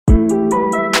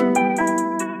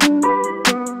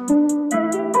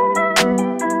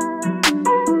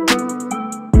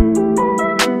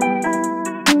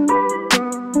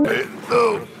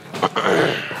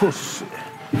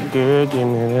girl, give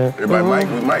me that. Everybody Mike?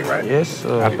 We Mike, right? Yes,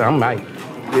 sir. I'm Mike.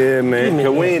 Yeah, man.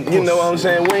 Cause we ain't, you know what I'm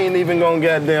saying? We ain't even gonna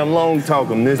goddamn long talk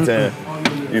them this time.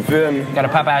 You feel me? Gotta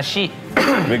pop out shit.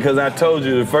 Because I told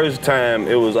you the first time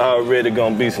it was already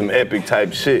gonna be some epic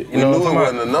type shit. We knew it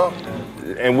wasn't enough.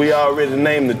 And we already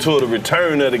named the tour The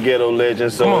Return of the Ghetto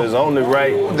Legend, so it's only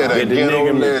right that the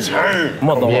nigga return.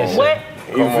 Motherfucker. What?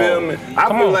 You feel me? I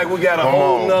feel like we got a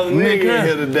whole nother nigga in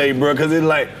here today, bro, because it's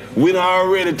like we done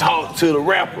already talked to the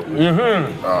rapper.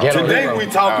 Today we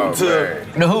talking to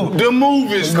the who? The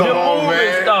movie star. The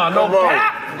movie star. No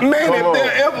cap. Man, if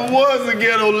there ever was a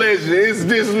ghetto legend, it's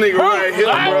this nigga right here,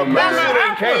 bro. Man,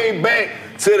 that came back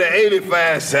to the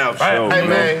 85 South show. Hey,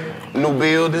 man, new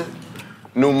building.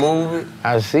 New movie.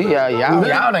 I see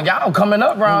y'all coming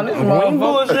up around this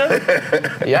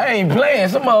motherfucker. Y'all ain't playing.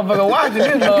 Some motherfucker watching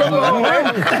this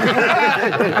motherfucker.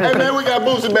 Hey man, we got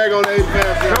Boosie back on the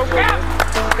 85 South show.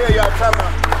 Yeah, y'all talking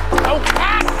about.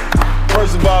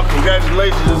 First of all,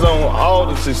 congratulations on all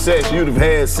the success you've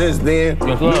had since then.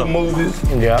 New movies,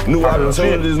 new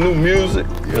opportunities, new music,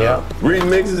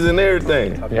 remixes and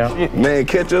everything. Man,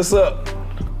 catch us up.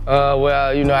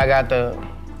 Well, you know, I got the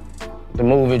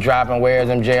movie dropping, Where's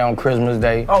MJ on Christmas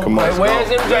Day. Oh, Where's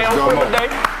MJ on Christmas Day?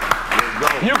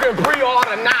 You can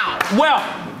pre-order now. Well,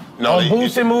 on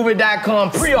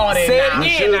BoosieMovie.com, pre-order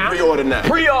it now.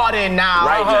 Pre-order it now.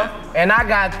 Right now. And I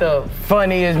got the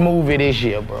funniest movie this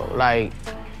year, bro. Like,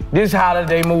 this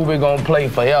holiday movie gonna play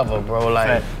forever, bro.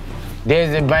 Like,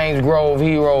 Desert Banks Grove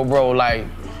Hero, bro. Like,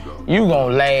 you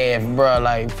gonna laugh, bro.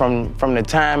 Like, from the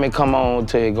time it come on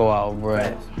till it go out,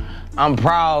 bro. I'm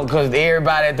proud because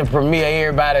everybody at the premiere,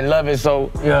 everybody love it, so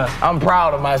I'm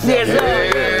proud of myself. Yes,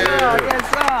 sir. Yes,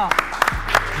 sir.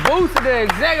 Boosie, the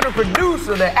executive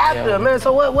producer, the actor, man.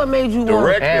 So what made you want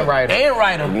Director. And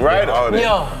writer.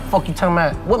 Yeah. Fuck you talking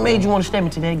about? What made you want to step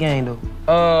into that game,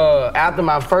 though? After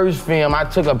my first film, I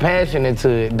took a passion into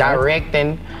it.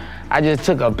 Directing, I just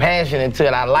took a passion into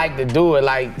it. I like to do it,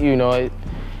 like, you know,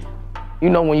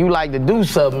 when you like to do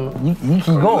something, you keep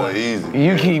going.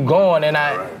 You keep going, and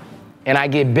I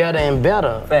get better and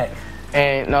better. Facts.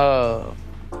 And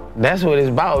that's what it's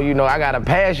about. You know, I got a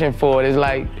passion for it. It's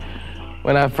like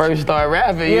when I first started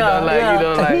rapping, you know, like I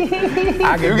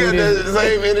can You get the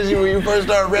same energy when you first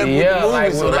started rapping with the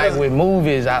movies. like with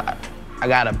movies, I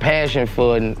got a passion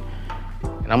for it, and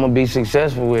I'm gonna be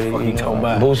successful with it. You know,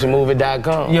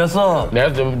 BoosieMovie.com. Yes, sir.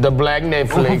 That's the black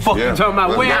Netflix. Fuck you talking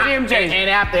about? Where's MJ?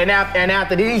 And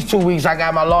after these 2 weeks, I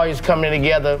got my lawyers coming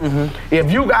together.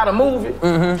 If you got a movie,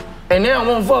 and they don't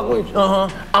want to fuck with you,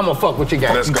 I'ma fuck with you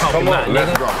guys. Let's go. Come on,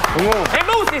 let's go. Hey,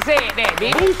 Boosie said that,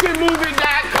 bitch.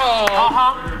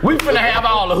 BoosieMovie.com. We finna have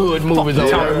all the hood movies on.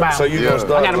 So you gonna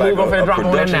start I got a movie, I'm finna drop on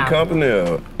there production now. company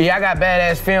or? Yeah, I got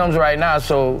Badass Films right now,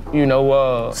 so, you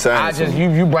know,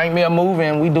 you bring me a movie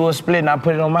and we do a split and I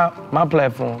put it on my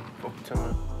platform.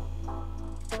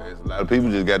 There's a lot of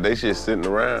people just got their shit sitting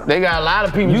around. They got a lot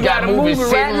of people You got a movies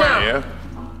movie sitting right around. now.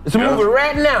 It's a movie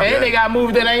right now. And they got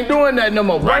movies that ain't doing nothing no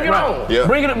more. Bring it on.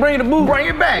 Bring it boo. Bring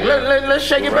it back. Let's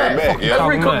shake it back. Let's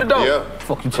recook the dough.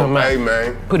 Fuck you talking about? Hey,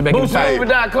 man. Put it back in the pack.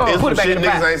 BoosieMovie.com. It's Put it some back in shit the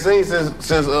pack. niggas ain't seen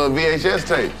since VHS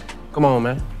tapes. Come on,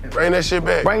 man. Bring that shit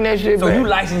back. Bring that shit So back. you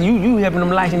license, you helping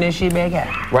them license that shit back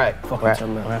out. Right. Fuck you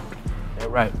talking about? Yeah,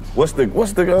 right. What's the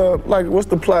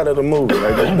plot of the movie?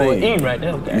 Like the Boy, thing? eat right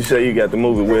there. You say you got the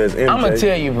movie Where's MJ? I'm gonna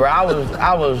tell you, bro.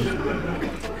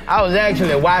 I was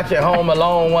actually watching Home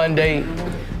Alone one day,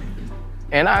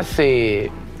 and I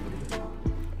said,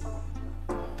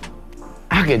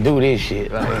 I could do this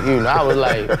shit. Like, you know, I was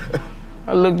like,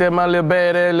 I looked at my little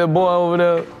badass little boy over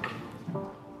there.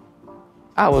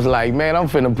 I was like, man, I'm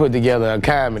finna put together a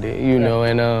comedy, you know,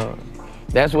 and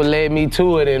that's what led me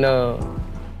to it. And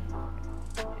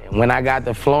when I got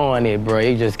to flowing it, bro,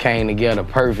 it just came together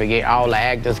perfect. All the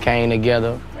actors came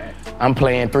together. I'm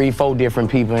playing 3-4 different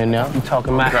people in there. You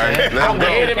talking about Let's I'm with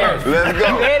Eddie Murphy. Let's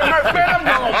go. Eddie Murphy, man, I'm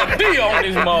going with D on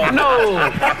this mother. No,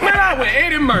 man, I'm with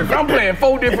Eddie Murphy. I'm playing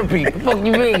 4 different people. Fuck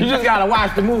you mean? You just gotta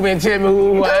watch the movie and tell me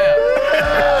who I am.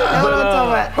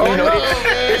 But,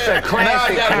 it's a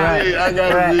classic. I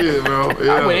gotta see it, bro.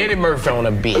 Yeah. I'm with Eddie Murphy on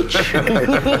a beach.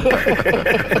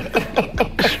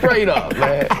 Straight up,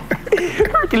 man.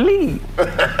 Hercules.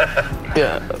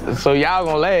 Yeah, so y'all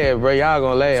gonna laugh, bro. Y'all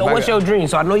gonna laugh. So what's your dream?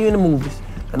 So I know you're in the movies.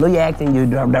 I know you're acting, you're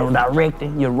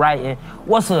directing, you're writing.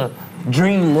 What's a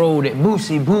dream role that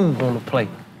Boosie Boo gonna play?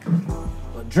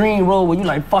 A dream role where you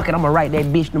like, fuck it, I'm gonna write that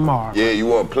bitch tomorrow. Yeah, you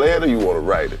want to play it or you want to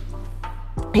write it?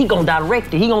 He gonna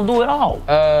direct it, he gonna do it all.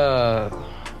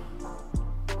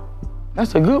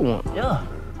 That's a good one. Yeah.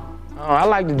 I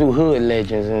like to do hood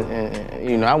legends, and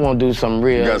you know, I want to do some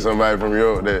real. You got somebody from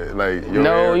your your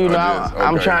No, area, you know,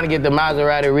 I'm trying to get the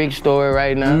Maserati Rick story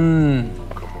right now.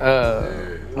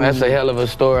 That's a hell of a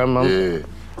story.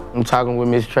 I'm talking with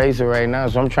Miss Tracy right now,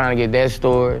 so I'm trying to get that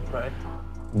story. Right.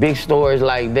 Big stories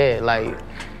like that, like,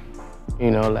 you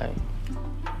know, like.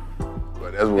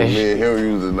 But that's what me and him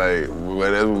used to like.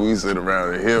 Well, that's what we sit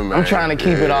around and hear, man. I'm trying to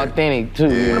keep it authentic too.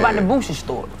 What about the Boosie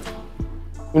story?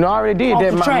 You know, I already did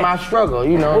that. My struggle,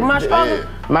 you know. What my struggle?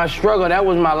 Yeah. My struggle. That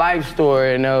was my life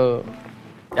story, and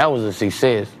that was a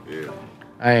success. Yeah.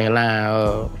 I ain't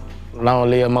lying. Long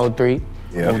live Mo 3.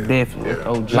 Yeah, definitely.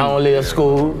 Yeah. Long live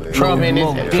school. Trouble in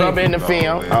the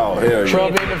film. Oh, hell yeah.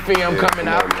 Trouble in the film coming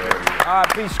out.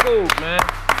 R.I.P. School, man.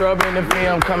 Trouble in the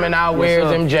film coming out.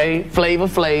 Where's MJ? Flavor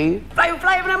Flav. Flavor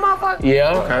that motherfucker?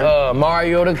 Yeah. Okay.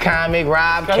 Mario the comic.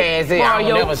 Rob Cassie. I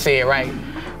don't never say it right.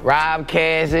 Rob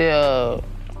Cassie.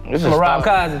 This is Rob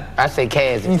Cassie. I say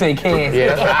Cassie. You say Cassie.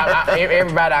 Yeah.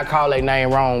 Everybody I call their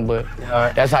name wrong, but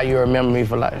that's how you remember me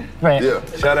for life. Right. Yeah.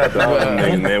 Shout out to all them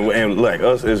niggas, man. And like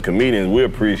us as comedians, we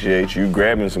appreciate you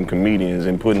grabbing some comedians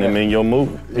and putting them in your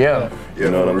movie. Yeah. You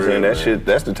know what I'm saying? That shit,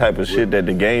 that's the type of shit that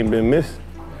the game been missing.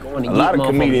 A lot of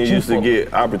comedians used to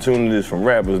get opportunities from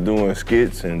rappers doing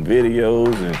skits and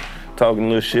videos and talking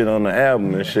little shit on the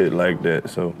album and shit like that.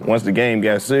 So once the game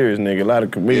got serious, nigga, a lot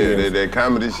of comedians. Yeah, that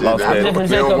comedy shit. People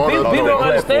don't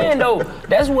understand though.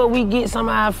 That's where we get some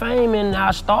of our fame and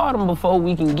our stardom before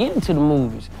we can get into the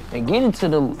movies and get into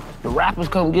them. The rappers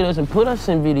come get us and put us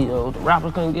in videos. The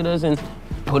rappers come get us and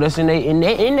put us in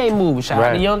they movies. Shout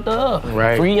out to Young Thug.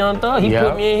 Right. Free Young Thug. He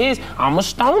put me in his. I'm a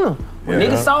stoner. When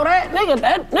niggas saw that,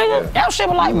 that shit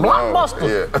was like Blockbuster.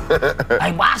 Yeah.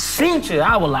 Like, well, I seen you.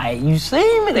 I was like, you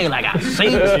seen me? They like, I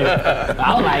seen you.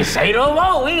 I was like, say no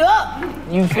more, we up.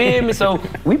 You feel me? So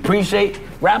we appreciate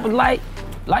rappers like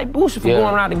Boosie for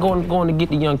going around and going to get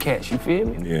the young cats. You feel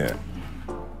me? Yeah.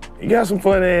 You got some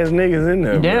fun ass niggas in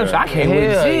there. Damn, so I can't wait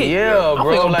to see it. Yeah, bro.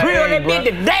 I'm gonna pre-order that bitch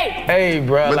today. Hey,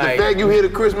 bro. But the fact you hit a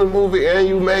Christmas movie and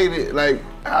you made it, like,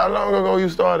 how long ago you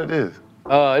started this?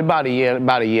 About a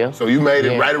year. So you made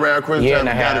it right around Christmas time,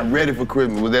 got half. it ready for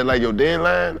Christmas. Was that like your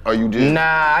deadline, or you just?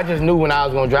 Nah, I just knew when I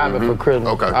was gonna drive it for Christmas.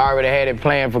 Okay. I already had it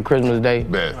planned for Christmas Day.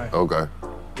 Bet. Right. Okay.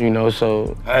 You know,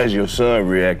 so. How's your son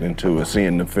reacting to it,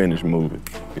 seeing the finished movie?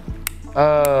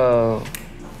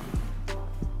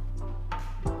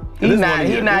 He not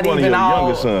even all.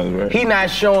 Younger sons, right? He not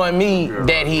showing me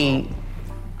that he.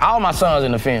 All my sons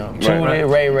in the film, Trudy,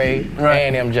 Ray,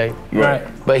 and MJ. Right.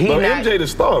 But MJ the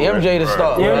star. MJ the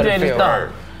star. MJ the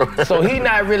star. So he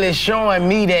not really showing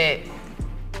me that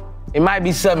it might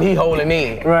be something he holding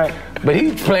in. Right. But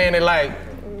he playing it like,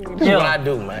 this is what I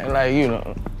do, man. Like, you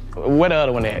know, where the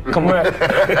other one at? Come on.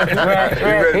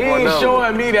 He ain't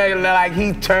showing me that like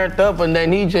he turned up and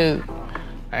then he just,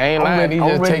 I ain't lying, he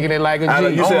just taking it like a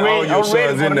G. You said all your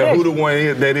sons in there. Who the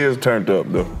one that is turned up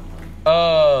though?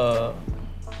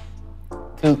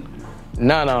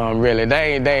 None of them really.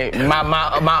 They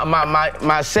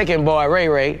my second boy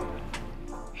Ray.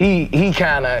 He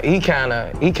kinda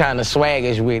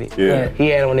swaggish with it. Yeah. He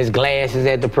had on his glasses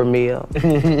at the premiere.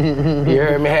 You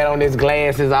heard me? Had on his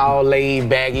glasses all laid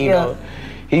back. You know.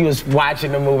 He was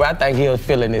watching the movie. I think he was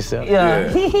feeling himself. Yeah.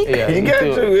 He got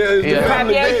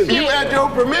to. You at your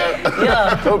premiere?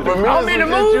 Yeah. Your premiere. I'm in the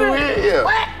movie. Yeah.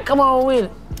 What? Come on with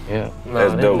it. Yeah.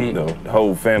 That's dope though. The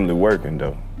whole family working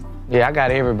though. Yeah, I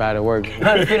got everybody working.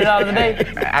 $150 a day?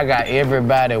 I got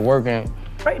everybody working.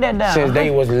 Break that down. Since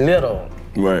they was little.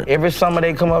 Right. Every summer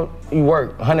they come up, you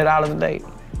work $100 a day.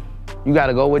 You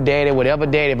gotta go with daddy, whatever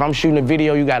daddy. If I'm shooting a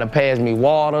video, you gotta pass me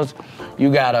waters.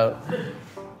 You gotta,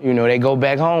 you know, they go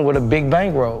back home with a big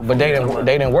bankroll. But they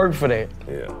didn't work for that.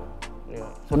 Yeah.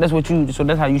 So that's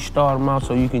how you start them out,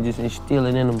 so you can just instill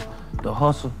it in them, the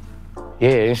hustle.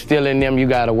 Yeah, instill in them, you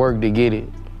gotta work to get it.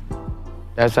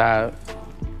 That's how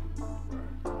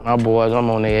my boys, I'm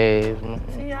on their ass, man.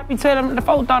 See, I be telling them, the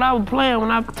folks thought I was playing when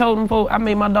I told them folks I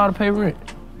made my daughter pay rent.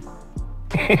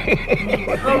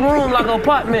 A room like an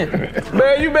apartment.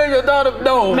 Man, you made your daughter,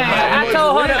 no. Man, I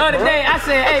told her the other day, I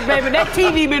said, hey, baby, that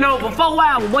TV been on for 4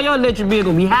 hours. Boy, your electric bill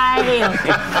gonna be high as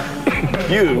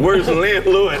hell. You the worst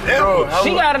landlord ever.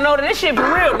 She gotta know that this shit for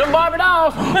real. Them Barbie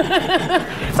dolls.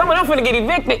 Some of them finna get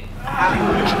evicted.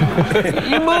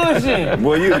 You bullshit.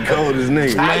 Boy, you the coldest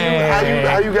nigga.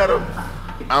 How you gotta?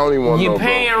 I don't even want to know. You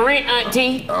paying rent,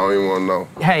 auntie? I don't even want to know.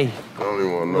 Hey. I don't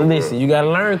even want to know. Listen, you gotta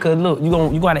learn, cause look,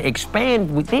 you gotta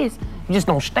expand with this. You just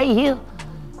don't stay here.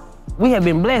 We have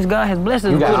been blessed. God has blessed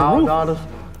us. You got with a all roof. daughters?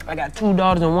 I got 2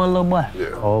 daughters and 1 little boy. Yeah.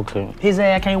 Okay. His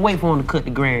ass can't wait for him to cut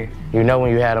the grass. You know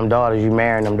when you had them daughters, you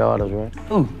marrying them daughters, right?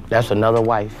 Who? That's another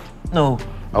wife. No.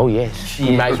 Oh yes.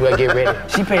 You might as well get ready.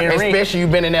 She paying rent. Especially you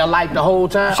been in their life the whole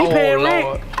time. She paying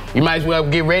rent. You might as well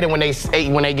get ready when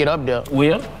they get up there.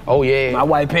 Will? Oh yeah. My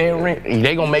wife paying rent.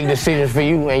 They gonna make decisions for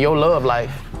you and your love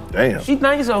life. Damn. She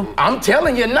thinks so. I'm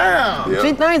telling you now. Yeah.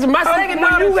 She thinks my second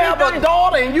daughter. When you have a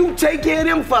daughter and you take care of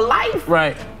them for life,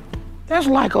 Right. that's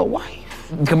like a wife.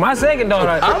 Cause my second daughter,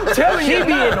 I'm telling you, she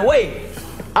be in the way.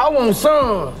 I want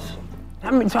sons.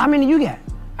 So how many you got?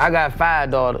 I got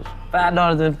 5 daughters. 5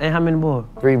 daughters and how many boys?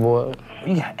 3 boys.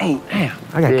 You got 8. Damn.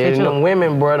 I got Yeah, catch up. them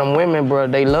women, bro,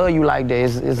 they love you like that.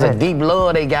 It's a deep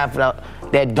love they got for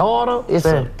that daughter. It's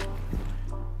a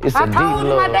deep love. I told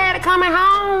you my daddy coming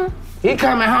home. He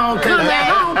coming home today. Coming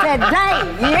home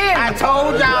today. Yeah. I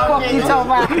told y'all. What you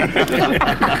talking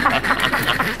about?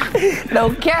 No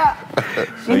cap.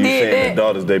 So you saying the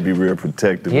daughters, they be real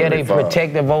protective? Yeah, of they their father.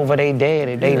 protective over their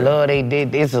daddy. They love they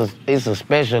did. It's a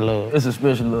special love. It's a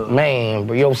special love. Man,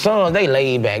 but your sons, they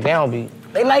laid back. They don't be.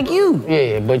 They like you.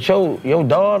 Yeah, but your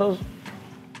daughters.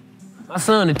 My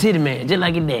son a titty man, just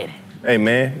like his daddy. Hey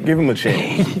man, give him a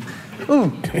chance. No,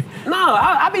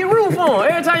 I be rooting for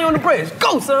him every time you on the press.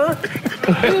 Go, son.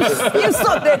 You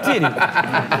suck that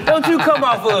titty. Don't you come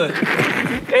off of it.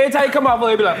 Every time you come off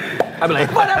of it, I be like,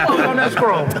 put that mother on that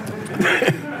scroll.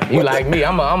 You like me?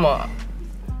 I'm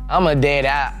a daddy.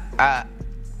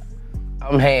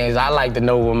 I'm hands. I like to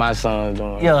know what my son's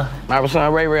doing. Yeah. My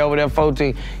son Ray over there,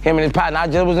 14. Him and his partner. I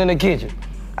just was in the kitchen.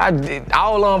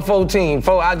 All on 14.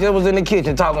 I just was in the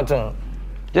kitchen talking to him.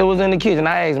 Just was in the kitchen.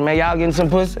 I asked him, man, y'all getting some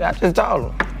pussy? I just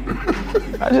told him.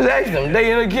 I just asked them.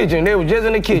 They in the kitchen. They was just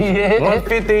in the kitchen.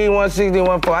 115, 160,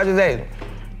 140. I just asked them,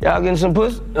 y'all getting some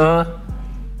pussy?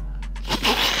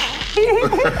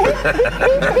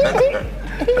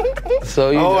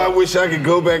 So I wish I could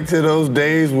go back to those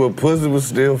days where pussy was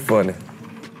still funny.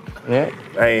 Yeah.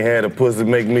 I ain't had a pussy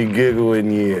make me giggle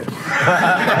in years. Damn,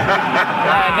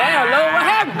 Lord, what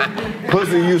happened?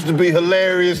 Pussy used to be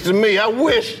hilarious to me. I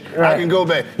wish I can go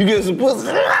back. You get some pussy,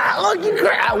 look, you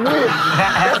cry. I wish.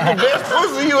 That's the best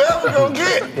pussy you ever gonna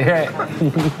get.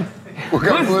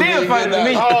 Pussy still funny to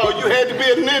me. Oh, you had to be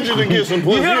a ninja to get some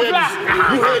pussy. You You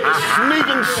had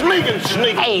to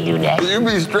sneak. I ain't do that. You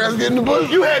be stressed getting the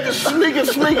pussy? You had to sneak,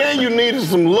 and you needed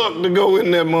some luck to go in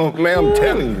there, man. I'm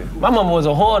telling you. My mama was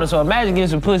a hoarder, so imagine getting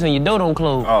some pussy and your door don't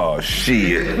close. Oh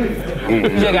shit. You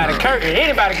just got a curtain.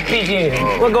 Anybody can peek in.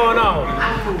 What going on?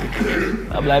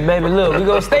 I'm like, baby, look, we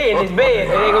gonna stay in this bed.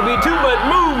 There ain't gonna be too much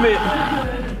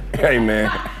movement. Hey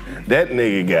man, that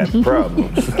nigga got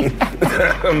problems.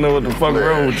 I don't know what the fuck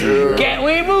wrong with you. Cat,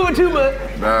 we ain't moving too much.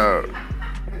 Nah.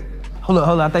 Hold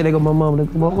on, I think they go my mama.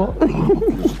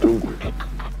 Stupid.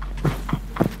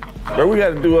 Bro, we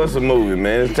gotta do us a movie,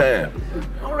 man. It's time.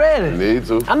 I'm ready. Need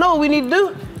to. I know what we need to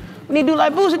do. We need to do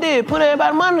like Boosie did. Put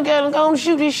everybody money together and go and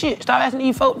shoot this shit. Stop asking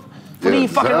these folks for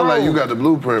these fucking sound like roles. you got the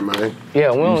blueprint, man.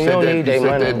 Yeah, we don't need their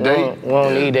money. That date. We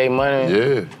don't need their money.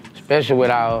 Yeah. Especially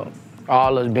with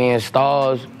all us being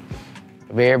stars.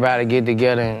 If everybody get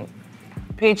together and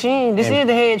Pitch in. This is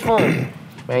the hedge fund.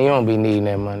 man, you don't be needing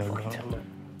that money, bro.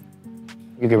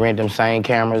 You can rent them same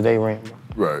cameras they rent,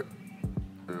 bro. Right.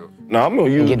 No, I'm gonna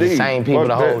use Get the these. same people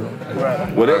Fuck to that. hold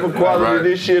them. Whatever Right. quality Right.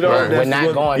 this shit on, Right. that's We're not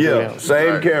what, going through them.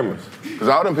 Same Right. cameras. Because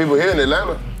all them people here in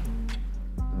Atlanta,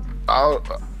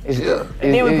 It's, yeah.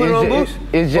 And then we put it on Boost.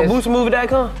 It's just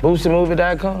BoostMovie.com.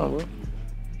 BoostMovie.com, bro.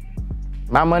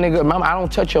 My money go. I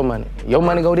don't touch your money. Your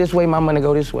money go this way. My money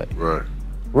go this way. Right.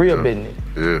 Real business.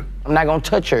 Yeah. I'm not gonna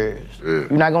touch yours. Yeah.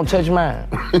 You're not gonna touch mine.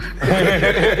 You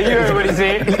heard what he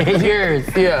said. Yours,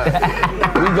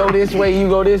 yeah. We go this way, you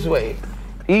go this way.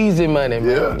 Easy money, man.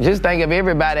 Yeah. Just think if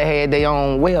everybody had their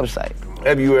own website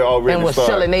Have you already and was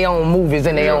started? selling their own movies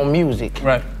and their own music.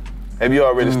 Right. Have you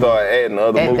already started adding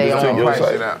other At movies they to own your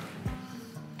price. site?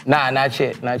 Nah, not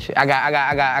yet.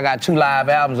 I got 2 live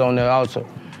albums on there also.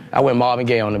 I went Marvin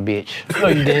Gaye on the bitch. No,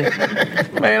 you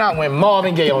didn't. Man, I went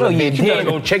Marvin Gaye on the you bitch. You better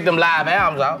didn't. go check them live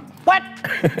albums out. What?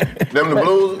 Them the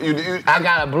blues, you I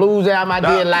got a blues album I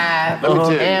did live, let me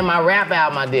tell you. and my rap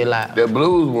album I did live. that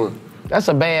blues one That's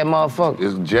a bad motherfucker.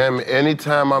 is jamming.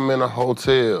 Anytime I'm in a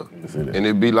hotel and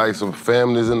it be like some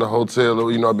families in the hotel,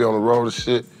 or, you know, I be on the road and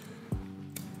shit,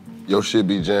 your shit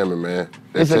be jamming, man.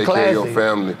 They It's a take care of your classic.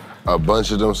 family. A bunch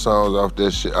of them songs off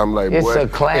that shit. I'm like, It's boy. a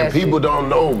classic. And people don't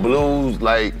know blues,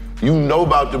 like, you know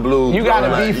about the blues. You gotta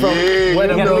bro. be Like, from yeah, where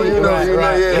the you know, blues- you know, right, you know,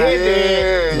 right. yeah, Hit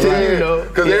yeah, it till you know.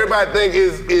 Because Yeah. everybody think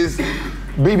is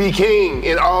BB King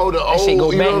and all the That old, shit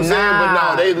go you know back what I'm saying?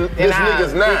 But no, this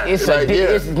nigga's not. It's Like,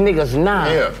 it's niggas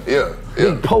now. yeah.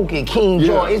 Big Pokey, King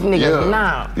Joy, it's niggas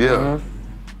now. Yeah,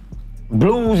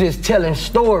 Blues is telling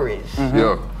stories.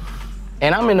 yeah.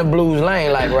 And I'm in the blues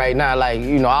lane like right now, like,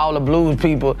 you know, all the blues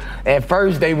people, at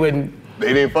first they wouldn't.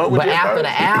 They didn't fuck with you. But after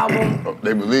the album,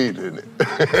 they believed in it.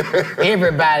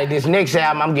 everybody, this next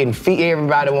album, I'm getting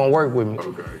everybody want to work with me.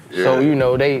 Okay. Yeah. So, you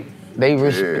know, they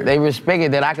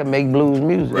respected that I could make blues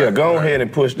music. Yeah, go ahead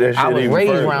and push that shit. I was even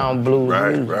raised further. around blues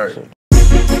music. Right. So.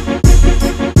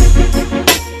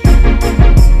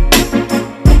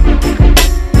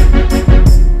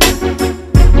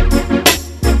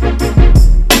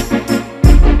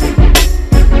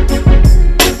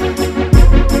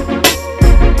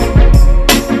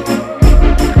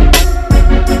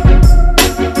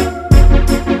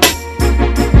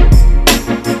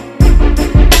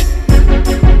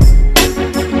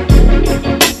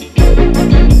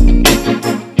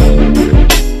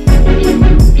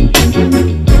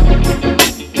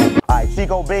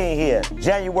 Being here,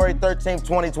 January 13th,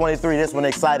 2023. This one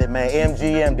excited, man.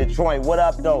 MGM, Detroit. What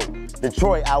up, though?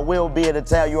 Detroit, I will be at the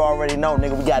town. You already know,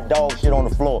 nigga. We got dog shit on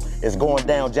the floor. It's going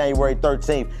down January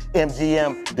 13th.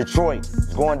 MGM, Detroit.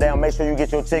 It's going down. Make sure you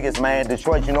get your tickets, man.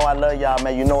 Detroit, you know I love y'all,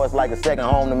 man. You know it's like a second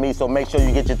home to me, so make sure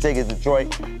you get your tickets,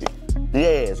 Detroit. Yeah,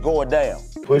 it's going down.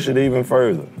 Push it even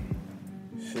further.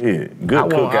 Shit,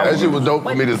 good cookout. That shit was dope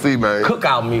for me to see, man.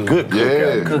 Cookout music. Good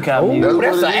cookout. Cookout music.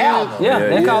 That's an album. Yeah,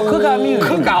 they call cookout music.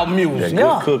 Cookout music.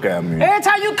 Yeah, good cookout music. Every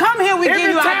time you come here, we give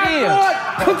you ideas.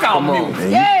 Cookout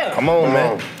music. Yeah. Come on,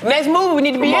 man. Next movie, we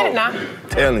need to be in it now.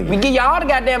 Telling We you. give y'all all the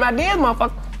goddamn ideas,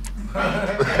 motherfucker.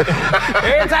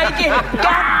 Every time you get here,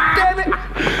 goddamn it.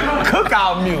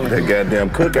 Cookout music. That goddamn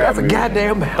cookout That's a music.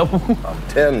 goddamn album. I'm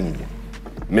telling you.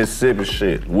 Mississippi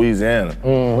shit, Louisiana,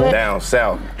 down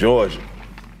south, Georgia.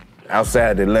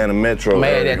 Outside the Atlanta metro I'm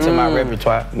add area. that to my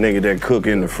repertoire. Nigga that cook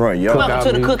in the front yard.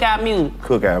 Welcome to the cookout music.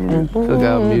 Cookout music.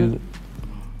 Cookout music.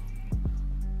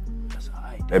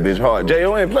 That bitch hard.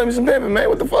 J.O.N. play me some pepper, man.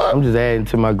 What the fuck? I'm just adding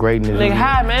to my greatness. Nigga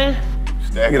high, man.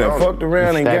 Nigga done fucked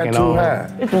around and got Stacking too on.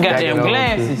 high. It's some goddamn on,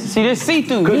 glasses. See, this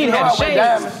see-through. You need to have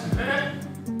shades.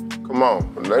 Come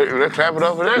on. Let's clap it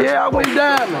up for that. Yeah, I went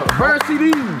diamond. Burn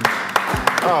CDs.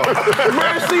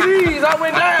 Burn CDs, I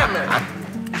went diamond.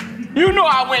 You know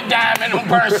I went diamond on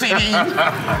burn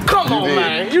CDs. Come on,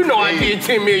 man. You know I did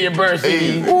 10 million burn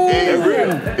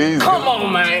CDs. Easy. Come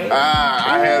on, man.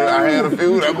 I had a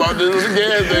few. I bought this with the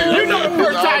gas station. You know the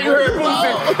first time you heard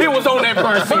Boosie, it was on that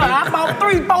burn CD. I bought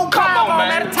 3, 4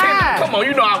 cars at a time. Come on,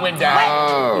 you know I went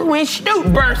diamond. You went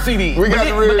stupid. Burn CD. We got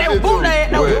the real But they were shit, too.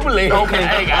 bootleg. No, Wait. bootleg. Okay,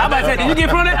 I ain't got I'm about to say, did you get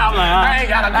from that? I'm like, I ain't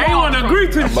got a I ain't want to agree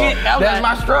to the shit. That's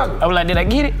my struggle. I was like, did I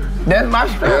get it? That's my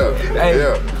struggle.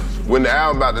 Yeah. When the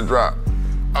album about to drop,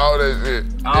 all that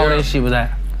shit. All that shit was out.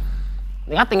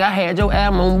 I think I had your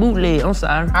album on bootleg. I'm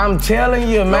sorry. I'm telling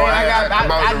you, man, I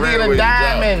I did a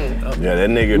diamond. Yeah, that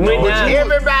nigga know down. it.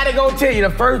 Everybody gonna tell you, the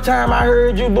first time I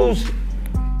heard you, Boosie,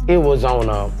 it was on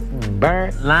a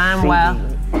burnt LimeWire.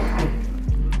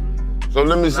 So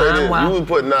let me say this, Wow. you was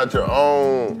putting out your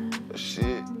own shit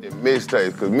in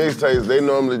mixtapes, cause mixtapes, they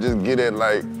normally just get at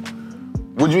like,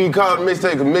 would you even call it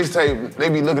mixtape? Cause mixtape, they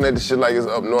be looking at the shit like it's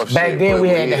up north Back shit. then but we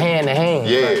had the hand to hand.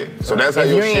 Yeah, so that's how If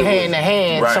your you shit ain't was. hand to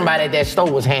hand, Right. somebody at that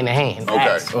store was hand to hand.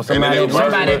 Okay. Or somebody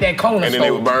at that corner and then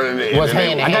they were burning it. was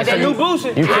hand to hand. I got that new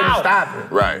Boosie. You couldn't Ow. stop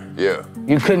it. Right, yeah.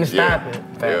 You couldn't stop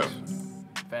Yeah. it.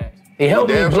 Yeah. It helped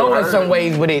me Damn blow sure in heard some it.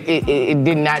 ways, but it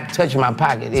did not touch my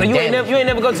pocket. So you ain't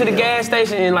never go to the gas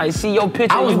station and like see your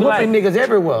picture? I was and you be whooping like, niggas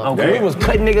everywhere. Okay. We was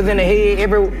cutting niggas in the head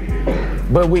everywhere.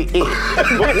 But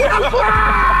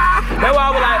that's why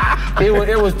I was like,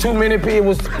 it was too many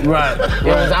people. It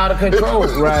was out of control.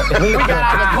 Right. When we got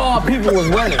out the car, people was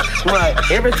running. Right.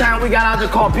 Every time we got out the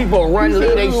car, people were running,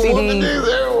 leave they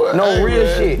CDs. No real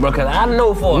shit. bro, cause I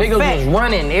know for a Niggas fact. was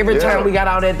running every time we got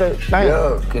out at the thing.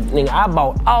 Yeah. Cause, nigga, I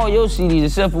bought all your CDs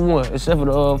except for one, except for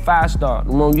the 5-star.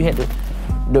 The one you had the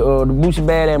Boosie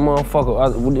Badass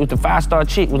motherfucker. With the 5-star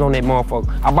chick was on that motherfucker.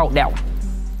 I bought that one.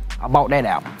 I bought that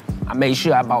album. I made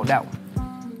sure I bought that one.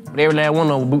 But every last one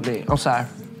of them was bootleg. I'm sorry.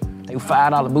 They were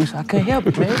 $5 Boosie. I couldn't help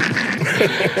it,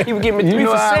 man. He would give me 3 You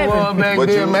know for how it 7. was back But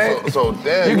then, you, man. so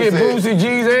damn, You get said- Boosie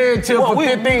G's and tip for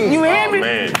 15. You hear me?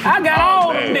 man. I got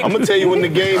all them niggas. I'm gonna tell you when the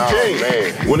game changed.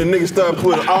 man. When the niggas start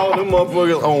putting all them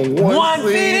motherfuckers on one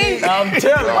CD. I'm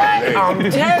telling you.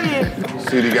 I'm telling you.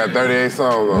 CD got 38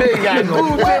 songs on. They got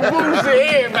Boosie,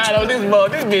 everybody on this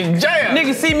mother. This bitch jam.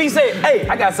 Niggas see me say, hey,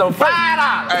 I got some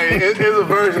 $5. Hey, it's a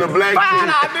version of Black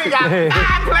 $5. Nigga got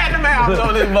 5 platinum albums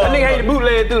on this That mother. nigga hate the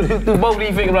bootleg through both of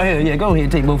these fingers right here. Yeah, go ahead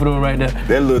and take both of them right there.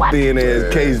 That little thin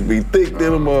ass case be thick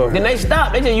than a motherfucker. Then they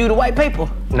stop. They just use the white paper.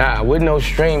 Nah, with no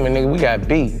streaming, nigga, we got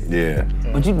beat. Yeah.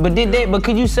 But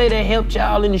could you say that helped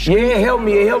y'all in the street? Yeah, it helped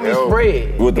me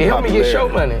spread. With the It helped me get show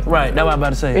popularity. money. Right, that's what I'm about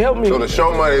to say. It helped me. So the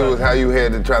show money was how you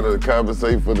had to try to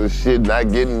compensate for the shit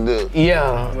not getting the.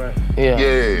 Yeah. Right. Yeah.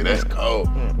 Yeah, that's cold.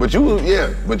 But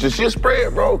but your shit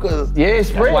spread, bro, cause Yeah, it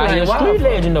spread. Why like you a street wildfire.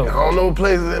 legend I though? don't know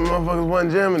places that motherfuckers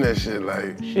wasn't jamming that shit.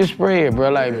 Like, Shit spread, bro.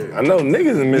 Like, I know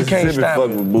niggas in Mississippi stop fuck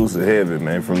it. with Boosie heavy,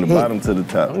 man, from the bottom to the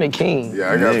top. I'm the king.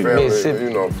 yeah, I got Nigga. family, Mississippi. you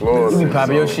know, Florida. You be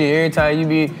popping your so- shit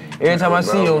every time I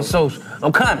see you on social.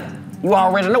 I'm coming. You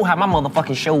already know how my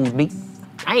motherfucking shows be.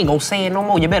 I ain't gonna say it no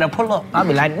more. You better pull up. I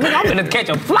be like, nigga, I'm gonna catch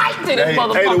a flight to this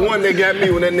motherfucker. Hey, the one that got me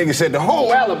when that nigga said the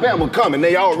whole Alabama coming,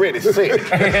 they already sick.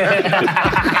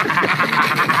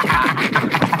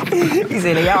 He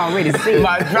said they already see.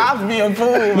 My drops be a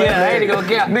fool, man. Yeah, I ain't gonna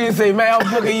get. Nigga say, man, I'm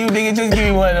fucking you, nigga. Just give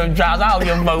me one of them drops. I don't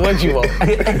give a fuck what you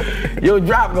want. Your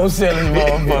drop gonna sell this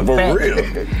motherfucker. For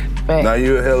real. Fact. Now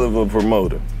you a hell of a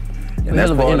promoter. And that's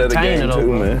hell of an part of the game entertainer, though, too,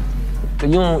 bro. man. But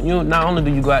you don't. Not only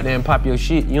do you go out there and pop your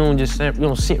shit, you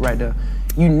don't sit right there.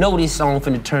 You know this song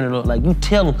finna turn it up. Like you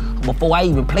tell them before I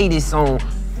even play this song,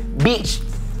 bitch.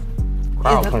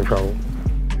 Crowd control.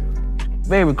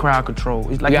 Very crowd control.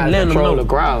 It's like You you gotta letting them control know. the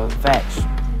crowd. Facts.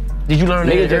 Did you learn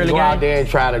that Niggas just early go out game? there and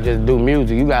try to just do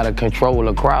music. You gotta control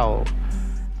the crowd.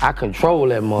 I control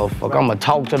that motherfucker. I'ma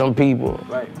talk to them people.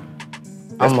 Right.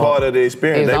 That's part of the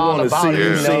experience. It's They all want to about see it, you you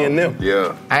know? seeing them.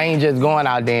 Yeah. I ain't just going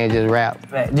out there and just rap.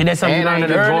 Fact. Did that something And you I learned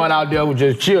ain't just early? going out there with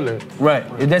just chilling. Right.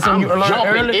 Is that something you I'm learned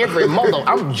jumping early? every mother.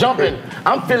 I'm jumping.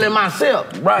 I'm feeling myself.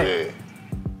 Right. Yeah.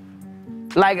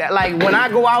 Like when I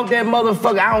go out there,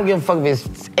 motherfucker, I don't give a fuck if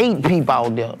it's 8 people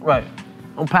out there. Right.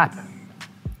 I'm popping.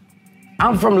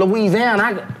 I'm from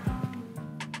Louisiana.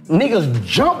 Niggas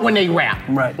jump when they rap.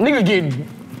 Right. Nigga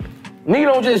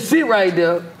don't just sit right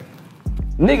there.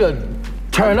 Nigga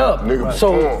turn up. Nigga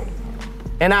So, perform.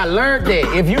 and I learned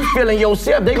that if you feeling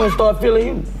yourself, they gonna start feeling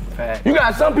you. Fact. You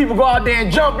got some people go out there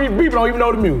and jump, people don't even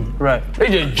know the music. Right. They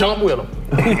just jump with them.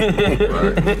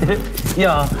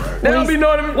 Yeah. They don't be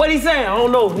knowing the What he saying? I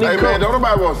don't know. Hey man, don't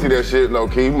nobody want to see that shit, low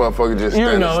key. Motherfucker just You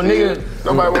standing know, still. nigga.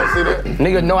 Nobody want to see that.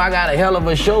 Niggas know I got a hell of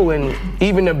a show, and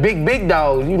even the big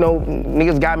dogs, you know,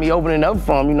 niggas got me opening up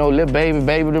for them. You know, Lil Baby,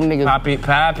 them niggas.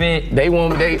 Pop it. They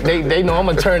want they know I'm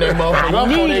gonna turn that motherfucker up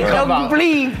before they come out.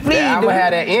 Please. Yeah, I'm gonna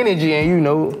have that energy, and you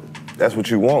know. That's what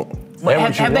you want. But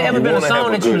have there ever been a wanna have song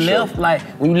a that you good show. left, like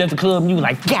when you left the club and you was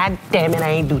like, God damn it, I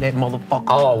ain't do that motherfucker.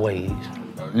 Always.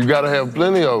 You gotta have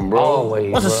plenty of them, bro.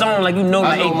 Always. What's a bro. song like you know,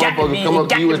 I like know it got to motherfuckers be, come it up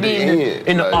got to you to at be the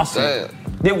in the end. awesome.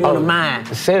 Damn. They one of mine.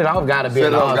 Set it off gotta be Set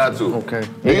an it off, got awesome. to. Okay.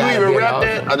 Do you gotta even be rap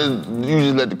an that? You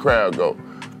just let the crowd go.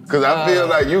 Cause I feel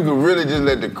like you could really just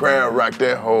let the crowd rock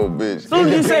that whole bitch. Soon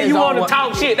as you say you depends on want to what-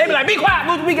 talk shit, they be like, be quiet,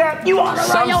 Boosie, we got you on the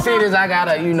Some cities I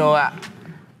gotta, you know,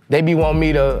 they be want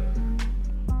me to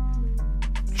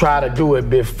try to do it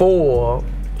before,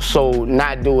 so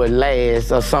not do it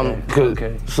last or something. Cause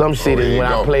some cities here you when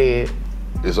I go. play it,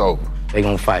 It's over. they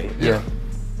gon' fight. Yeah.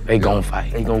 They gon'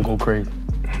 fight. They gonna go crazy.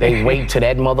 They wait till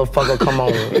that motherfucker come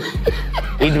on.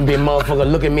 Even been motherfucker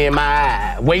look at me in my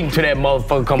eye, waiting till that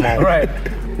motherfucker come on. Right.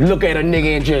 Look at a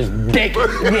nigga and just deck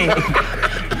it.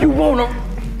 Yeah. You wanna,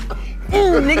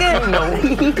 Nigga. you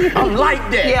know, I'm like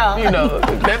that. Yeah. You know,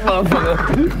 that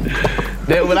motherfucker.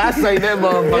 That when I say that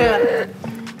motherfucker,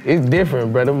 it's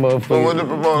different, bro. That So what motherfucker. the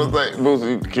promoter think?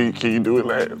 Boosie, can you do it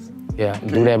last? Yeah,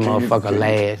 do that motherfucker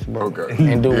last, bro.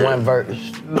 Okay. And do Yeah. one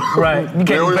verse. Right. You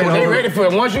can't only play want- They the ready for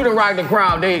it. Once you done rock the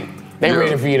crowd, they Yeah.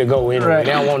 ready for you to go anyway. Right.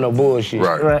 They don't want no bullshit.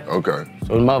 Right. Right. Okay.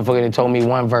 So the motherfucker that told me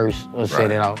one verse will set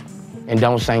Right. it off. And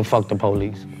don't sing fuck the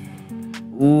police.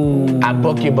 Ooh. I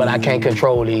book you, but I can't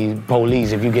control these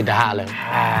police if you get to hollering.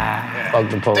 Fuck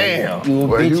the police. Damn.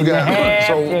 Well, bitch you in got the half,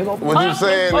 so yeah, go what you fuck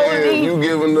saying the is police. you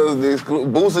giving us the exclusive.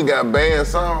 Boosie got banned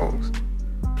songs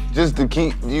just to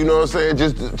keep, you know what I'm saying?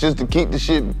 Just to keep the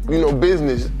shit, you know,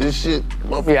 business. This shit.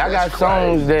 Yeah, I got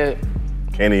songs that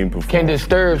Can't even perform. can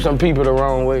disturb some people the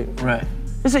wrong way. Right.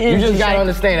 It's an You industry just gotta shake.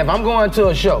 understand, if I'm going to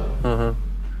a show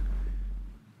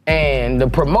and the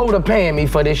promoter paying me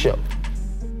for this show,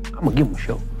 I'm gonna give him a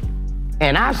show.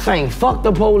 and I sing fuck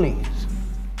the police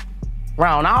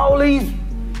around all these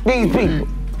people,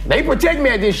 they protect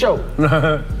me at this show.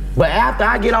 But after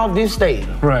I get off this stage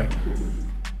Right.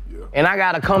 and I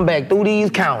gotta come back through these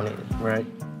counties, Right.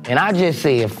 and I just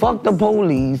said fuck the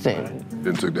police, and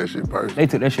Then took that shit personal. They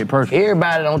took that shit personal.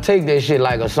 everybody don't take that shit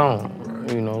like a song,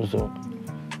 you know, so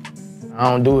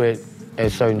I don't do it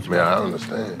at certain spots. Man, I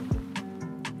understand.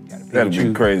 That'd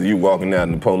be crazy. You walking out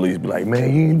and the police be like,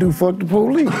 man, you ain't do fuck the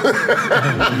police.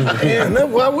 Man, that's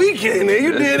why we came there.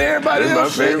 You did everything. everybody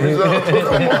else shit.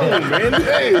 Come on, man.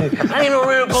 Hey. I ain't no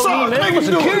real police, man. I'm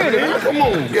security, man. Come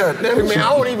on. God damn it, man. I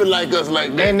don't even like us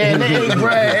like that. And then, hey,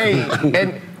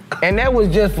 bruh, and that was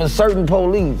just for certain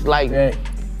police. Like,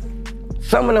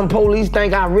 some of them police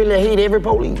think I really hate every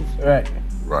police. Right.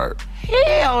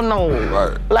 Hell no.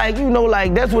 Right. Like, you know,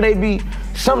 like, that's where they be,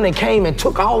 some that came and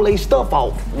took all their stuff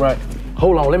off. Right.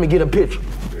 Hold on, let me get a picture.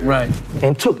 Right.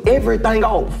 And took everything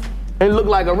off. And looked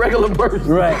like a regular person.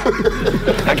 Right.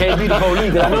 I can't be the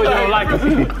police, because I know you don't like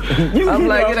them. I'm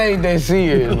like, it ain't that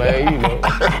serious, man, you know.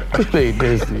 It ain't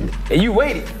that serious. And you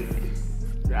waited.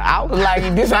 I was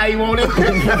like, this how you want it?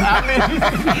 I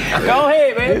mean, go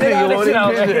ahead, man. Take all that shit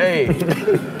out, man. Hey.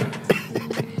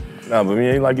 Nah, but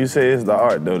like you said, it's the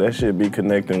art though. That shit be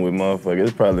connecting with motherfuckers.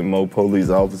 It's probably more police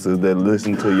officers that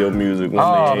listen to your music. When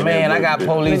Oh they man, I got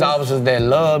police officers that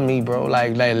love me, bro.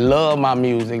 Like they love my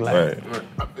music. Like, right.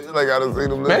 I feel like I done seen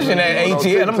them. Especially that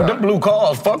ATL, them blue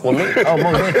cars fuck with me. Oh,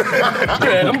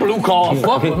 yeah, them blue cars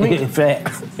fuck with me.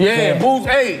 Facts. Yeah, Boots,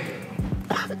 hey.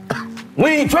 We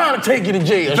ain't trying to take you to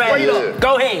jail. Straight up.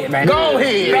 Go ahead, man. Go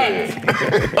ahead.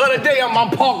 Other day I'm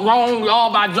parked wrong,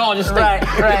 all by Georgia State.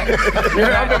 Right.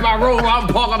 Yeah, I'm in my room, I'm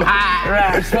parked up high.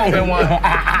 Right. Smoking one.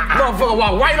 Motherfucker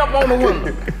walk right up on the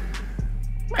window.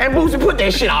 Man, Boosie, put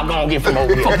that shit out, gonna get from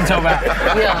over. Fuck you talking about?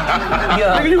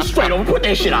 Yeah. Nigga, you straight over, put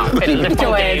that shit out. Put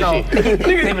your ass on.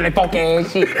 Nigga, that funk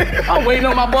ass shit. I'm waiting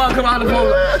on my boy to come out of the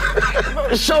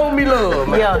phone. Show me love,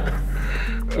 man.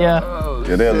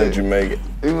 Yeah, they'll let you make it.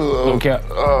 Okay.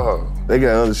 They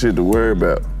got other shit to worry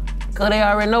about. Cause they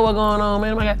already know what's going on,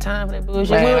 man. I got time for that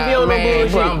bullshit. We don't be on no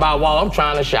bullshit. Bro, I'm about Wall. I'm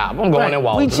trying to shop. I'm going in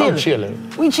Wall. We chilling. I'm chilling.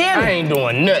 We chilling. I ain't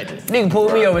doing nothing. Nigga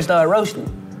pulled me over and started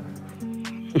roasting.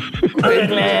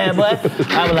 Man, but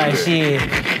I was like,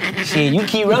 shit, you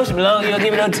keep roasting me long, you don't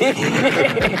give me no tip.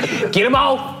 Get him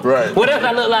off. Right. What else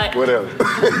I look like? What else?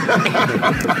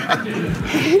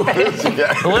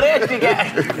 What else you got?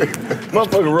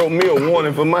 Motherfucker wrote me a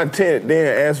warning for my tent,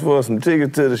 then asked for some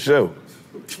tickets to the show.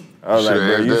 I was like,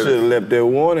 bro, you should have left that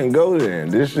warning and go there.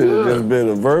 This should have just been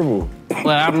a verbal. Well,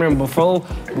 I remember before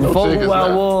who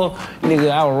I was, nigga,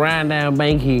 I was riding down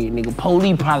Bankhead, nigga,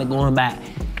 police probably going by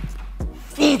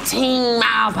 15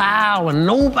 miles per hour.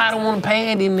 Nobody want to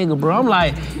pay this nigga, bro. I'm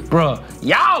like, bro,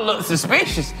 y'all look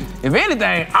suspicious. If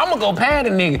anything, I'ma go pay the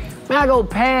nigga. Man, I go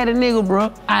pay the nigga,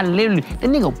 bro. I literally, the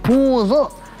nigga pulls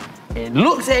up and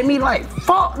looks at me like,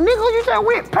 fuck, nigga, you just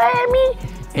went past me?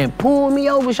 And pulled me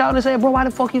over, shouted and said, bro, why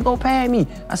the fuck you go past me?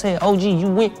 I said, OG, you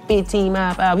went 15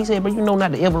 miles per hour. He said, bro, you know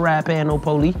not to ever ride past no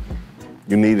police.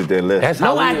 You needed that lesson.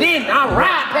 No, I didn't. I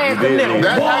ride past them niggas.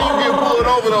 That's how you get pulled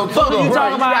over though, too. Fuck you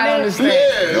talking about that?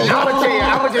 Yeah. I'ma tell you,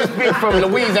 I'ma just speak from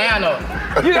Louisiana.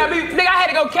 You got me, nigga, I had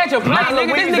to go catch a plane,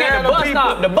 nigga. This nigga at the bus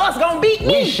stop. The bus gonna beat me.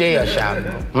 We share shot.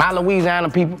 My Louisiana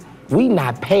people, we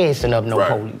not passing up no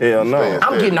police. Hell no.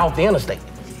 I'm getting off the interstate.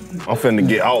 I'm finna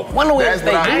get off. One way That's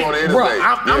what I do on the interstate. Bro,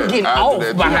 I'm getting I do off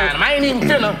that too. behind him. I ain't even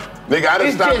finna. Nigga, I done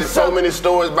It's stopped at just so some- many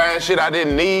stores buying shit I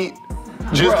didn't need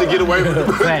just to get away from the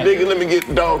nigga, let me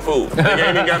get dog food. Nigga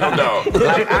ain't even got no dog.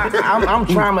 Like, I'm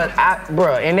trying to,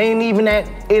 bro, and it ain't even that,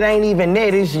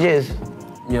 it's just,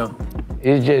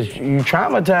 it's just, you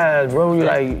traumatized, bro, you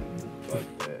like.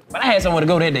 But I had somewhere to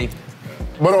go that day.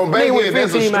 But on Nigga Bankhead,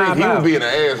 that's a 15 street. miles He per was hour. being an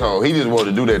asshole. He just wanted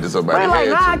to do that to somebody. Man, like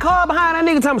 9 cars behind that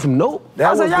nigga telling me some nope. That I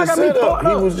was said, y'all the got me setup. fucked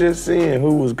He up. was just seeing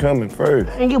who was coming first.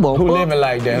 Ain't give a Who fuck. living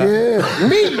like that? Yeah.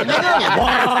 Me, nigga.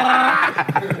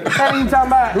 What you talking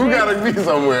about? Who gotta be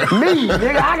somewhere? Me,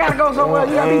 nigga. I gotta go somewhere.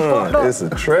 You got me fucked up. It's a I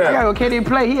gotta trap. go catch him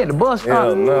play. He at the bus stop.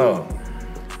 Hell no.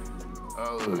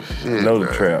 Oh, shit. Know the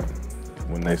man. trap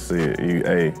when they see it.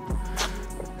 Hey,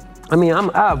 I mean,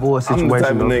 I avoid I'm the situations.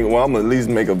 type of nigga where I'm at least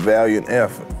make a valiant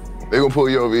effort. They gonna pull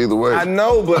you over either way. I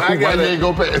know, but I Why gotta. you ain't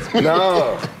go past me?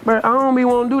 No. Bro, I don't be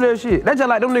wanting to do that shit. That's just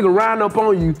like them niggas riding up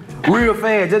on you real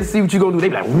fast just to see what you gonna do. They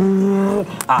be like, woo. All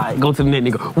right, go to the next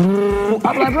nigga. Woo.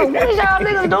 I'm like, bro, what is y'all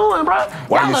niggas doing, bro?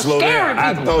 Why y'all you are slow scaring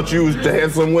down? people. I thought you was to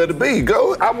have somewhere to be.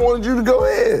 Go. I wanted you to go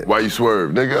ahead. Why you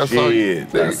swerve? Nigga, I saw you.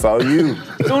 Shit, I saw you.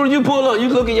 As soon as you pull up, you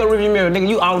look in your rearview mirror, nigga,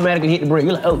 you automatically hit the brake.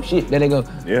 You're like, oh shit, there they go.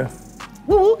 Yeah.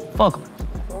 Woo, woo. Fuck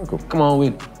 'em. Come on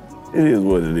with it. It is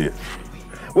what it is.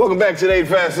 Welcome back to the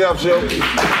 85 South Show.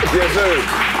 Yes, sir.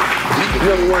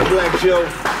 Number one black show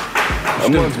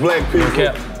amongst black people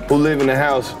cap. who live in a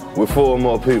house with 4 or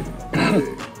more people.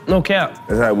 No cap.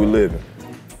 That's how we living.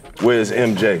 Where's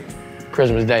MJ?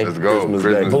 Christmas Day. Let's go. Christmas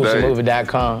Christmas Day. Day.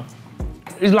 BoosieMovie.com.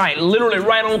 It's like literally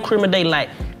right on Christmas Day, like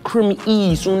Christmas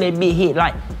Eve, soon that bitch hit,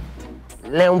 like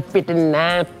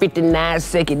 11:59, 59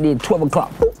 seconds, then 12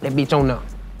 o'clock, boop, that bitch on now.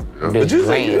 But you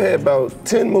say you had about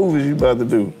 10 movies you about to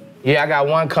do. Yeah, I got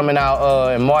one coming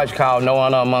out in March called No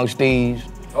Honor Amongst Thieves.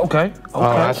 Okay.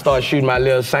 I start shooting my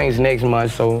Little Saints next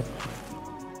month, so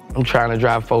I'm trying to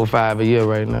drop 4 or 5 a year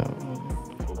right now.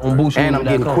 On Boosie and I'm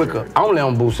getting quicker. Only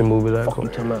on Boosie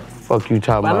Movie.com. Fuck you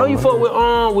talking about. I know you fuck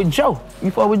with Joe.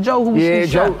 You fuck with Joe?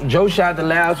 Joe shot the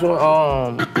last one.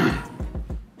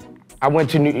 I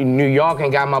went to New York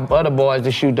and got my other boys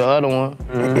to shoot the other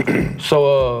one.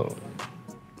 So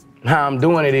how I'm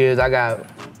doing it is I got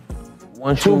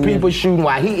two people shooting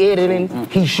while he editing,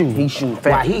 he shooting.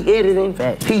 While he editing,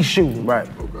 he shooting. Right.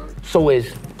 So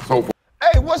it's...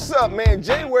 Hey, what's up, man?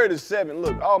 January the 7th.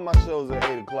 Look, all my shows are at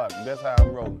 8 o'clock. That's how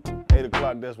I'm rolling. 8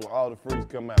 o'clock, that's when all the freaks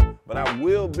come out. But I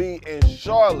will be in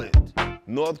Charlotte,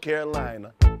 North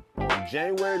Carolina on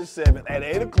January the 7th at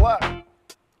 8 o'clock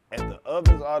at the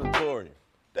Ovens Auditorium.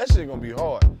 That shit gonna be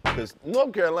hard, because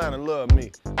North Carolina love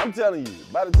me. I'm telling you,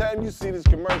 by the time you see this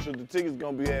commercial, the ticket's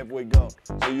gonna be halfway gone.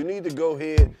 So you need to go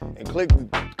ahead and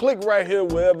click right here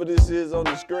wherever this is on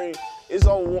the screen. It's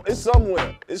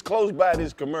somewhere. It's close by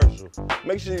this commercial.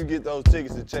 Make sure you get those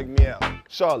tickets and check me out.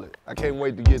 Charlotte, I can't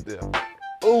wait to get there.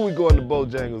 Oh, we going to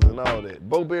Bojangles and all that.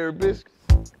 Bowberry biscuits.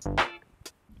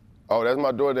 Oh, that's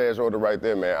my DoorDash order right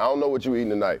there, man. I don't know what you eating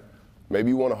tonight. Maybe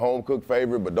you want a home-cooked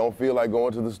favorite, but don't feel like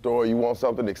going to the store. You want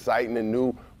something exciting and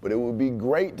new, but it would be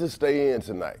great to stay in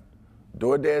tonight.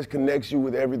 DoorDash connects you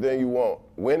with everything you want,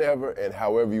 whenever and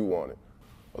however you want it.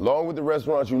 Along with the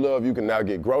restaurants you love, you can now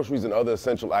get groceries and other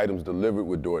essential items delivered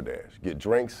with DoorDash. Get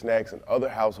drinks, snacks, and other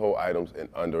household items in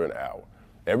under an hour.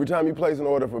 Every time you place an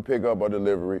order for pickup or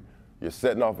delivery, you're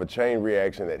setting off a chain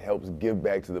reaction that helps give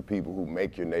back to the people who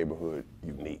make your neighborhood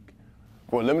unique.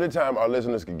 For a limited time, our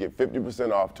listeners can get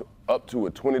 50% off up to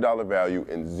a $20 value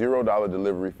and $0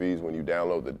 delivery fees when you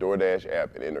download the DoorDash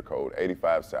app and enter code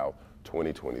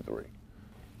 85South2023.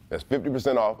 That's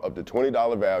 50% off up to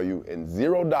 $20 value and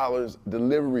 $0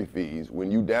 delivery fees when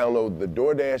you download the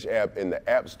DoorDash app in the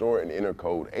App Store and enter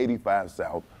code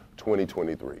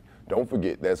 85South2023. Don't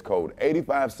forget, that's code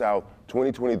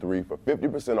 85South2023 for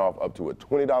 50% off up to a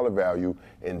 $20 value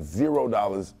and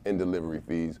 $0 in delivery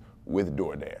fees with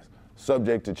DoorDash.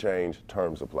 Subject to change,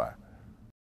 terms apply.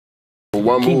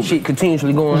 Keep shit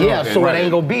continuously going on. Yeah, so it ain't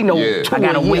gonna be no. I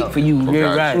gotta wait for you. Okay.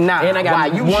 You're right. Nah, and I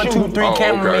got you 1, 2, 3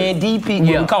 cameraman, DP.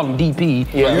 Yeah, we call him DP.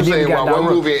 Yeah, you saying while one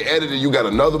movie ain't edited, you got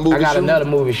another movie I got shoot? another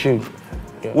movie shoot.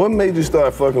 Yeah. What made you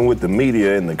start fucking with the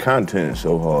media and the content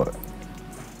so hard?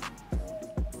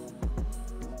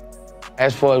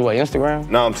 As far as what, Instagram?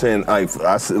 No, I'm saying like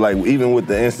even with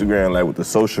the Instagram, like with the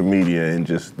social media and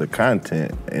just the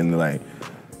content and like,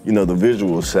 you know, the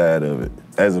visual side of it,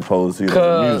 as opposed to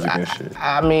the music and shit.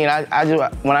 I mean, I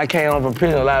just, when I came home from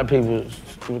prison, a lot of people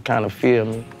kind of feared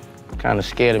me, kind of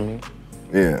scared of me.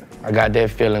 Yeah. I got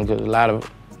that feeling because a lot of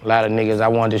niggas, I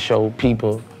wanted to show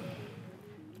people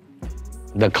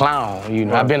the clown, you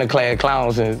know. I've been a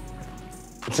clown since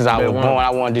I was born. I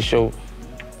wanted to show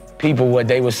people what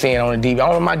they were seeing on the DVD.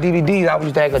 All of my DVDs, I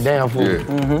was like a damn fool.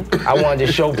 Yeah. I wanted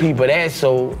to show people that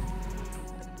so,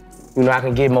 you know, I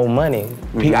can get more money.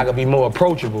 I could be more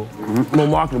approachable. More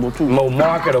marketable, too. More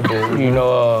marketable, you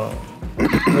know.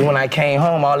 When I came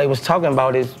home, all they was talking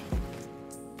about is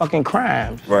fucking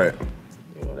crimes. Right.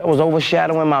 You know, that was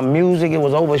overshadowing my music. It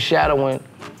was overshadowing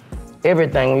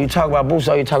everything. When you talk about Boosie,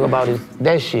 all you talk about is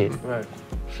that shit. Right.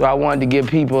 So I wanted to give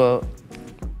people,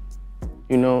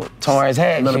 you know, Torrance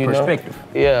Hatch, another perspective.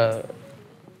 Yeah.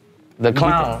 The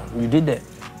clown. You did that.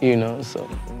 You know, so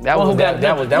that was a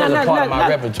part of my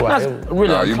repertoire.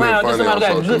 Really, a clown, just somebody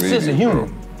got a good sense of humor.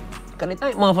 Cause they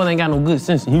think motherfuckers ain't got no good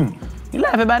sense of humor. You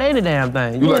laughing about any damn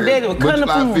thing. You and Daddy were cutting the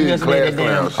food yesterday, that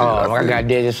damn shit. Oh, I got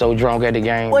Daddy so drunk at the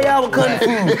game. Well, y'all were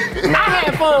cutting the food. I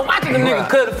had fun watching them niggas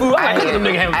cut the food. I like them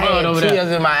niggas having fun over there. I had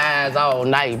tears in my eyes all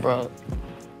night, bro.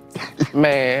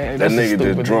 Man, that nigga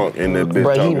just drunk in that bitch.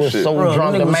 Bro, he was so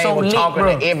drunk, the man was talking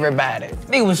to everybody.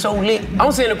 Nigga was so lit.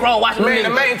 I'm sitting across watching the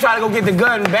man trying to go get the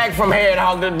gun back from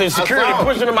Headhog, the security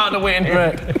pushing him out the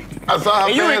window. I saw how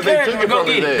fast they took it from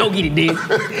his ass. Go get it, Daddy.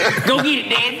 Go get it,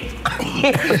 Daddy.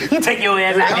 You take your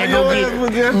ass out there, go get it.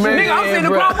 Nigga, I'm sitting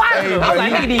across watching him. I was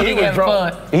like, nigga, these niggas having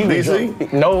fun.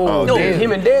 DC? No,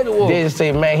 him and Daddy was. Daddy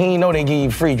said, man, he ain't know they give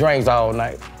you free drinks all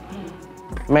night.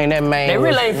 Man, that man. They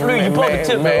really ain't free. You supposed to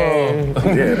tip man.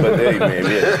 Yeah, but they, man,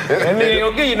 yeah. That nigga ain't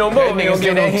gonna give you no more. That nigga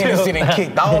get that Hennessy and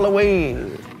kicked all the way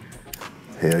in.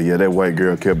 Hell yeah, that white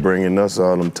girl kept bringing us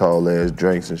all them tall ass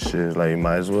drinks and shit. Like, you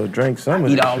might as well drink some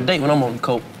of it. Eat all day when I'm on the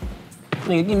coke.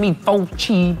 Nigga, give me 4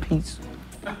 cheese pieces,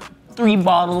 3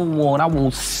 bottles of water. I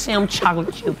want 7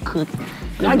 chocolate chip cookies.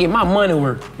 And I get my money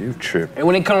worth. You tripping. And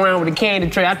when they come around with the candy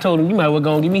tray, I told them, you might as well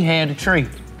go and give me half the tray.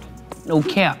 No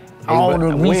cap. All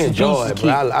the we Reese's enjoy Pieces it,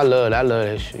 but I love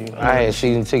that shit. I had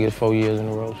season tickets 4 years in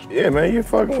a row. Yeah, man, you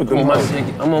fucking with the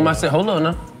I'm on my second. Hold on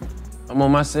now. I'm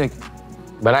on my second.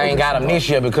 But I ain't got them this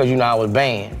year because, you know, I was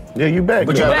banned. Yeah, you back.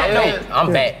 But you back, though.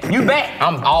 I'm back. You back?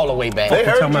 I'm all the way back. They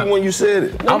heard you when you said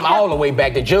it. I'm all the way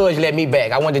back. The judge let me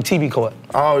back. I went to TV court.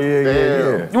 Oh,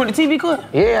 yeah. You went to TV court?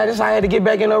 Yeah, I had to get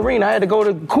back in the arena. I had to go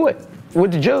to court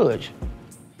with the judge.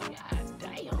 God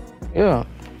damn. Yeah.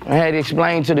 I had to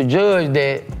explain to the judge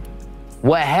that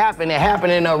what happened, it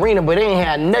happened in the arena, but it ain't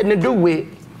had nothing to do with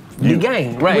the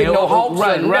game. Right. With no hopes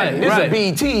right, or right, nothing. This is a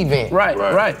BET event.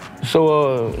 Right.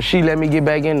 So she let me get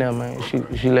back in there, man.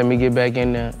 She let me get back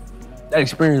in there. That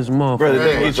experience, motherfucker. Brother,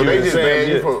 they get So you they in just the banned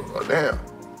same you shit. from,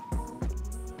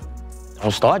 damn.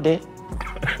 Don't start that.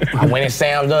 I went in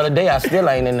Sam's the other day, I still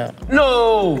ain't in there.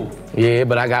 No. Yeah,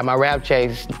 but I got my rap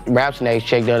snacks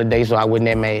checked the other day, so I wasn't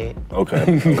that mad.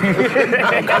 Okay.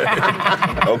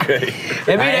 Okay.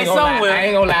 They be there somewhere. I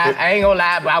ain't gonna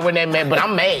lie, but I wasn't that mad, but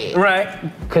I'm mad. Right.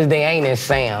 Cause they ain't in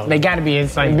Sam's. They gotta be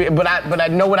insane. But I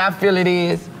know what I feel it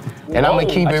is, and I'm gonna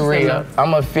keep it real.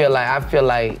 I feel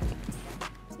like,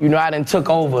 you know, I done took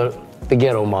over the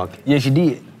ghetto market. Yes, you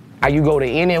did. You go to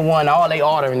anyone, all they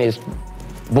ordering is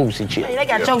Boosie chips. They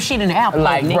got your shit in the airport,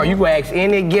 Like, nigga. bro, you go ask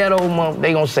any ghetto month,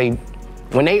 they gonna say,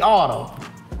 when they order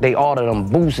them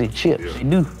Boosie chips. They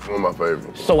do. One of my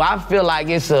favorites. So I feel like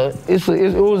it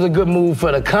was a good move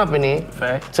for the company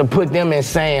to put them in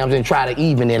Sam's and try to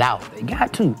even it out. They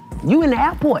got to. You in the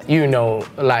airport. You know,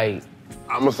 like.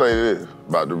 I'm gonna say this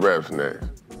about the rap snacks.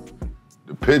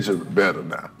 The picture's better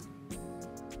now.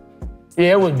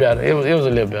 Yeah, it was better. It was a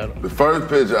little better. The first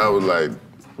picture, I was like,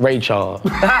 Ray Charles.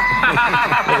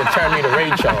 Nigga turned me to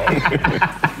Ray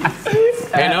Charles.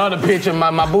 And the other picture, my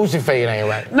Boosie fade ain't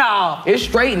right. No. It's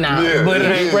straight now, but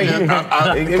it ain't straight.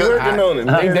 They working on it.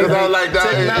 because I like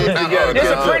that. It's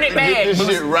a printed bag. Get this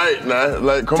shit right now.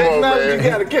 Like, come on, Technology man.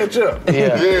 gotta catch up.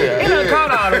 Yeah. He done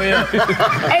caught out of here.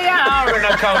 Hey, I already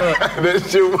done caught up. That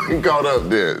shit wasn't caught up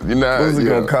there. You know how Who's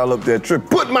gonna call up that trip?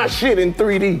 Put my shit in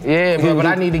 3D. Yeah, but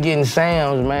I need to get in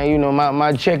Sam's, man. You know,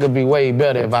 my check would be way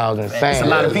better if I was in Sam's. There's a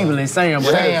lot of people in Sam's,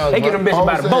 bro. Sam's, They get them bitches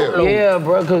by the boatload. Yeah,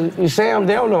 bro, because Sam's,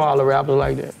 they don't know all the rappers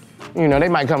like that. You know, they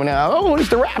might come in there, oh, it's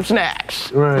the rap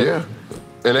snacks. Right. Yeah.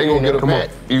 And they gonna get a pack.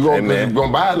 You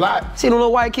gonna buy a lot. See the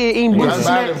little white kid eating You Boosie gotta buy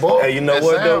snacks? them, boy. Hey, you know That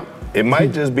what sound- though? It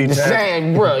might just be time.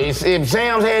 Sam, bro, if Sam's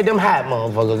had them hot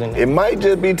motherfuckers in there. It might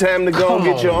just be time to go Come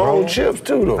and get your on, own bro. chips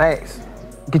too, though. Facts.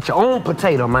 Get your own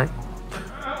potato, man.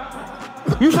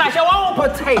 You slice your own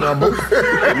potato, boo.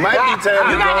 It might be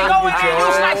time You to gotta go in there and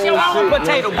you slice your own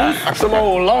potato,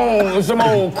 boo. Some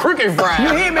old cricket fry.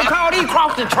 You hear me call these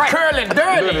cross the track? Curly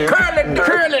dirty.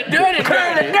 Curly dirty.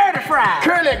 fry.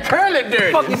 Curly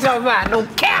dirty. Fuck you talking about? No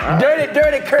cap.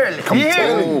 Dirty curly. You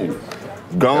hear me? Ooh.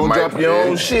 Go and That drop might your be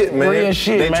own it. shit, man. Real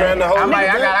shit, They man. trying to hold I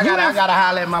niggas gotta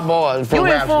holler at my boys for You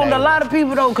rap informed a snacks. lot of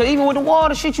people though, cause even with the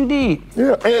water shit you did,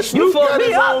 Yeah, and you Snoop fucked got me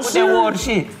his up own with that cereal. water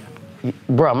shit.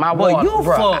 Bro, my Boy, water, you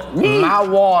fucked me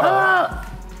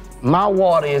my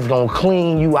water is gonna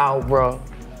clean you out, bro.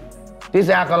 This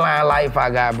alkaline life I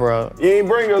got, bro. You ain't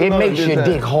bring us It none makes this your time.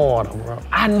 dick harder, bro.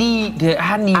 I need the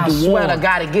I water. swear to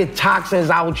God, it get toxins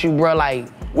out you, bro. Like,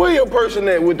 Where your person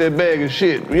at with that bag of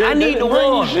shit? You I ain't need the bring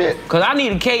your water, shit. cause I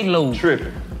need a K load.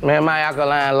 Tripping. man, my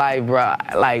alkaline life, bro.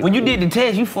 Like, When you did the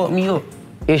test, you fucked me up.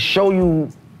 it show you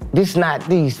this not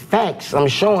these facts I'm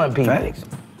showing people. Facts.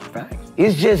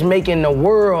 It's just making the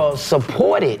world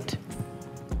support it.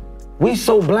 We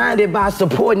so blinded by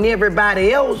supporting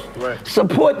everybody else. Right.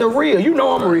 Support the real. You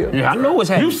know I'm real. Yeah, I know what's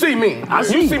happening. You see me. I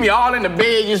see You you. see me all in the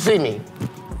bed, you see me.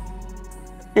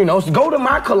 You know, so go to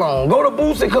my cologne. Go to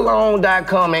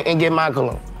BoosieCologne.com and get my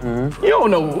cologne. Mm-hmm. You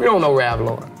don't know Rap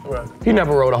Lord. Right. He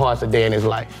never rode a horse a day in his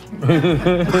life.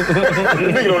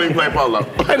 Nigga don't even play polo.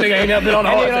 That nigga ain't never been on a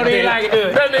horse a day.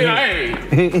 That nigga,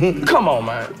 hey. Come on,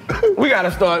 man. We gotta,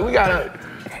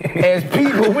 as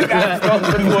people, we gotta start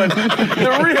supporting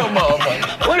the real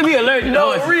motherfucker. What if he allergic to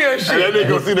No, horses? real And that shit. nigga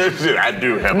go see that shit. I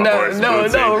do have a horse. No, real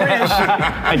shit.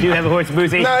 I do have a horse,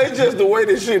 Boosie. Nah, it's just the way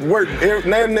this shit work.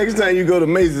 Now next time you go to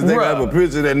Macy's, they gonna have a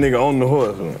picture of that nigga on the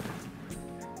horse, man.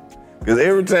 Cause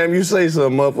every time you say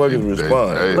something, motherfuckers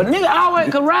respond. Hey. But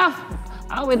nigga, cause Ralph,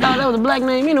 I always thought that was a black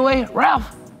name anyway.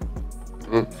 Ralph.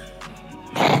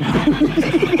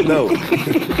 No.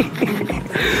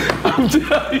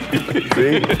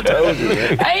 See, told you,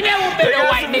 man. I ain't never been no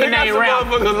white nigga named Ralph.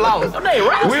 Motherfuckers lost. That ain't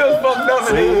Ralph. We was fucked up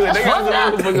in the hood. They got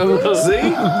some motherfuckers lost. See?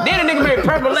 Then a nigga made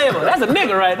Purple Label. That's a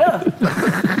nigga right there.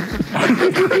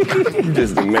 You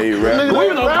just made rap. We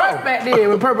was on Purple back then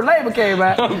when Purple Label came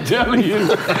out. I'm telling you.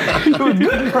 It was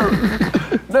good Purple.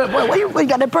 Look, boy, where you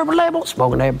got that Purple Label?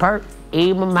 Smoking that Purple.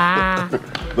 Hey, mama.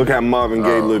 Look how Marvin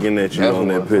Gaye looking at you on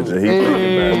that picture. He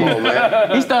thinking about, come on,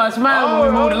 man. He started smiling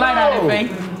when we moved the light out of his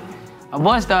face. My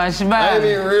boy started smiling. I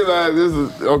didn't even realize this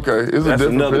is, okay, it's That's a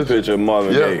different another picture of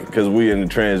Marvin Gaye, because we in the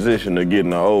transition of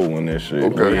getting the old one and shit.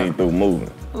 Okay. We ain't through moving.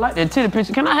 I like that titty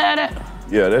picture. Can I have that?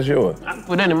 Yeah, that's yours. I can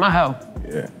put that in my house.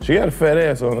 Yeah. She got a fat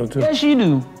ass on her, too. Yes, she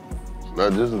do.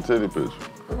 Not just a titty picture.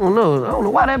 I don't know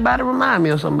why that body remind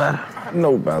me of somebody. I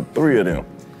know about 3 of them.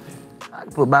 I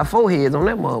can put about 4 heads on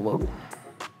that motherfucker.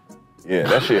 Yeah,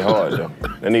 that shit hard, though.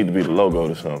 That need to be the logo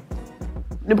to something.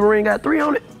 Nipple ring got 3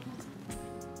 on it?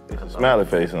 Smiley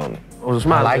face on it. Oh, it's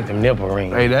smiley. I like them nipple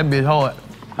rings. Hey, that bitch hard.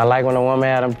 I like when a woman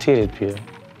had them titties peeled.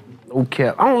 No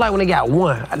cap. I don't like when they got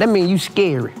one. That mean you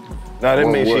scary. Nah, that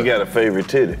means she got a favorite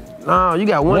titty. No, you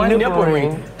got one nipple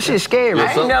ring. Shit scary.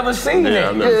 I ain't never seen that.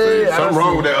 I've never seen it. Something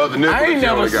wrong with that other nipple. I ain't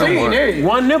never seen it.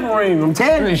 One nipple ring, I'm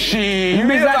telling you. Shit, You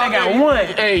bitch like they got one.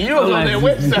 Hey, you was on that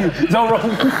website. Don't wrong.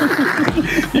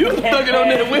 You was stuck on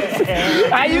that website.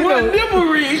 How you know? Nipple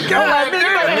ring. God, Bitch, you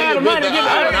better have the money to get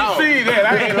I ain't seen that.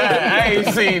 I ain't lying. I ain't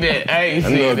seen that. I ain't I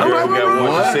know seen the girl that. got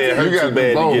one that said hurt too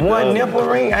bad to get One the nipple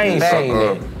ring? I ain't seen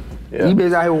that. Yeah. You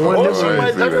bitch out here with one nipple She ring.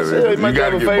 might, like I said, he might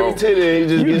have a favorite titty and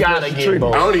he just You gets gotta the get treatment.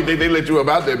 both. I don't even think they let you up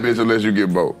out that bitch unless you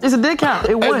get both. It's a discount. It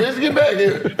Hey, won. let's get back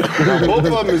here. Both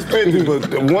of them is 50,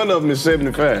 but one of them is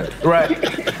 75. Right.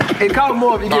 It costs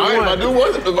more if you get All right, one. if I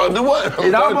do what?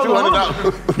 It's almost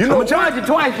 $200. You I'm know, gonna charge you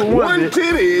twice for one. one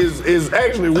titty is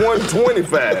actually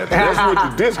 125. That's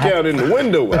what the discount in the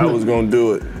window. I was gonna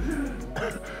do it.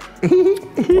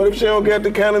 What if she don't got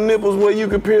the kind of nipples where you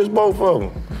can pierce both of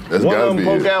them? That's One gotta of them be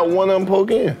poke it. out, one of them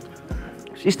poke in.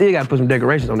 She still gotta put some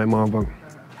decorations on that motherfucker.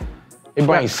 It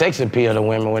brings sex appeal to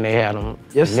women when they have them.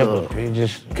 Yes, nipple. sir. You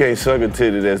just You can't suck a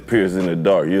titty that's pierced in the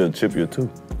dark. You'll chip your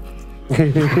tooth.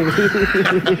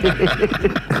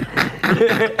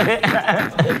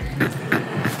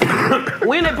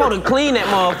 When they supposed to clean that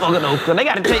motherfucker though? Cause they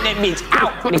gotta take that bitch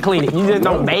out and clean it. You just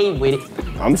don't bathe with it.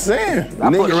 I'm saying. I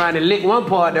put around and lick one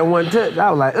part that one touch. I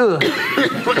was like, ugh.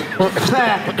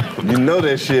 You know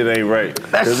that shit ain't right.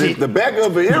 Cause if the back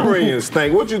of an earring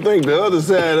stink, what you think the other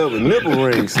side of a nipple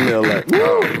ring smell like?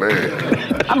 Oh,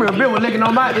 man. I remember Bill was licking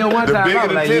on my ear one The time. I bigger was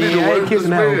the like, titty, yeah, the I ain't worse the kissing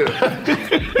that hoe.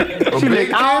 smell. She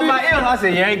licked all my ears. I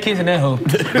said, you ain't kissing that hoe.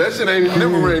 That shit ain't a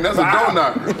nipple ring, that's a door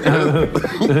knocker.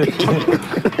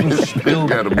 You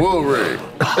got a bull ring.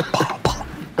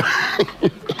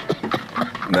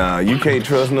 Nah, you can't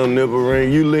trust no nipple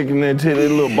ring. You licking that titty, that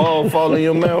little ball fall in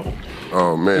your mouth.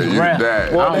 Oh, man, you rap.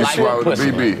 died. Well, You like swallowed the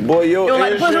pussy. BB. Boy, your You don't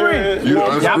like pussy ring? insurance- You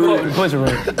Y'all fuck unscrewed. with pussy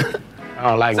ring. I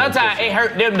don't like no Sometimes pussy. it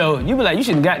hurt them though. You be like, you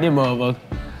shouldn't got them motherfuckers.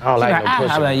 I don't like no I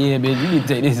pussy. be like, yeah, bitch, you need to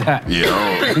take this out.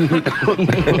 Yeah,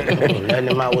 Nothing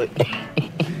in my way.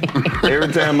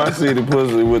 Every time I see the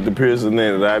pussy with the piercing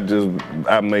in it,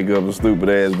 I make up a stupid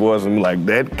ass voice and be like,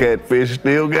 that catfish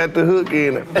still got the hook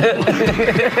in it.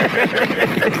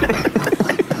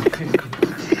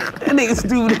 That nigga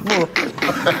stupid as fuck.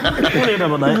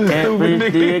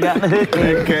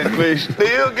 That catfish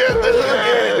still got the hook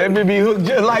in it. That bitch be hooked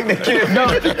just like that kid,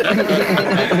 don't it?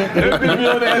 That bitch be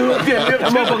on that hook.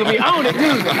 That motherfucker be on it,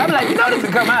 too. I be like, you know this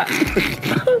will come out.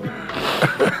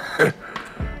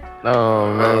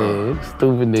 Oh, man.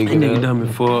 Stupid nigga. That nigga dumb as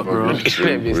fuck, bro. That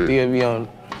bitch still be on.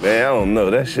 Man, I don't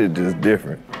know. That shit just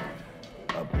different.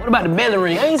 What about the belly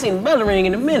ring? I ain't seen the belly ring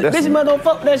in a minute. That's- Bitch, mother don't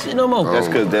fuck with that shit no more. That's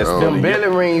because that's Oh, for Them the belly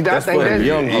rings, I that's think for the that's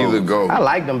young either hoes. go. I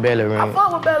like them belly rings.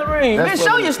 Fuck with belly ring. That's Bitch,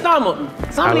 what show it- your stomach.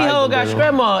 Some of I these like hoes the got belly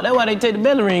scrap mark. That's why they take the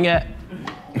belly ring out.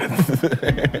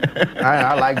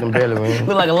 I like them belly rings.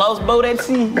 Look like a lost boat at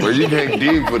sea. Well, you can't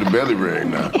dig for the belly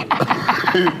ring now.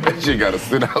 That shit gotta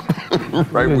sit out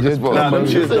right where it's supposed Nah, to them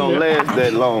be. shits don't last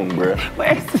that long, bro.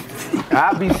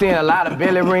 I be seeing a lot of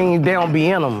belly rings, they don't be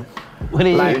in them. What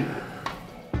is Like, it?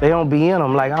 they don't be in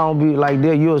them. Like, I don't be like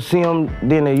that. You'll see them,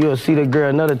 then you'll see the girl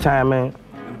another time, man,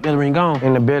 Belly ring gone.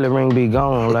 and the belly ring be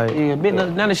gone. Like, Yeah,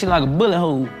 bitch, now that shit like a bullet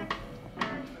hole.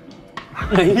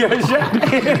 Yeah, shot.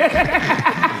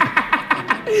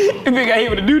 This bitch got hit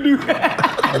with a doo-doo.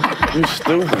 You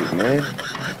stupid, man.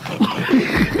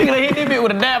 Nigga done hit this bitch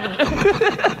with a dab.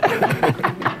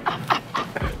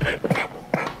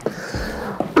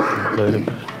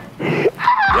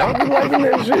 Y'all be liking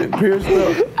that shit, pierced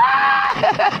up.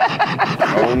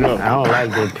 I don't know. I don't like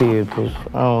that pig pussy.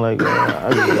 I don't like that.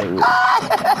 I just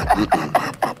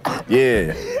like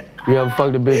Yeah. You ever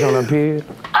fucked a bitch on a pig?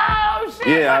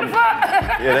 Yeah,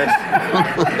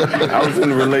 I was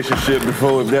in a relationship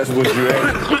before, if that's what you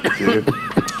asked. Yeah.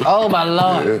 Oh my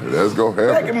lord. Yeah, that's gonna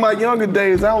Back happen. in my younger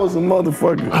days, I was a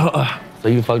motherfucker. So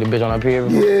you fuck the bitch on her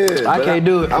period? Yeah. I can't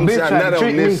do it. I'm Bitch try to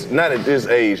treat me. Not at this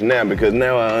age now, because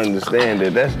now I understand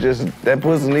that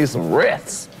pussy needs some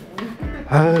rest.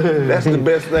 That's the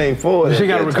best thing for it. She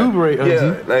gotta recuperate.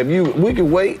 Yeah, like we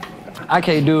can wait. I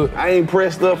can't do it. I ain't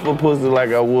pressed up for pussy like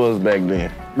I was back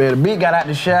then. Man, the bitch got out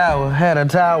the shower, had a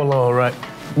towel on, right?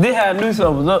 Then I knew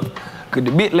something was up, cause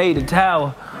the bitch laid the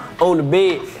towel on the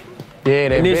bed. Yeah,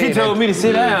 that. And then she told me to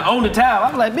sit down on the towel. I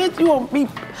was like, bitch, you want me?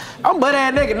 I'm butt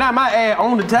ass naked, not my ass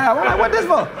on the towel. I'm like, what this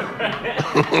for?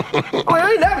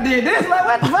 I ain't never did this. Like,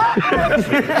 what the fuck?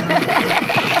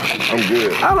 I'm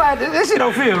good. I'm like, this shit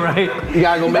don't feel right. You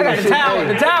gotta go make him sit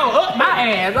the towel up my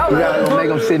ass. You gotta go make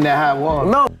him sit in that hot water.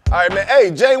 No. All right, man.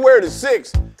 Hey, January the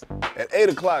 6th at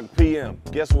 8:00 p.m.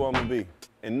 Guess where I'm gonna be?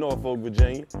 In Norfolk,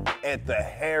 Virginia, at the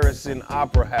Harrison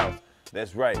Opera House.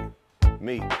 That's right,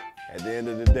 me. At the end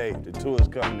of the day, the tour is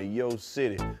coming to your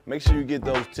city. Make sure you get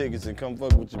those tickets and come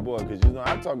fuck with your boy, because you know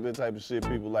I talk the type of shit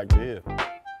people like to hear.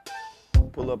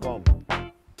 Pull up on me.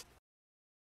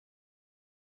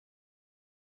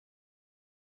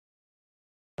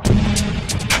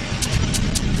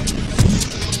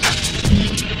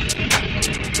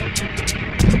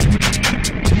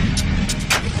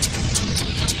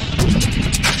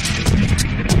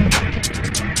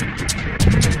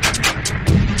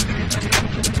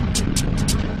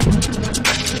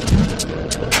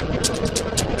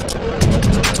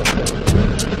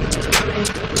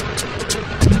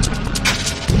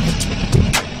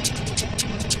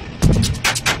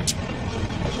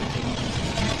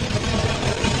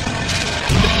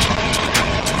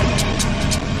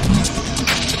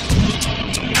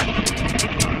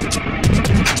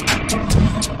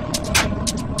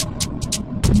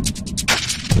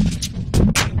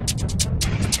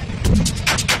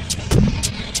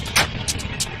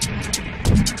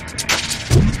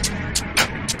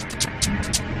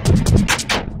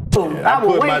 I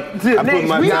will wait till next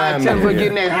week for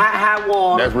getting that hot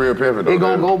water. That's real pimping though. It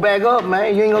gonna go back up,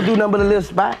 man. You ain't gonna do nothing but a little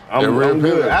spot. I'm real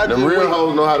pimping. The real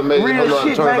hoes know how to make it. Real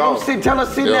shit, man. Go sit, tell her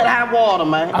sit in that hot water,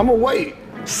 man. I'ma wait.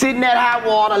 Sit in that hot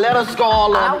water, let her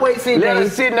scald up. I'll wait 6 days. Let her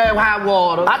sit in that hot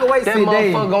water. I can wait 6 days. That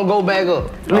motherfucker gonna go back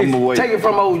up. I'ma wait. Take it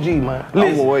from OG, man.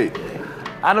 I'ma wait.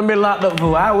 I done been locked up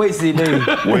for. I'll wait 6 days.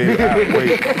 Wait, I wait.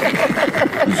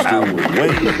 You still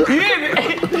wait. You hear me?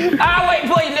 I'll wait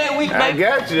for you next week, I man.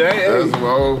 got you. That's my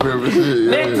old pimping shit.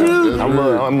 Next Tuesday. I'm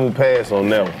gonna pass on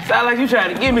that one. Sound like you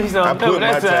trying to give me I something. put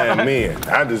my time in.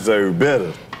 I deserve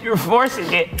better. You're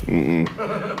forcing it.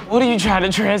 What are you trying to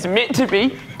transmit to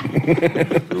me?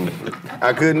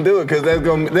 I couldn't do it, because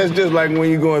that's just like when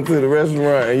you go into the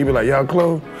restaurant and you be like, y'all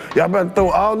closed? Y'all about to throw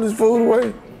all this food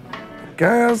away? Can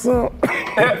I have some?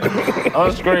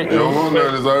 I'm straight. You don't want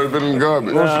that, it's already been in the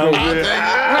garbage. Now,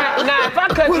 if I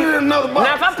cut you, now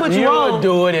if I put you on, you'll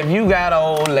do it. If you got an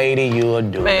old lady, you'll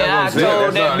do it. Man, I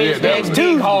told that bitch next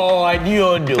too hard,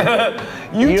 you'll do it.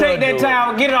 You take that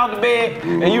towel, get it off the bed,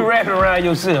 and you wrap it around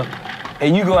yourself.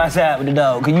 And you go outside with the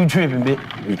dog, cause you tripping, bitch.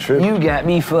 You tripping? You got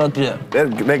me fucked up.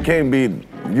 That can't be,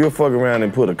 you'll fuck around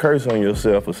and put a curse on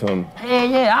yourself or something.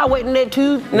 Yeah, I'll wait in that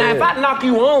too. Now, if I knock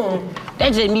you on,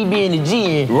 that's just me being the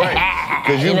G. Right,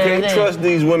 because you can't trust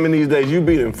these women these days. You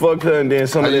be done fucked her and then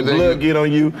some of that blood get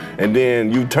on you, and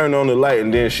then you turn on the light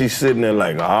and then she's sitting there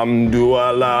like,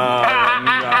 Alhamdulillah.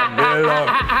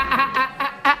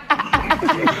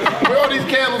 Where all these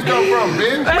candles come from,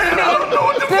 bitch? Man, I don't know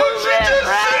what the fuck she just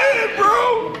said, bro.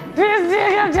 She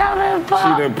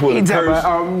done put a curse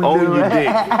on your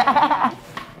dick.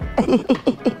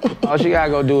 All she gotta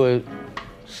go do is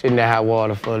sit in that hot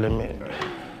water for a little minute.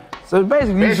 So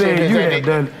basically, you saying you have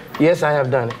done it. Yes, I have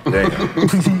done it.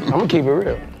 I'm gonna keep it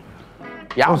real.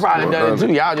 Y'all probably done it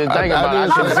too. Y'all just thinking about it.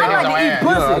 I should have said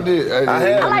this on air. I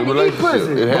had I like to eat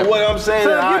pussy. But what I'm saying So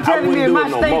is if you I telling me wouldn't do my it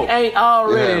no steak more. ain't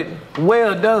already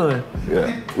well done,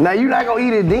 Now you not gonna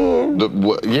eat it then.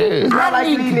 Yeah. It's not like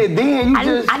you eating it then. You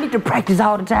just. I need to practice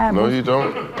all the time. No, you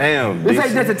don't. Damn, this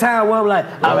ain't just a time where I'm like,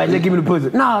 all right, just give me the pussy.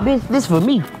 No, bitch, this for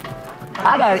me.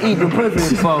 I gotta eat the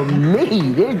pussy for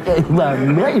me. This is for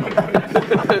me.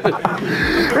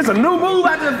 It's a new move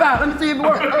I just found. Let me see if it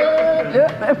works.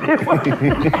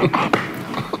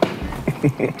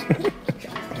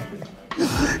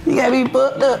 Yeah, you got me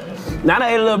fucked up. Now I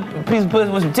ate a little piece of pussy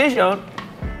with some tissue on it.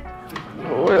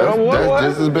 That's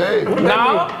just as bad.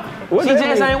 No, she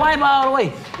just ain't white all the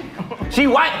way. She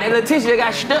white, that little tissue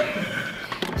got stuck.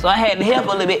 So I had to help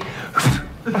her a little bit.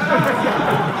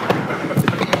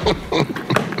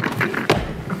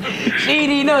 She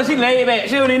didn't even know, she laid back.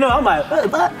 She don't even know. I'm like,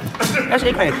 what? That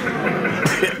shit crazy.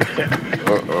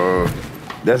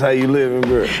 That's how you living,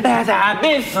 bro. That's how I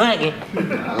been fucking.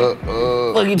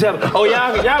 Fuck you tell me. Oh,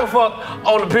 y'all can fuck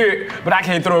on the period, but I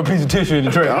can't throw a piece of tissue in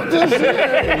the trash. I'm just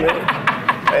saying,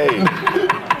 man. Hey,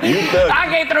 you thug. I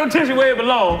can't throw tissue where it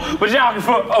belongs, but y'all can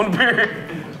fuck on the period.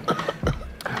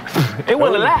 It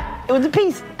wasn't a lot. It was a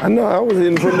piece. I know, I was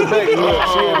hitting from the back. She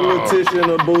had a little tissue in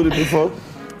her booty before.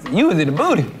 You was in the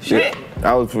booty. Shit.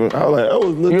 I was like,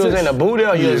 little You was tissue. in the booty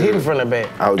or you was hitting from the back?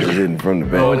 I was just hitting from the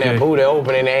back. Oh, and that booty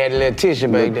open and they had a little tissue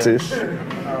back there. Tissue.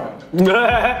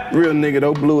 Real nigga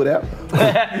though, blew it out.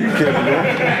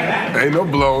 Ain't no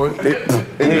blowing.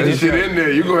 That shit in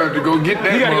there. You gonna have to go get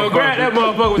that. You gotta go grab that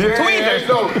motherfucker with your tweezers.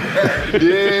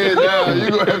 Yeah, nah,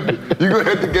 you gonna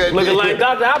have to get. Looking like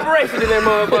Dr. Operation in that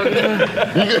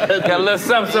motherfucker. Got a little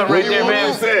something right there,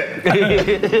 man.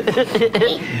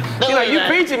 You like, you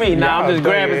preaching me? Nah, I'm just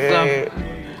grabbing something.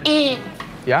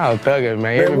 Y'all thugging,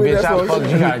 man. Every bitch I fuck,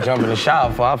 you gotta jump in the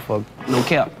shower for I fuck. No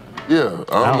cap. Yeah,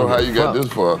 I don't know how you got this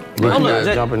far. You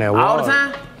gotta jump in that water. All the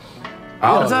time?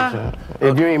 All the time.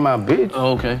 If you ain't my bitch.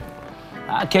 Oh, okay.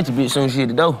 I'll catch a bitch soon as she hit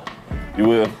the door. You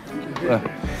will?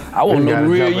 I won't know the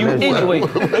real you anyway.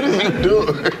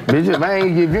 Bitch,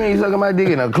 if you ain't sucking my dick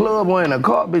in a club or in a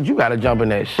car, bitch, you gotta jump in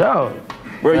that shower.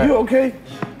 Bro, you okay?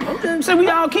 Okay, so we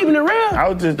all keeping it real. I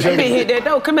was just You checking. been hit that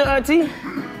door. Come here, auntie.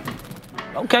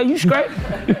 Okay, you straight.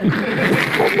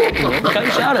 Okay,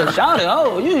 shout it.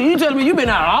 Oh, you telling me you been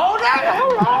out all day?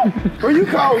 Hold on. Bro, you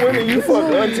call women, you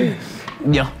fuck auntie?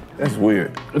 Yeah. That's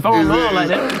weird. If I don't know like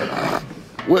that.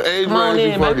 What age Come on range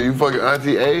you in, fucking? man. You fucking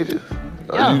auntie ages?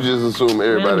 Or Yeah. you just assume Man,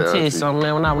 everybody let me tell you auntie? something,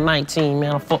 man. When I was 19,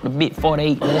 man, I fucked a bit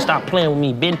 48. Man, stop playing with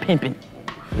me. Been pimping.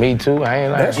 Me too, I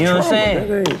ain't like You know what I'm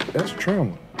saying? That's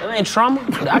trauma. That ain't trauma.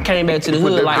 I came back to the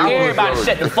hood like, everybody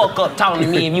shut the fuck up talking to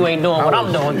me if you ain't doing what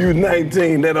I'm doing. You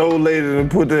 19, that old lady done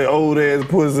put that old ass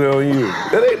pussy on you.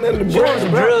 That ain't nothing to She wanted some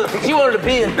brag about. drugs. She wanted a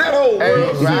pill. That old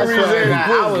world Bro, I serious swear to ass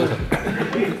God, pussy.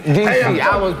 DC,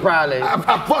 I was probably,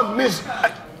 I fucked this.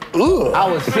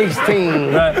 I was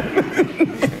 16,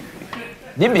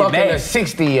 Them be fucking a bad.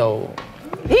 60-year-old.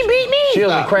 He beat me. She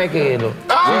was a crackhead though.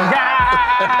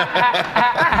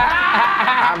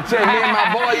 I'm telling you, me and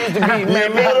my boy used to be,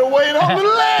 man, Better wait on the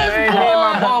last me and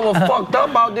my boy was fucked up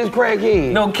about this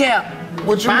crackhead. No cap.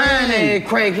 What you Fine mean? ass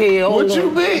crackhead. What old you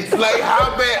one. mean? Like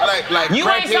how bad? Like You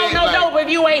ain't crackhead, sold no like, dope if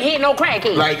you ain't hit no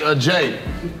crackhead. like a J,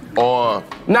 or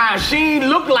Nah, she ain't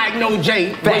look like no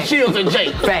J, but she was a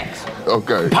J. Facts.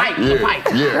 okay. Pipe, yeah, pipe.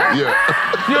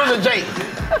 Yeah. She was a J.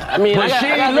 I mean, But she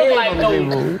ain't look like no.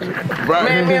 Right.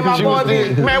 Man, me and my She boy was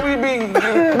be, we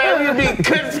be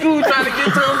cutting school trying to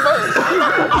get to him first.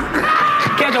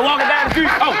 catch her walking down the street.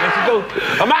 Oh, there she go.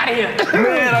 I'm out of here.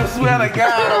 Man, I swear to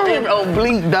God, on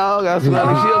bleak, dog. I swear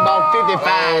to God, she was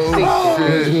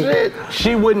about 55, 60.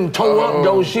 She wouldn't toe up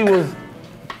though. She was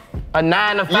a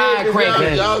 9 to 5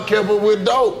 crackhead. Y'all kept her with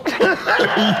dope.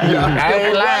 I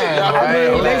ain't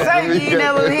lying. They say you ain't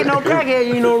never hit no crackhead,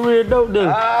 you ain't no real dope dude.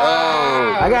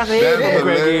 I got some head That's that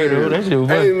crackhead though. That shit was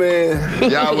funny. Hey,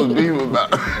 man. Y'all was beefing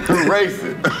about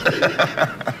racing.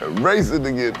 Racing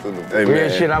to get to the Hey, Real man.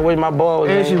 shit, I wish my boy was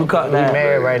And she was caught he down.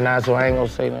 married right now, so I ain't gonna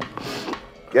say nothing.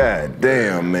 God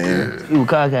damn, man. You was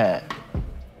cockeyed.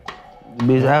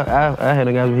 Bitch, I had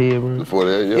a guy with head, bro. Before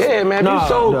that, Yeah, man, if Nah, you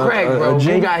sold the- crack, bro,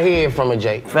 J. you got head from a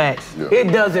J. Facts.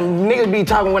 It doesn't, niggas be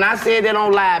talking, when I said that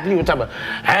on live, people talking about,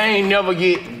 I ain't never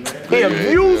get,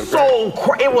 if you sold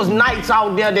crack, it was nights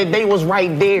out there that they was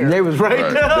right there. They was right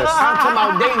there. I'm talking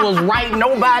about they was right,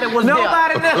 nobody was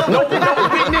Nobody there. there. No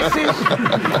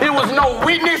witnesses, it was no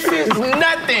witnesses,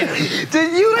 nothing.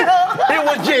 Did you know? It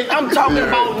was just, I'm talking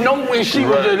about knowing she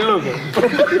was just looking.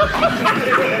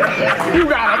 You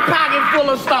got a pocket full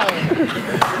of stones.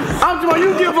 I'm talking about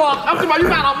you give her, I'm talking about you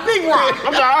got a big rock.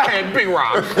 I'm talking about I had big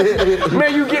rocks.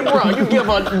 Man, you give her, you give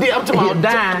her, I'm talking about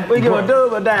dime. We give a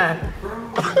dub or dime.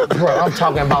 Bro, I'm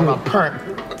talking about a perk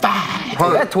 5.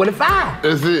 That's 25.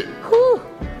 That's it. Whew.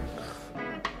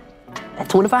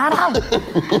 That's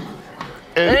 $25.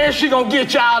 And she gonna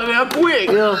get you out of there quick.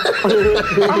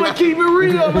 I'm gonna keep it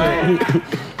real, man.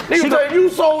 Nigga, so if you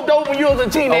sold dope when you was a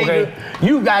teenager,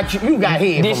 you got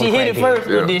head. Did from she a hit it crackhead. first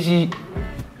or did she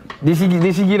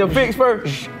get her fix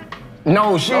first?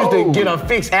 No, she used to get her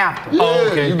fix after.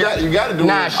 Yeah, you got to do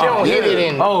Nah, it. she don't hit it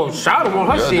in. Oh, shout out on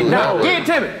her shit now. do it. Get it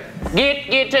to me.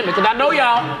 Get to me, cause I know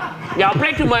y'all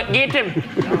play too much. Get it to me.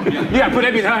 You gotta put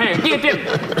that bitch in her hand. Get it to me.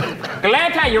 The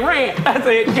last time you ran, I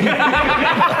said.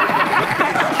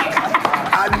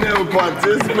 I never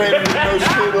participated in no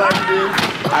shit like this.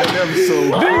 I never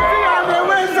sold. DC out there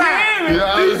west side.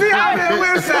 DC out there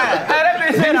west side. That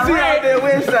bitch said I DC out ran. there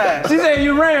west side. She said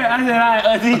you ran. I said,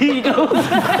 all right, here you go.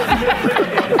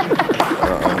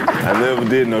 I I never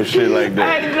did no shit like that.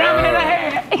 I had to drum it in the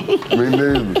head. Me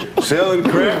neither. Selling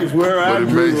crack is where I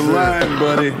drew the line,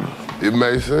 buddy. It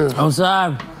makes sense. I'm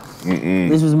sorry.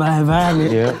 This was my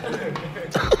environment. Yeah.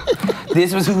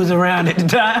 This was who was around at the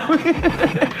time.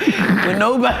 When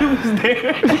nobody was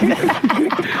there.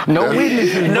 No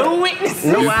witnesses. No witnesses.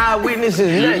 No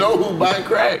eyewitnesses. You know who buy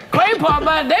crack. Great part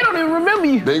about it, they don't even remember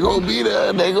you. They gonna be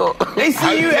there. They go. They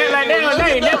see you and like they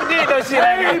never did no shit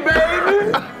like that.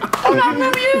 Baby. Oh, no, I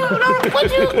remember you. No, where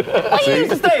you used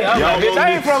to stay? I'm like, bitch,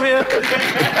 I ain't from here.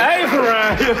 I ain't from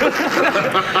around here.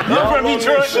 I'm from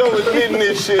Detroit. Show admitting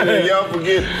this shit and y'all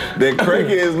forget that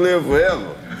crackheads live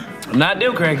forever. Not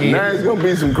them crackheads. Now it's gonna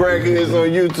be some crackheads on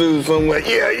YouTube somewhere.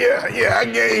 Yeah. I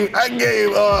gave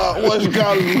what's it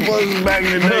called buzzes back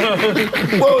in the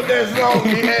day. What was that song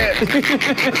he had?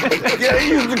 Yeah, he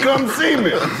used to come see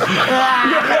me.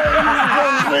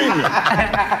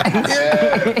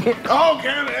 Yeah, all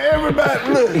kind of everybody.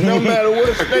 Look, no matter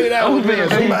what state I was in,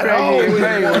 somebody always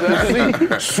wanted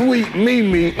to see Sweet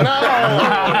Mimi. No,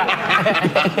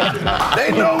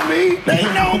 they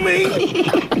know me.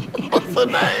 What's her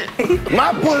name?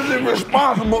 My pussy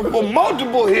responsible for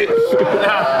multiple hits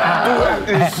throughout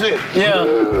this shit. Yeah.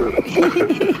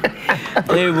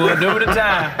 They were doing the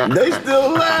time. They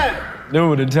still alive.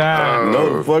 Doing the time.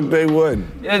 No, the fuck they wasn't.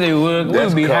 Yeah, they would.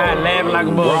 We'd be high laughing like a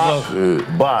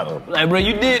motherfucker. Bottom. Like, bro,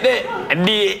 you did that? I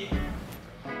did.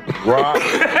 Rock.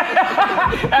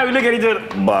 Hey, we look at each other.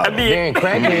 Bottom. I did. Man,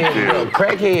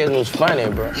 crackheads was funny,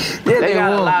 bro. They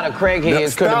got a lot of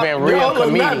crackheads could have been real Y'all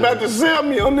comedians. not about to sell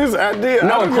me on this idea.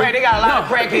 No, they got a lot of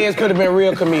crackheads could have been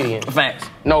real comedians. Facts.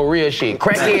 No, real shit.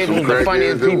 Crackheads was the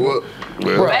funniest people.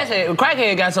 Bro,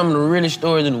 crackhead got some of the realest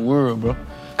stories in the world, bro.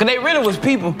 Cause they really was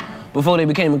people before they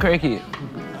became a crackhead.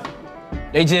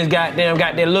 They just got their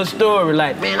little story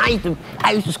like, man,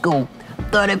 I used to score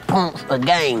 30 points a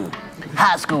game.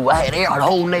 High school, I had the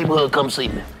whole neighborhood come see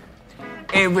me.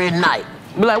 Every night.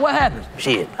 Be like, what happened?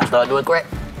 Shit, I started doing crack.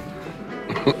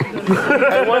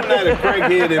 Hey, one night a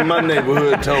crackhead in my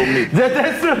neighborhood told me.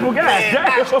 That simple guy. Man,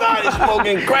 I started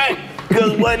smoking crack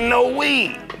because wasn't no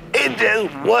weed. It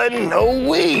just wasn't no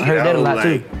weed. I heard that a lot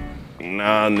too.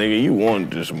 Nah, nigga, you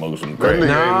wanted to smoke some crack.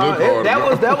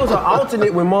 That was an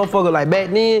alternate when motherfucker like back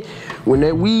then when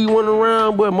that weed went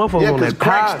around, boy, motherfucker Yeah, on because that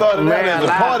crack pot. started out as a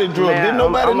party drug. Didn't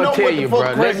nobody know what the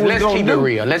fuck crack was Let's keep it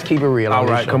real. Let's keep it real. All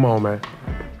right, come on, man.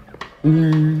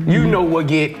 You know what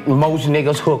get most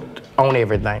niggas hooked on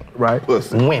everything? Right.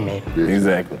 Women.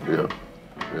 Exactly. Yeah.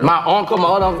 My uncle, my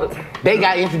other uncle, they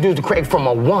got introduced to crack from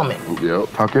a woman.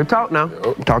 Yep. Talk your talk now.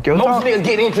 Talk your Most talk. niggas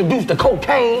get introduced to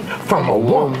cocaine from a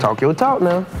woman. Talk your talk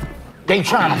now. They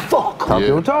trying to fuck. Talk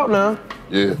your talk now.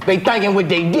 Yeah. They thinking with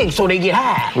their dick so they get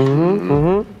high.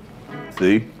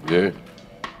 See? Yeah.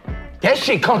 That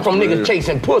shit come from niggas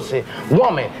chasing pussy.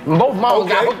 Woman. Both mamas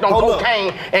got hooked on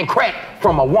cocaine and crack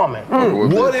from a woman.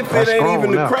 What if it ain't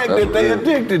even the crack that they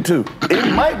addicted to?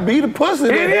 It might be the pussy.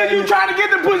 It is you trying to get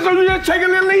the pussy so you just take a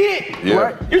little hit. Yeah.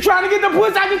 Right? You trying to get the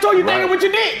pussy, I just told you thinking with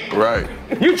your dick. Right.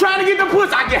 You trying to get the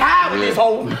pussy, I get high with this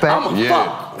hoe. I'm a Yeah.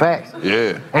 fuck. Facts.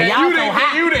 Yeah. And y'all you so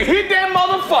high. done hit that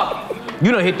motherfucker.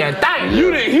 You done hit that thing.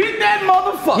 You done hit that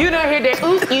motherfucker. You done heard that,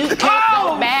 ooh, you can't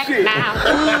go back now.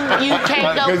 Ooh, you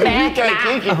can't go back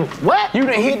now. What? You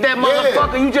done hit that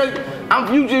motherfucker.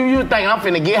 You think I'm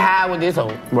finna get high with this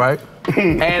hoe. Right.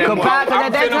 And Compared to I'm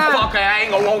at that finna time. fuck her. I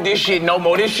ain't gonna want this shit no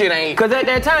more. This shit ain't. Cause at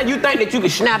that time you think that you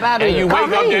could snap out of And it. you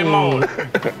wake up that morning.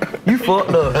 You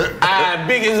fucked up. I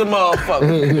big as a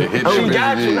motherfucker. She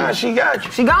got you now. She got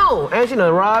you. She gone. And she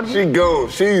done robbed you. She gone.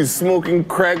 She's smoking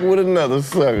crack with another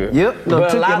sucker. Yep. Done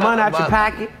took your money out your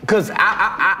pocket. Cause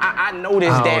I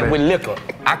noticed that with liquor.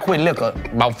 I quit liquor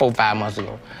about 4-5 months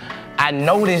ago. I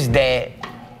noticed that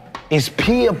it's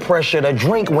peer pressure to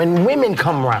drink when women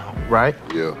come around. Right.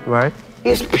 Yeah. Right.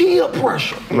 It's peer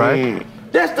pressure. Right.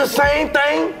 That's the same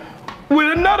thing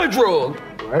with another drug.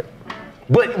 Right.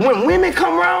 But when women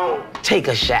come around, take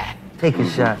a shot. Take a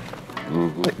shot.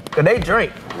 Cause they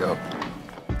drink. Yeah.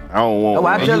 I don't want Oh,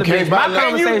 I one. tell the bitch, my And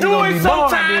you conversation do gonna it be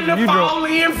sometime boring. to fall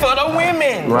in for the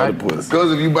women. Right.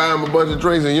 Because if you buy them a bunch of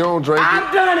drinks and you don't drink it,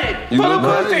 I've done it You for the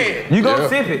look pussy. crazy. You gon' Yeah.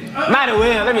 sip it. Might as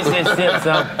well. Let me just sip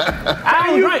some. I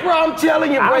don't drink. Bro, I'm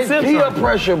telling you, bro, I it's sip peer some.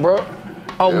 pressure, bro.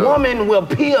 A woman will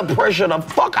peer pressure the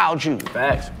fuck out you.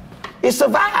 Facts. It's a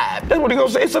vibe. That's what he gonna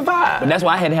say. It's a vibe. But that's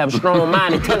why I had to have a strong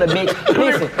mind and tell a bitch,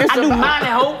 listen, I do Miley,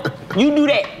 ho. You do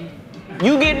that.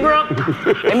 You get drunk.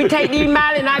 Let me take these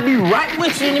Miley and I'll be right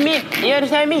with you in a minute. You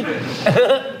understand me?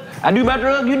 I do my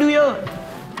drug, you do yours.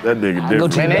 That nigga Go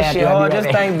different. to Man, the that bathroom, shit I'll hard. be Just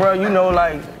right back. think, bro, you know,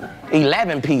 like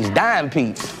 11 piece, dime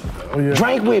piece.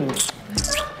 Drink with me.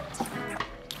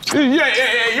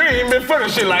 Yeah, you ain't even been fucking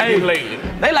shit like this lately.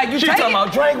 They like, you She take talking it.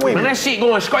 about drink with me. Man, that shit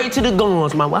going straight to the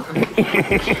guns, my boy.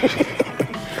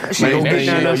 That shit gonna get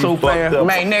down there so fast.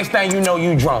 Man, next thing you know,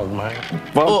 you drunk, man.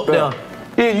 Up there.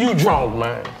 Yeah, you drunk,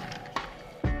 man.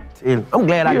 I'm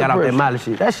glad I got off that Molly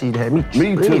shit. That shit had me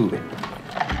tripping.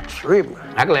 Tripping.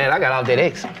 I'm glad I got off that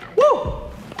X. Woo!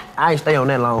 I ain't stay on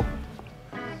that long.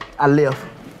 I left.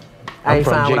 I ain't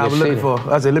found what I was looking for.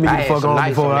 I said, let me get the fuck on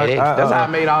before I... That's how I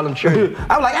made all them trips.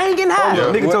 I was like, I ain't getting high. Yeah,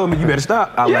 Nigga told me, you better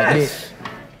stop. I was like, Yes.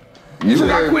 You I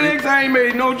had quit me. X, I ain't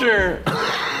made no churn.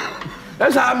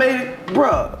 That's how I made it,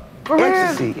 bruh.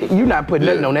 Ecstasy. You not putting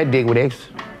nothing on that dick with X.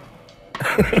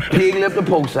 Pig lip the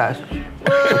poke sausage.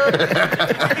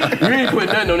 You ain't putting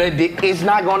nothing on that dick. It's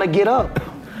not gonna get up.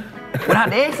 without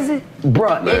the ecstasy?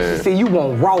 Bruh, ecstasy, you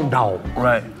want raw dog.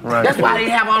 Right. That's why they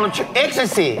have all the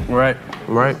ecstasy. Right.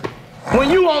 When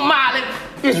you on Molly,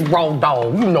 it's raw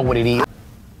dog. You know what it is.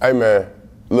 Hey, man,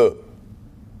 look.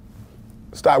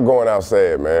 Stop going out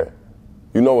sad, man.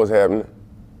 You know what's happening.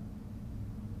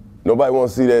 Nobody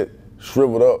wants to see that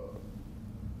shriveled up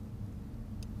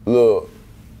little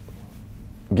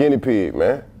guinea pig,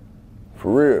 man.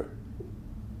 For real.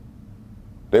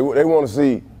 They want to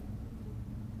see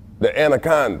the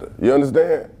anaconda. You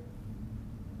understand?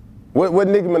 What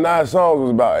Nicki Minaj songs was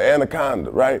about?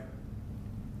 Anaconda, right?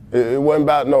 It wasn't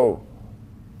about no,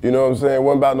 you know what I'm saying? It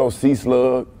wasn't about no sea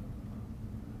slug.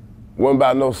 Wasn't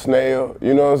about no snail.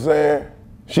 You know what I'm saying?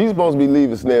 She's supposed to be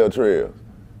leaving snail trails.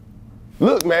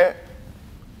 Look, man,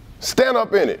 stand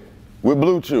up in it with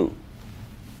Blue Chew.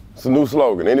 It's a new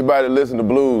slogan. Anybody that listen to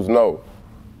blues know.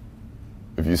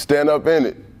 If you stand up in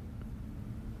it,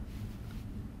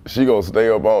 she gonna stay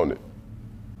up on it.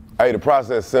 Hey, the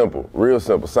process simple, real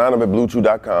simple. Sign up at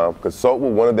bluechew.com, consult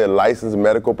with one of their licensed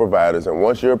medical providers, and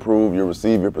once you're approved, you'll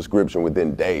receive your prescription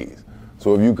within days.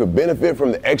 So if you could benefit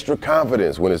from the extra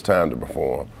confidence when it's time to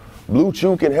perform, Blue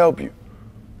Chew can help you.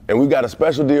 And we got a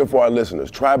special deal for our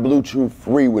listeners. Try Blue Chew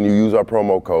free when you use our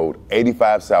promo code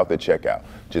 85South at checkout.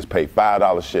 Just pay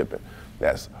 $5 shipping.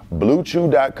 That's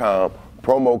bluechew.com,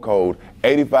 promo code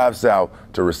 85South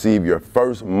to receive your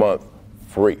first month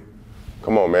free.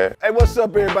 Come on, man. Hey, what's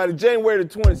up, everybody? January the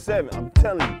 27th. I'm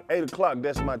telling you, 8 o'clock,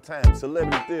 that's my time.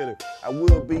 Celebrity Theater. I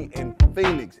will be in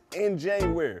Phoenix in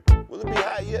January. Will it be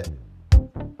hot yet?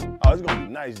 Oh, it's gonna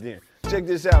be nice then. Check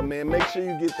this out, man. Make sure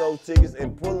you get those tickets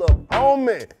and pull up on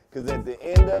me. Cause at the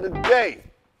end of the day,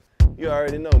 you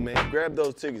already know, man. Grab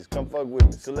those tickets. Come fuck with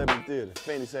me. Celebrity Theater,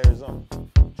 Phoenix, Arizona.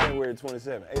 January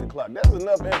 27th, 8 o'clock. That's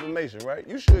enough information, right?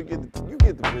 You should get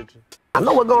the picture. I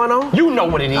know what's going on. You know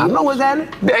what it is. I know what's happening.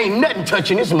 There ain't nothing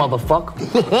touching this motherfucker.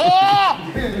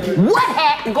 What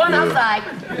happened? Going outside.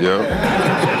 Yeah.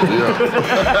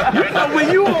 You know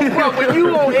when you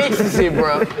on ecstasy,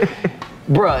 bro,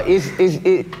 it's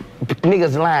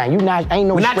niggas lying. Ain't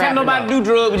no. We're not telling nobody to do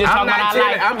drugs. We just talking about our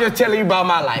life. I'm just telling you about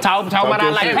my life. Talk about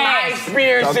our life. My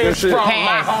experiences from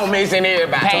my homies and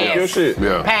everybody. Talk your shit.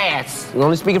 Yeah. Pass. We're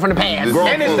only speaking from the past.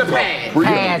 And it's the past.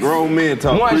 Pass. Grown men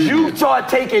talk. Once you start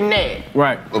taking that,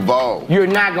 Right. Evolve. you're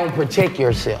not gonna protect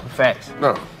yourself. Facts.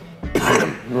 No.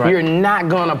 You're not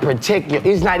gonna protect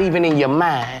it's not even in your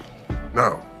mind.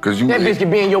 No. Cause you That bitch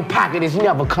can be in your pocket, it's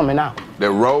never coming out.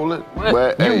 they're rolling.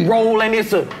 But, You hey, rolling,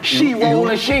 she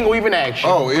rolling, she ain't gonna even ask you.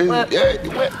 Oh,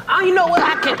 Oh, you know what?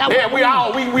 I can't. Yeah, we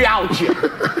out here.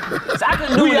 So I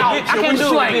couldn't do it. I couldn't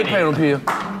do it with the bit on pill.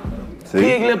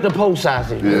 Pig lip the post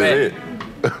sausage. That's it.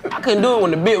 I couldn't do it when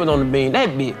the bit was on the bean.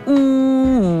 That bit,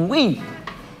 ooh wee.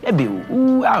 That bit,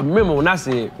 ooh. I remember when I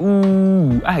said,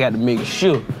 ooh. I got to make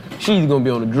sure she's gonna be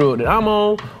on the drug that I'm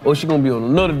on, or she gonna be on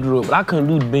another drug. But I couldn't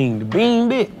do the bean. The bean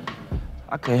bit,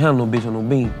 I couldn't handle no bitch on no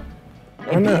bean.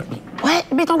 why not? What?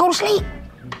 The bitch don't go to sleep.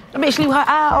 That bitch sleep with her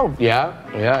eye open. Yeah,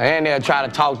 and they'll try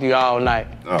to talk to you all night.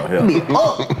 Oh, yeah.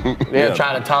 They'll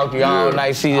try to talk to you all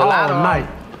night. See, a lot of night.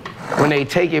 when they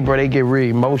take it, bro, they get real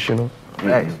emotional.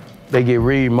 They get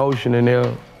real emotional and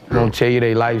they'll gonna tell you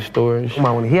their life stories. Come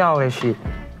on, when you hear all that shit,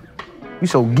 you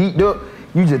so geeked up,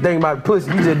 you just think about pussy.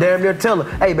 You just damn near tell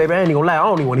her, hey, baby, I ain't gonna lie, I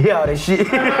don't even wanna hear all that shit.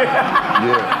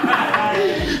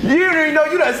 You didn't even know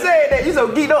you done said that. You so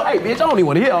geeked up, hey, bitch, I don't even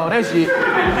wanna hear all that shit.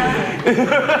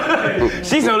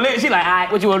 She so lit, she like, all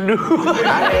right, what you wanna do?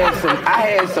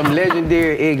 I had some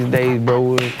legendary X days,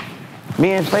 bro.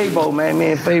 Me and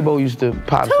Fabo used to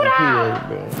pop some pills,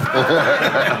 bro.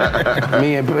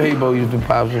 Me and Fabo used to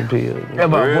pop some pills. That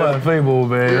my boy Fabo,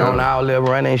 man. On our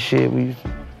level running shit, we used to.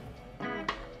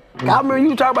 I remember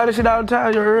you talk about this shit all the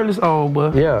time, your early song,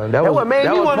 but Yeah, that was what made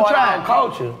me wanna part try. of our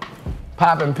culture.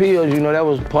 Popping pills, that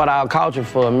was part of our culture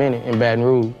for a minute in Baton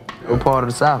Rouge. We're part of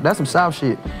the South. That's some South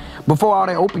shit. Before all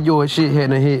that opioid shit had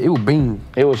in the head, it was bean.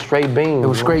 It was straight bean. It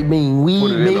was straight bean. Weed,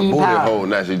 Put it in bean, a booty powder. hole,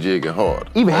 now she jigging hard.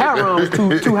 Even heroin was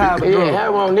too high of a drug. Yeah,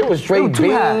 heroin, it was straight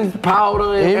beans,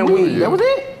 powder, and weed. That was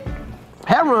it.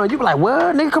 Heroin, you be like,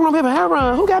 what? Nigga coming up here for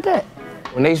heroin, who got that?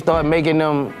 When they start making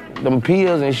them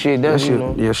pills and shit, that's, you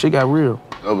know. Yeah, shit got real.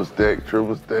 Double stack,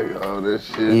 triple stack, all that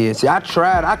shit. Yeah, see, I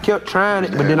kept trying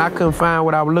it, but then I couldn't find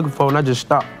what I was looking for, and I just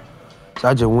stopped. So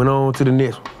I just went on to the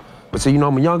next one. But see, you know,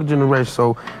 I'm a younger generation,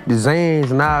 so the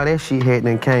Zans and all that shit had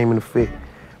then came in effect.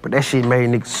 But that shit made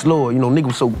niggas slower. You know, niggas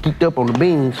was so geeked up on the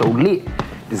beans, so lit.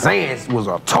 The Zans was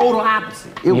a total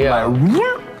opposite. It was like,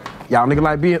 y'all niggas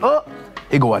like being up,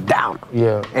 it going down.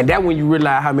 Yeah. And that when you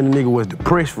realize how many niggas was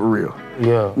depressed for real.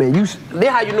 Yeah. Man, that's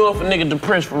how you know if a nigga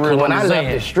depressed for real. When I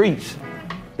left the streets,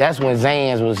 that's when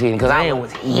Zans was hitting. Cause Zan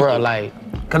was hitting. Bro, like.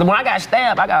 Cause when I got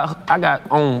stabbed, I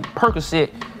got on Percocet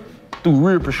through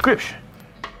real prescription.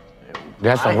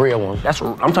 That's a real one.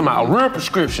 I'm talking about a real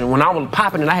prescription. When I was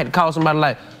popping and I had to call somebody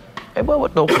like, hey, boy,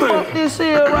 what the fuck this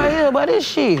is right here? But this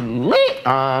shit lit.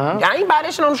 I ain't buy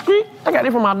this shit on the street. I got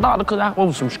it from my doctor because I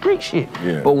owed some street shit.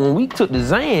 Yeah. But when we took the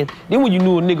Zan, then when you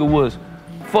knew a nigga was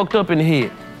fucked up in the head,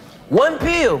 one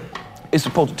pill is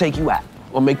supposed to take you out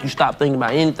or make you stop thinking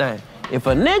about anything. If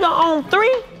a nigga on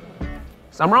 3,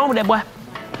 something wrong with that boy.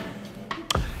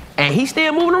 And he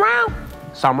still moving around,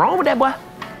 something wrong with that boy.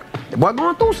 That boy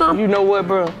going through something. You know what,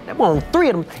 bro? That boy on 3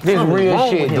 of them. This real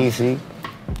shit, DC.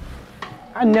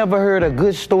 I never heard a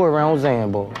good story around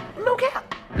Zambo. No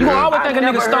cap. You gonna always think a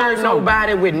nigga stole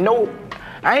nobody with no.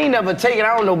 I ain't never taken,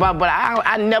 I don't know about, but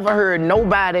I never heard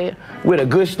nobody with a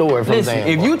good story from Listen, Zambo.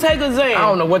 if you take a Zan, I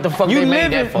don't know what the fuck they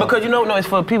made that for. Because you know, no, it's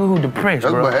for people who depressed,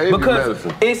 That's bro. behavior Because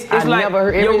medicine. it's I like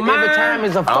never heard, your every mind, time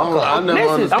is a fuck up. I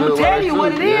never Listen, I'm gonna understood tell why you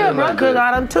what it it's is, bro, like because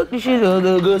that. I done took this shit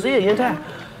the good shit in time.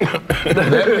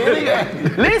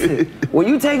 Listen, when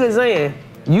you take a Zan,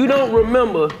 you don't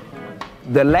remember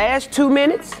the last 2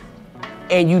 minutes,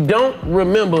 and you don't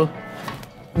remember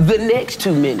the next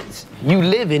 2 minutes. You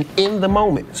living in the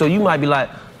moment. So you might be like,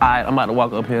 all right, I'm about to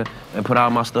walk up here and put all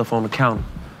my stuff on the counter.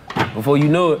 Before you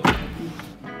know it,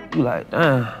 you like,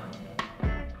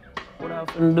 what I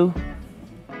finna do?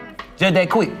 Just that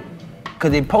quick.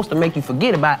 Cause it's supposed to make you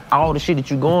forget about all the shit that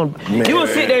you going. You gonna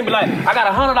sit there and be like, I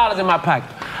got $100 in my pocket.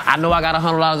 I know I got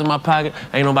 $100 in my pocket.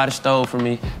 Ain't nobody stole from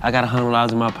me. I got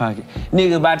 $100 in my pocket.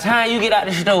 Nigga, by the time you get out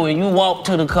the store and you walk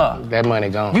to the car, that money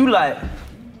gone. you like,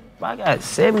 I got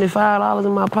 $75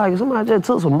 in my pocket. Somebody just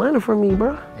took some money from me,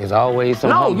 bro. There's always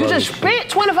some. No, you just spent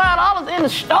 $25 in the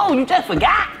store. You just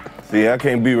forgot. See, I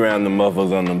can't be around the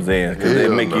motherfuckers on them Zans because they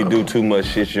make you do too much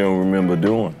shit you don't remember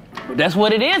doing. That's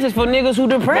what it is. It's for niggas who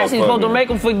depressed. It's supposed to make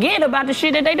them forget about the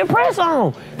shit that they depressed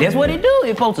on. That's what it do.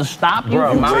 It's supposed to stop you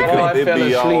from my tripping. boy fell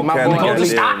asleep. My boy supposed to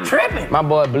stop tripping. My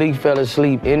boy Bleak fell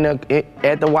asleep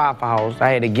at the Waffle House. I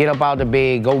had to get up out the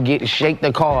bed, go shake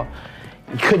the car.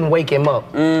 Couldn't wake him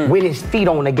up with his feet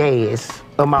on the gas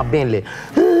of my Bentley.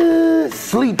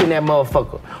 Sleep in that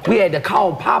motherfucker. We had to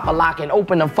call Papa Lock and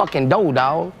open the fucking door,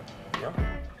 dog.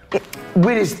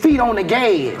 With his feet on the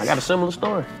gas. I got a similar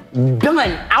story.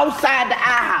 Done outside the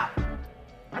IHOP.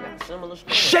 I got a similar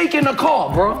story. Shaking the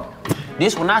car, bro.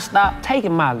 This when I stopped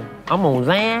taking Molly. I'm on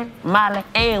Zan, Molly,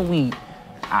 and weed.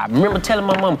 I remember telling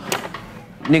my mama,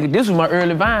 nigga, this was my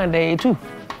early Vine day too.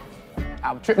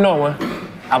 I was tripping. No,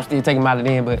 I was still taking Molly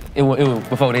then, but it was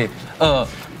before then. I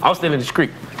was still in the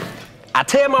street. I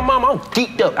tell my mama, I'm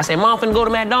geeked up. I said, Mom, I'm finna go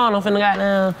to McDonald's. I'm finna got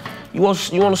down. You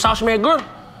want a sausage mac grill?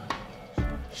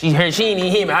 She ain't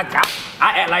even hear me. I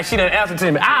act like she done answer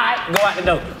to me. All right, go out the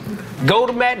door. Go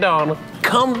to McDonald's,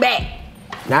 come back.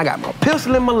 Now I got my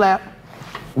pistol in my lap,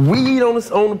 weed on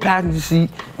the passenger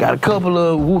seat, got a couple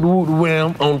of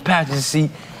wham on the passenger seat.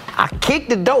 I kick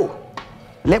the door,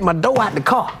 let my door out the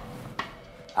car.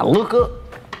 I look up,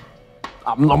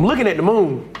 I'm looking at the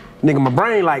moon. Nigga, my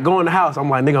brain like go in the house.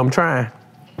 I'm like, nigga, I'm trying.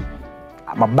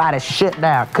 My body shut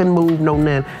down, couldn't move, no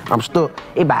nothing. I'm stuck.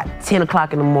 It about 10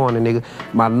 o'clock in the morning, nigga.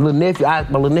 My little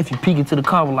nephew peeking to the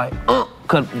car was like,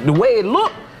 cause the way it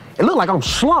looked like I'm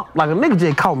slumped, like a nigga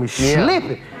just caught me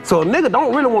slipping. So a nigga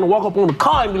don't really want to walk up on the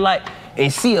car and be like,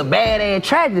 and see a bad ass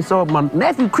tragedy. So my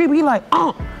nephew creepy, he like,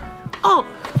 I'm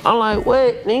like,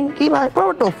 wait, nigga. He like, bro,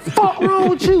 what the fuck wrong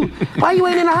with you? Why you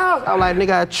ain't in the house? I'm like,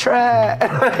 nigga, I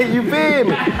tried. You feel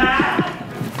me?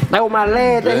 That was my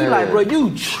last day. He like, bro,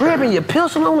 you tripping, your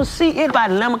pistol on the seat. It's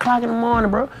about 11 o'clock in the morning,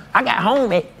 bro. I got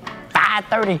home at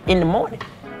 5:30 in the morning.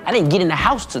 I didn't get in the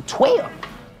house till 12.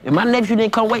 If my nephew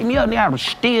didn't come wake me up, nigga, I would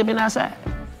still been outside.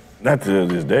 Not to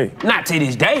this day. Not to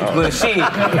this day, but shit,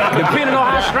 depending on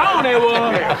how strong they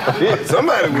was. Shit,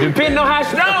 somebody would. Depending on how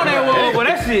strong they was, but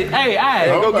that shit, hey,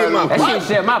 go get my that shit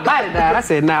set my body down. I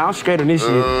said, nah, I'm straight on this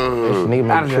shit.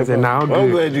 I said, nah, I'm good.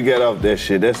 I'm glad you got off that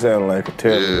shit. That sounded like a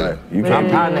terrible life. You My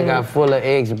partner got full of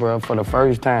eggs, bro, for the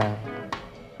first time.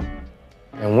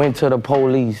 And went to the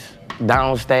police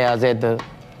downstairs at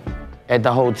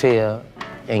the hotel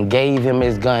and gave him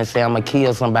his gun, say, I'm gonna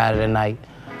kill somebody tonight.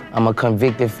 I'm a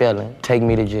convicted felon. Take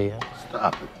me to jail.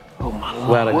 Stop it. Oh my Lord.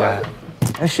 Swear to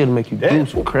God. That shit'll make you do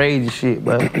some crazy shit,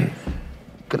 bro.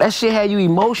 Cause that shit had you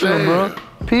emotional, bro.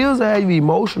 Pills had you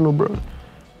emotional, bro.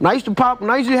 When I used to pop, when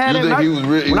I used to have You that think he was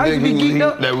really, when I used to be geeked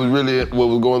up. that was really what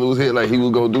was going through his head? Like he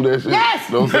was gonna do that shit?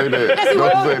 Yes! Don't say that. Yes, he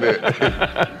Don't was. say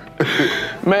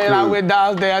that. Man, I went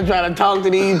downstairs trying to talk to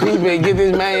these people and get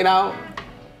this man out.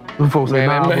 Them folks say,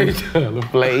 nah, Man,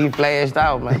 he flashed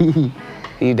out, man.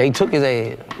 They took his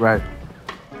ass. right.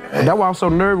 That's why I'm so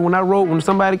nervous when I roll, when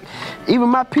somebody, even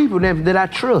my people that I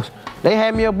trust, they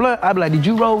had me a blunt, I be like, did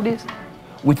you roll this?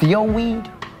 With your weed?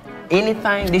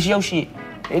 Anything? This your shit?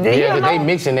 They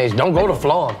mixing this. Don't go to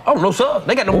Florida. Oh, no, sir.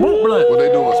 They got the boot blunt. What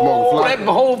they doing? Smoking fly? That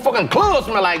whole fucking club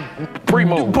smell like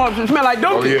primo. Smell like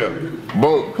dope. Oh yeah.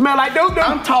 Boom. Smell like dope.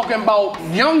 I'm talking about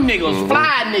young niggas,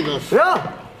 fly niggas.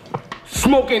 Yeah.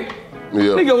 Smoking.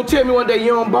 Yeah. Nigga gonna tell me one day you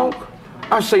don't bonk.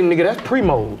 I say, nigga, that's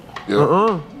primo.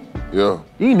 Yeah. Yeah.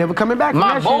 You ain't never coming back from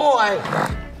My that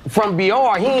boy from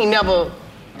BR, he ain't never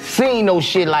seen no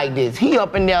shit like this. He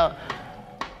up in there,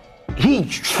 he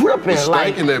tripping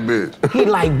like. Stanking that bitch. He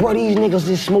like, bro, these niggas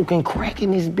is smoking crack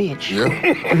in this bitch. Yeah.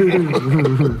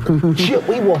 Shit,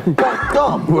 we were fucked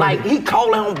up. Like, he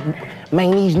calling him,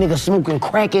 man, these niggas smoking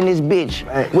crack in this bitch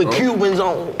with Cubans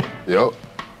on. Yep.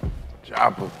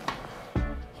 Chopper.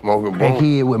 Smoking That boom.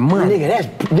 kid with money. That's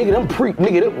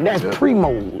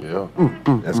primo. Yeah.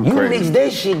 That's You crazy. mix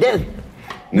that shit, that,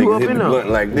 Niggas up hit in the there. blunt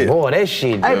like this. boy, that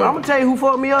shit. Hey, but I'm gonna tell you who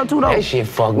fucked me up too, though. That shit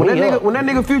fucked when me that up. When that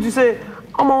nigga Future said,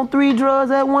 I'm on 3 drugs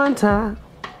at one time,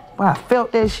 well, I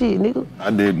felt that shit, nigga.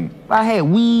 I didn't. I had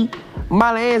weed,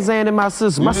 Molly and Xan in my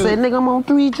system. I said, nigga, I'm on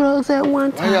 3 drugs at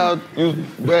one time.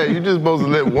 Man, you just supposed to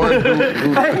let one dude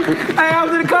do Hey, I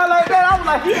was in the car like that. I was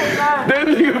like, yeah, That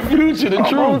nigga Future the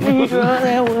I'm on 3 truth. drugs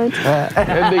at one time.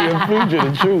 That nigga Future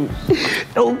the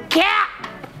truth. No cap.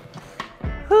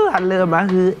 I love my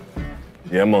hood.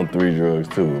 Yeah, I'm on 3 drugs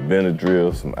too.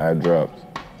 Benadryl, some eye drops,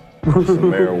 some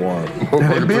marijuana.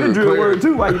 That Benadryl word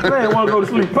too. Why you playing? Want to go to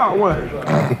sleep? Part 1.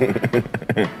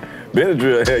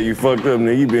 Benadryl had you fucked up,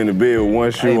 nigga. You be in the bed with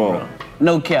one shoe on.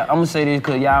 No cap. I'm gonna say this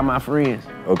because y'all my friends.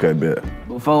 Okay, bet.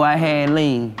 Before I had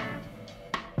lean,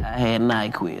 I had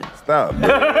NyQuil. Stop.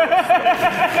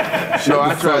 No,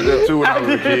 I tried that too when I was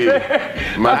a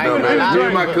kid. My dumb ass. Me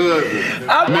and my cousin.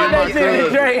 I thought that shit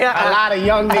was straight. A lot of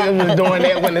young niggas was doing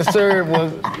that when the serve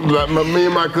was. Like me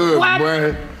and my cousin,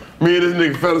 boy. Me and this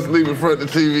nigga fell asleep in front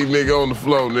of the TV, nigga, on the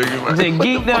floor, nigga. Like, Just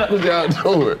geeked up. what y'all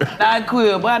doing?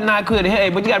 NyQuil, but NyQuil, hey,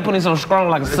 but you gotta put in something strong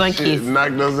like a sun Shit kiss.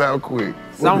 knocked us out quick.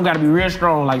 Something gotta be real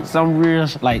strong, like some real,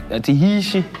 like a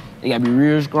Tahitian. They gotta be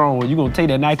real strong. When you gonna take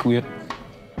that NyQuil,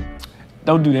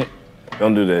 don't do that.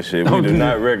 Don't do that shit. We do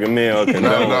not recommend or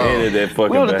condone any of that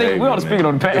fucking behavior. We ought to speak it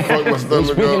on the past. Fuck my stomach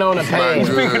speaking up. on the It's past. not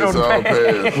good, Speaking on it's the all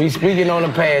past. past. We speaking on the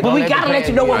past. But we gotta let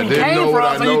you know where I we didn't came know what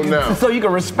I from know now. so you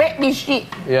can respect this shit.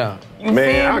 Yeah. You feel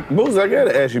Man, me? Boots, I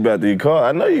gotta ask you about these cars.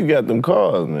 I know you got them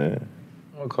cars, man.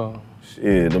 What car?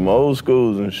 Shit, them old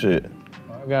schools and shit.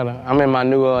 I'm in my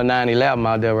new 911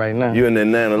 out there right now. You in that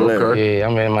 911? Okay. Yeah,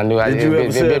 I'm in my new. Did you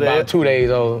ever sell It's that? about 2 days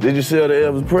old. Did you sell the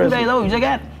Elvis 2 Presley? days old, you just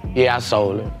got it. Yeah, I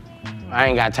sold it. I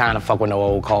ain't got time to fuck with no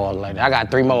old cars like that. I got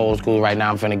 3 more old schools right now.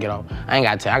 I'm finna get on. I ain't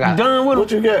got time. I got. Done with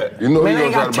What you got? You know Man, I he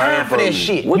ain't gonna got try to buy time it for from that you.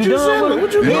 shit. What you selling?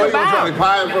 What you You know he buy gonna try to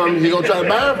buy it from you. He gonna try to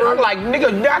buy it from I'm you. like,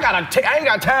 nigga, I gotta I ain't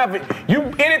got time for you.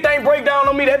 Anything break down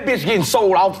on me, that bitch getting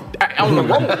sold off on the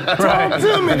road. Talk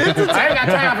to me. This is I ain't got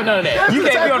time for none of that. You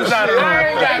can't be on the side of the road. I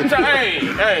ain't got time.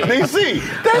 Hey.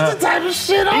 DC. That's the type of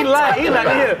shit He like,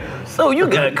 yeah. So you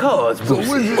got cars,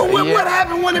 Boosie. But what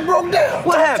happened when it broke down?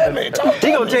 What happened?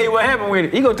 He gonna tell you what happened with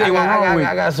it. He gonna tell you what's wrong with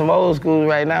I it. got some old schools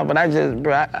right now, but I just,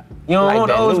 bro, You don't like want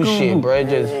that the old new school? shit, bro. I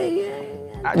just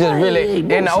really,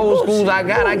 in the old schools I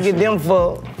got, I get them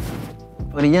for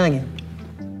For the youngin'.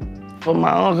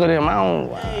 my uncle them.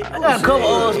 I got a couple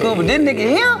old school, but this nigga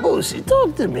here, Boosie,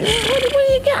 talk to me. What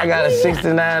you got? I got a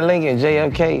 69 Lincoln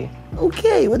JFK.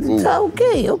 Okay, what the top?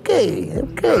 Okay.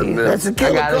 That's a I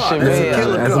killer got a car. That's a Chevelle.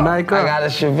 killer car. That's a nice I got a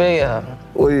Chevelle.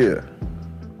 Oh,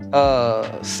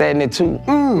 yeah. 72.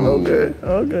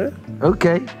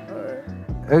 Okay.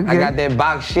 I got that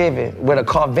box Chevy with a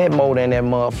Corvette motor in that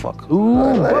motherfucker.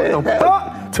 Ooh, what the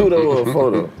fuck? 2-door or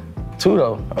 4-door? 2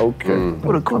 though. Okay.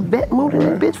 With a Corvette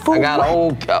motor, bitch, full I got an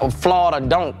old Florida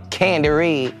Dunk candy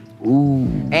red. Ooh.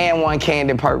 And one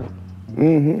candy purple.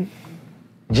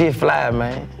 Just fly,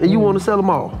 man. And you want to sell them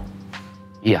all?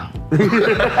 Yeah. I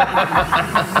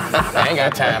ain't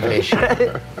got time for this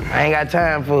shit. I ain't got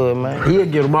time for it, man. He'll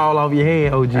get them all off your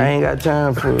hand, OG. I ain't got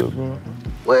time for it, man.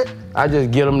 What? I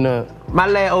just get them to... My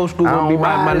last old school gonna be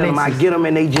my Lexus. I get them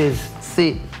and they just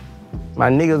sit. My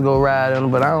niggas go ride on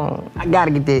them, but I don't. I gotta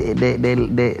get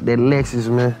that Lexus,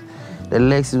 man. That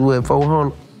Lexus with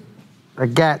 400. I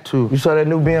got to. You saw that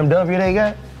new BMW they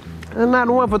got? That's not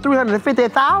the one for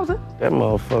 350,000. That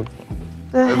motherfucker.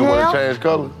 That's the one that changed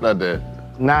color? Not that.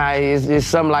 Nah, it's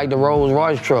something like the Rolls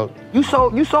Royce truck. You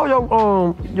sold your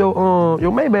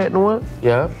Maybach, the one?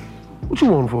 Yeah. What you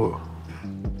want it for?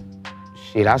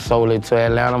 Shit, I sold it to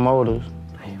Atlanta Motors.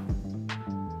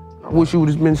 I wish you would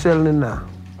have been selling it now.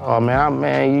 Oh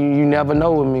man, you never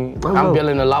know with me. I'm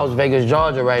building in Las Vegas,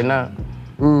 Georgia right now.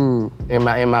 In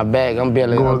my bag, I'm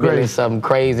building something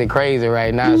crazy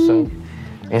right now. So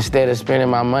instead of spending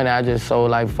my money, I just sold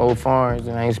like 4 farms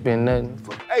and I ain't spent nothing.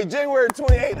 Hey, January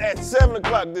 28th at 7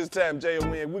 o'clock this time,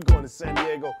 J.O.N. We're going to San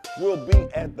Diego. We'll be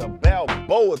at the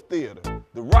Balboa Theater,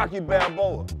 the Rocky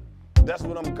Balboa. That's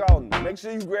what I'm calling it. Make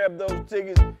sure you grab those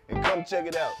tickets and come check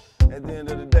it out. At the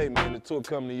end of the day, man, the tour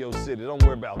coming to your city. Don't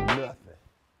worry about nothing.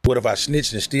 What if I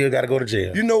snitch and still gotta go to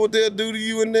jail? You know what they'll do to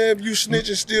you in there if you snitch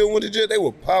and still went to jail? They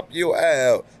will pop your eye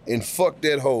out and fuck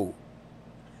that hoe.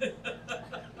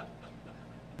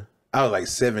 I was like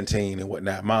 17 and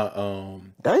whatnot. My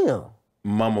Damn.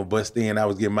 mama busted in. I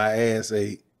was getting my ass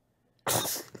ate,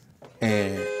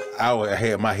 and I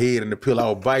had my head in the pillow. I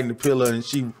was biting the pillow, and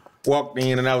she walked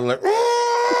in, and I was like,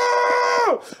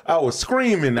 "Oh!" I was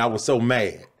screaming. I was so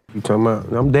mad. You talking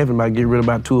about? I'm definitely about to get rid of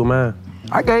about 2 of mine.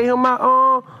 I gave him my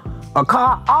a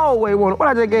car I always wanted. What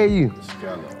I just gave you?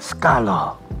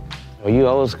 Skylar. Oh, you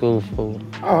old school fool.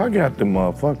 Oh, I got the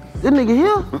motherfucker. This nigga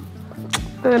here?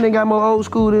 That nigga got more old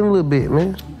school than a little bit,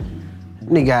 man.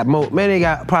 Nigga got more, man, they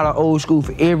got probably old school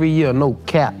for every year, no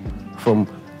cap. From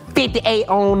 58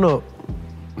 on up.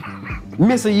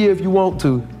 Miss a year if you want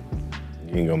to.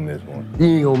 You ain't gonna miss one. You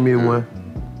ain't gonna miss one.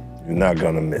 You're not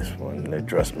gonna miss one.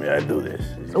 Trust me, I do this.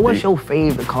 So what's your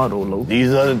favorite car though, Lo?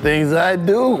 These are the things I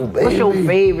do, baby. What's your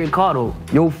favorite car though?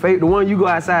 Your favorite, the one you go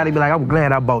outside and be like, I'm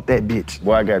glad I bought that bitch.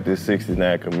 Boy, I got this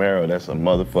 69 Camaro. That's a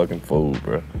motherfucking fool,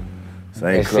 bro.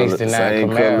 Same color as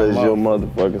your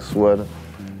motherfucking sweater.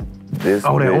 This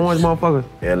that orange motherfucker?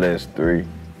 LS3.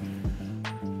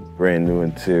 Brand new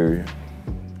interior.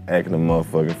 Acting a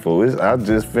motherfucking fool. I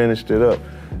just finished it up.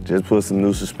 Just put some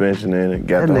new suspension in it,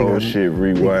 got the whole shit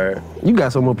rewired. You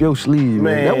got something up your sleeve,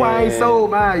 man. That's why I ain't sold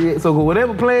mine yet. So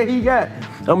whatever plan he got,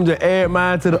 I'm just add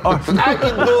mine to the arsenal. I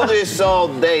can do this all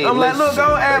day. I'm like, look,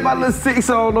 I'll add my little 6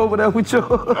 on over there with yours.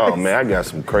 Oh man, I got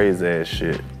some crazy ass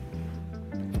shit.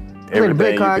 The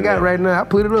big car I got right now, I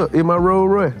put it up in my Rolls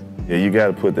Royce. Yeah, you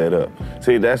gotta put that up.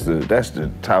 See, that's the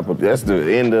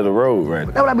end of the road right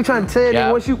there. That's what I be trying to tell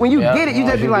you. When you get it, you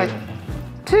just be like,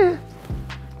 "Tch."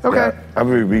 Okay. Yeah, I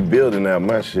be rebuilding out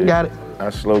my shit. Got it.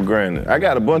 I slow grinding. I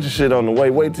got a bunch of shit on the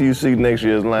way. Wait till you see next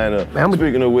year's lineup.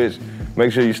 Speaking of which,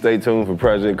 make sure you stay tuned for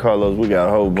Project Karlous. We got a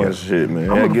whole bunch of shit,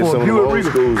 man. I get some of the old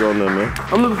schools on them, man.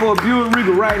 I'm looking for a Buick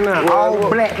Regal right now, all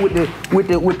black with the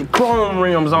chrome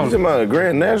rims on it. You talking about a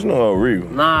Grand National or a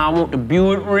Regal? Nah, I want the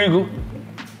Buick Regal.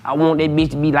 I want that bitch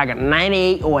to be like a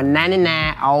 98 or a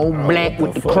 99, all black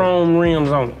with the chrome rims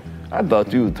on it. I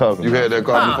thought you were talking. You had that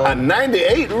car before? A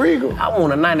 98 Regal? I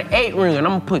want a 98 Regal, and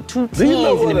I'm gonna put 2 Do you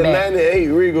know tens in what the a back. 98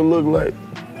 Regal look like?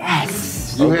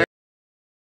 Yes. You had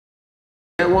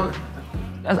one?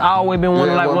 That's always been one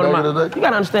of my. You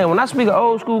gotta understand, when I speak of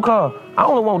old school car, I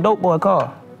only want dope boy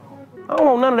car. I don't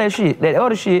want none of that shit, that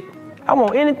other shit. I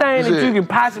want anything that you can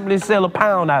possibly sell a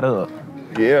pound out of.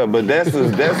 Yeah, but that's a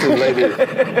lady.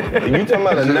 You talking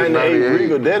about a 98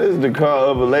 Regal? That is the car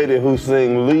of a lady who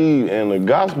sing lead in the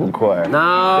gospel choir. No.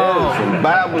 That is some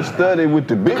Bible study with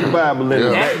the big Bible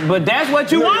in it. But that's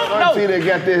what you want, though. See, they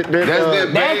got that.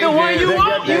 That's the one you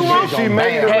want. You want. She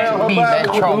made it around her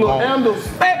Bible with the little handles.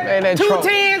 2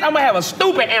 tens, I'm gonna have a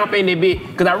stupid amp in that bitch,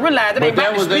 because I realized it ain't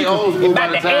about the speakers, it's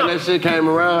about the amp. That shit came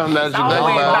around. It's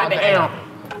always about the amp.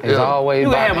 It's always You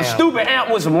about can have a stupid amp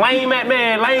with some lame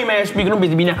ass speaker. Them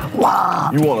bitches be now.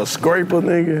 Wow. You want a scraper,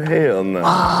 nigga? Hell no.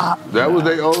 That was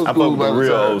they old school. I fuck with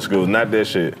real old school, not that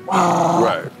shit.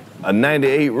 Right. A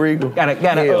 98 Regal? Got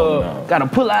a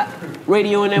pull out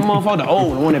radio in that motherfucker. The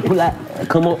old one that pull out.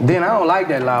 Come on. Then I don't like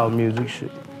that loud music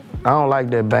shit. I don't like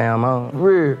that bam on.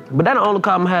 Real. But that the only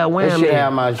car I'm had wham. That shit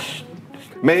have my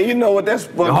Man, you know what? That's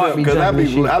fucked up because I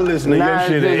listen to your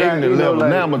shit at ignorant level.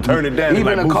 Like, now I'm gonna turn it down.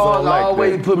 Even like, the cars I like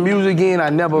always put music in, I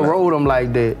never rode them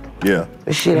like that. Yeah.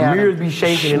 That shit the mirrors be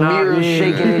shaking and all. Mirrors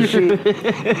shaking and shit.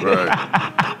 Right.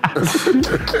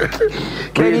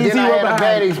 Then I had a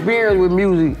bad experience with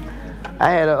music.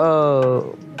 I had a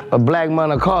black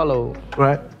Monte Carlo.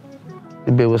 Right.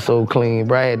 The bitch was so clean,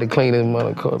 bro. I had to clean this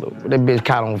Monte Carlo. That bitch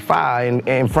caught on fire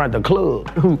in front of the club.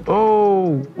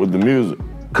 Oh. With the music.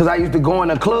 Cause I used to go in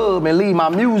the club and leave my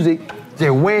music.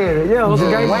 Just wear it. Yeah, all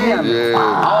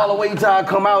the way till I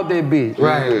come out that bitch.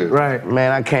 Right, right.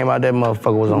 Man, I came out, that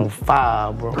motherfucker was on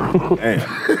fire, bro.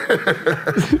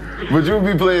 But you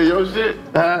be playing your shit?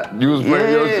 You was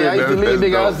playing your shit? I used to leave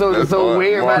nigga so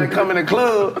weird everybody come in the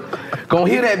club. Gonna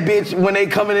hear that bitch when they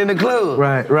coming in the club.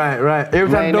 Right. Every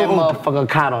time that motherfucker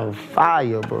caught on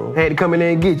fire, bro. Had to come in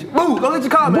there and get you. Boo, go let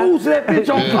your car, man. Boost that bitch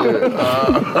on fire.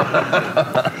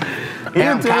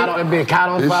 Amp caught on fire. Shit caught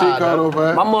on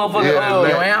fire? My motherfucker,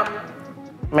 your amp?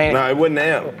 Man. No, it wasn't the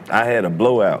amp. I had a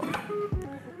blowout.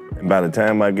 And by the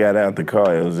time I got out the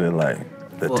car, it was just like,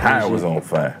 the tire was on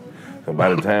fire. So by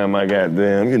the time I got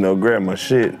grabbed my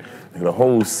shit, the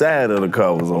whole side of the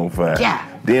car was on fire. Yeah.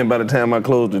 Then by the time I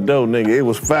closed the door, nigga, it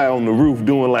was fire on the roof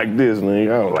doing like this,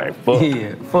 nigga. I was like, fuck.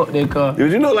 Yeah, fuck that car.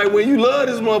 Cause you know, like when you love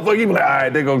this motherfucker, you be like, all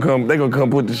right, they gonna come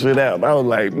put the shit out. I was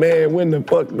like, man, when the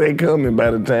fuck they coming?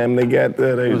 By the time they got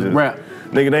there, they just rap.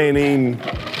 Nigga, they ain't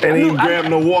even grab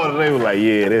no water. They was like,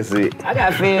 yeah, that's it. I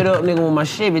got fed up, nigga, when my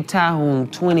Chevy Tahoe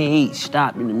 28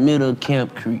 stopped in the middle of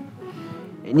Camp Creek.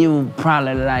 And it was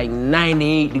probably like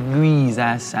 98 degrees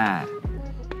outside.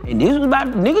 And this was about,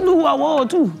 niggas knew who I was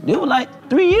too. This was like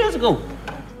 3 years ago.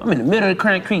 I'm in the middle of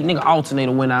Camp Creek, nigga,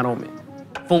 alternator went out on me.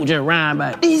 Folk just rhyme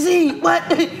by, DZ, what?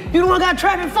 You the one got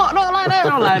traffic fucked up like that?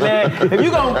 I'm like, man, if you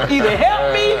gonna either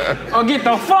help me or get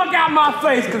the fuck out my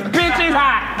face, cause bitch, it's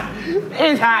hot.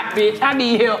 It's hot, bitch. I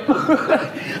need help.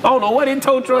 I don't know what this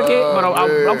tow truck is, but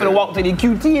I'm finna walk to the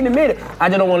QT in a minute. I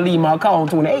just don't wanna leave my car on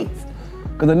 28th.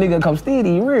 Cause a nigga come steal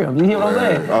these rims. You hear what I'm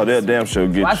saying? Oh, that damn sure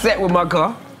get you. I sat with my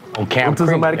car. On Camp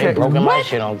Creek. They broken my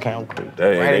shit on Camp Creek.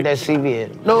 Right at that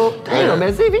CVS. No, damn,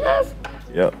 man, CVS?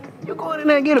 Yep. You go in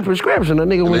there and get a prescription, a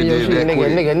nigga with your shit.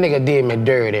 Nigga did me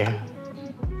dirty.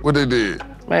 What they did?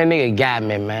 Man, nigga got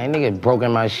me, man. Nigga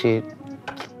broken my shit.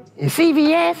 In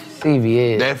CVS?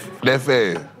 CVS. That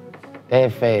fast?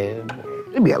 That fast.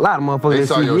 There be a lot of motherfuckers They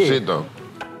saw at your CVS. shit though.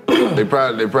 They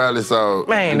probably saw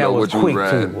Man, that was what quick you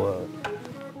riding. too,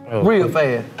 Real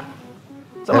fast.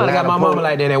 Somebody got my mama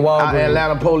like that at Walgreens.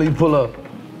 Atlanta police pull up.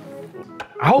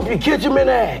 I hope you catch him in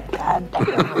that. God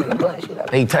damn.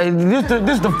 They tell you, this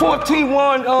the 14th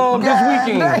one this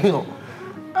weekend. Damn.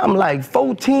 I'm like,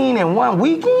 14 in one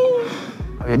weekend?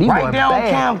 Yeah, Right down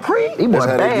Camp Creek? These boys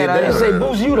bad. They say,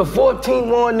 Boosie, you the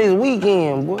 14th one this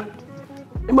weekend, boy.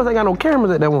 They must ain't got no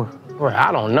cameras at that one. Right,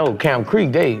 I don't know. Camp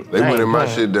Creek, they went in my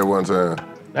shit that one time.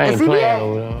 They ain't playing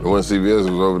over there. The one CVS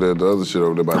was over there, the other shit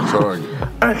over there by the Target.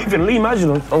 I ain't finna leave my shit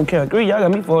on Camp Creek. Y'all got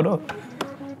me fucked up.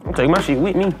 I'm taking my shit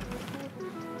with me.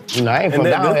 You know, I ain't from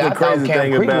down here. I thought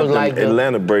Camp Creek was like the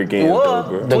Atlanta break-in, though,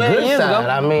 bro. The good side.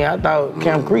 I mean, I thought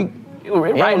Camp Creek.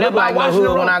 Right, look like no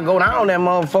hood when I go down that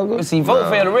motherfucker. See, folks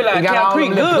fail to realize got Camp all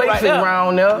Creek them good places right there.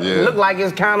 around there. Yeah. Look like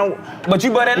it's kind of. But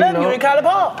you better than you in College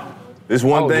Park. This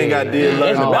one thing I did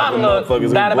learn about the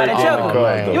motherfuckers Down who by break the in chopper.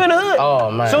 cars, though. You in the hood.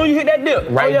 Oh, man. Soon you hit that dip.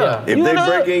 Right there. If they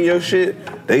break in your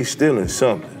shit, they stealing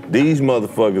something. These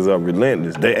motherfuckers are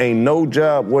relentless. They ain't no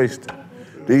job wasted.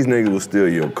 These niggas will steal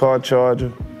your car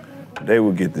charger. They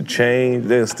will get the change.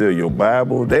 They'll steal your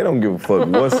Bible. They don't give a fuck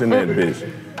what's in that bitch.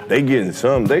 They getting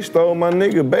something. They stole my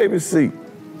nigga baby seat.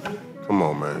 Come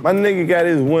on, man. My nigga got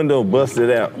his window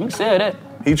busted out. You said that.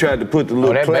 He tried to put the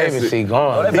little that plastic. baby seat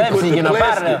gone. Oh, that baby seat getting up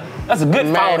out of there. That's a good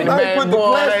fall. Now he put the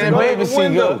plastic baby on the seat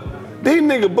window. go. These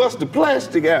niggas bust the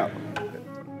plastic out.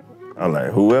 I'm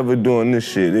like, whoever doing this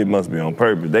shit, it must be on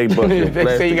purpose. They bust your They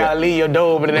plastic say you gotta leave your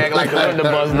door open and act like the window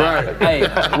bust down. Hey,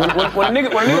 when a nigga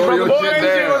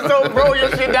broke Roll your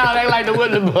shit down, act like the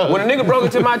window bust. when a nigga broke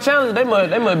into my challenge, they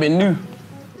must have been new.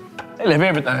 They left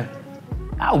everything.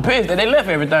 I was pissed that they left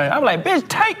everything. I was like, bitch,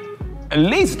 take at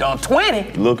least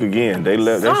 20. Look again, they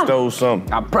stole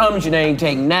something. I promise you they ain't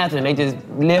take nothing. They just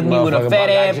left me with a fat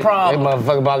ass problem. That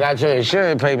motherfucker about got your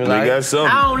insurance papers. They got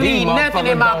something. I don't need nothing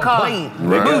in my car.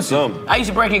 They got something. I used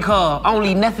to break in car. I don't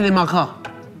need nothing in my car.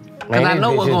 Cause I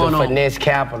know what's going on. Finesse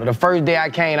capital. The first day I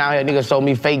came out here, nigga sold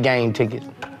me fake game tickets.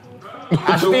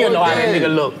 I still know how that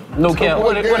nigga look. No cap.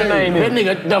 What the name is? That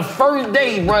nigga, the first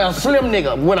day, bro, a slim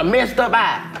nigga with a messed up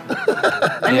eye.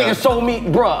 That nigga sold me,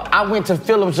 bro. I went to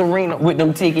Phillips Arena with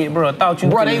them tickets, bro. I thought you.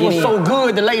 Bro, they was so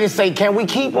good. The lady say, "Can we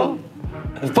keep them?"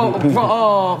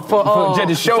 For just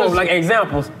to show like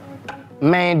examples.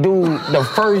 Man, dude, the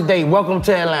first day, welcome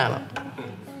to Atlanta.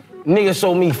 Nigga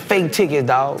sold me fake tickets,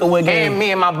 dog. So what game? And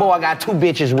me and my boy got 2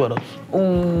 bitches with us.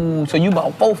 Ooh, so you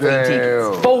bought 4 fake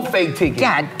tickets. 4 fake tickets.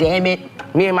 God damn it.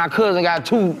 Me and my cousin got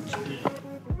 2.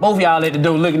 Both y'all at the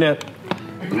door looking at.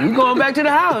 You going back to the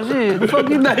house? Shit, the fuck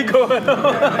you think going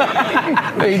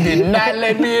on? They did not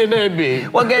let me in that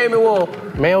bitch. What game it was?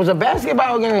 Man, it was a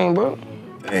basketball game, bro.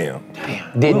 Damn.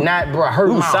 Did not, bro, hurt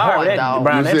my heart,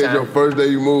 dog. You said your first day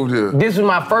you moved here. This was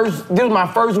my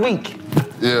first week.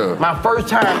 Yeah. My first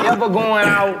time ever going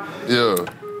out. Yeah.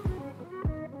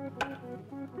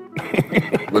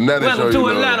 But now they show Welcome you to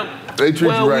Atlanta. They treat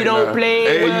you right we don't now.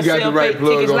 play. And you got the right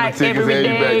plug on the tickets and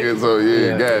you back in, so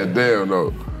yeah, goddamn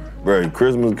though. Bro,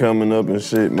 Christmas coming up and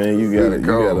shit, man. You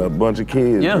got a bunch of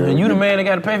kids. Yeah, bro. and you the man that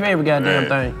got to pay for every goddamn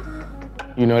thing.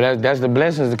 You know, that's the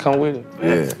blessings that come with it.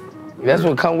 Yeah. That's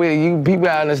what come with it. You people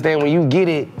gotta understand when you get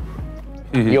it,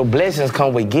 your blessings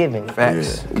come with giving.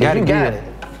 Facts. Yeah. You got it.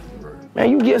 Man,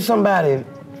 you give somebody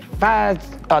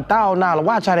 $1,000,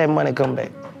 watch how that money come back.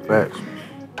 Facts.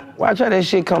 Watch how that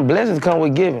shit come, blessings come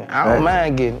with giving. I don't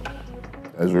mind giving.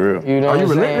 That's real. You know Are what you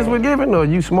I'm relentless saying? with giving or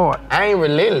you smart? I ain't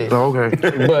relentless. Oh, okay.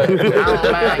 But I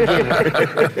don't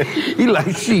mind giving. He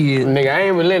like shit. Nigga, I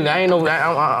ain't relentless. I ain't no,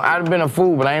 I've been a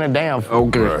fool, but I ain't a damn fool.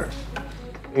 Okay. Right.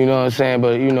 You know what I'm saying?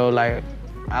 But you know, like,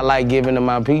 I like giving to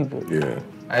my people. Yeah.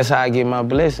 That's how I get my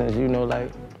blessings, you know,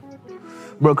 like.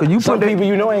 Bro, cause you Some people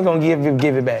you know ain't gonna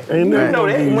give it back. Ain't You never know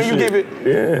gonna that give when you shit. give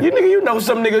it. Yeah. You know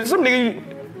some nigga,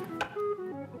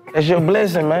 that's your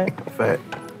blessing, man. Fact.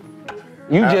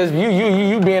 You just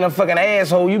you being a fucking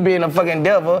asshole, you being a fucking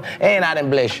devil, and I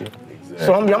done bless you. Exactly.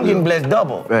 So I'm getting blessed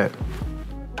double. Fact.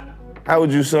 How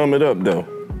would you sum it up though?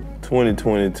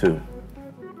 2022.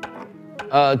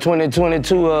 2022,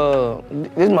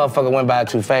 this motherfucker went by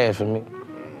too fast for me.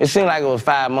 It seemed like it was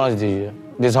 5 months this year.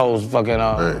 This whole fucking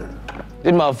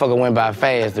this motherfucker went by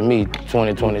fast to me,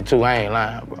 2022. I ain't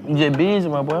lying, bro. You just busy,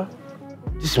 my boy.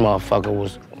 This motherfucker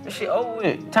was. This shit over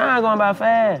with. Time going by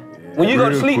fast. When you go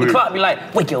to sleep, the clock be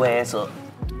like, wake your ass up.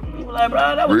 You be like,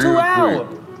 bro, that was 2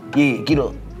 hours. Yeah, get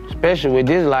up. Especially with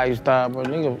this lifestyle, bro,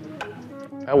 nigga.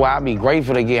 That's why I be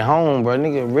grateful to get home, bro.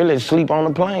 Nigga, really sleep on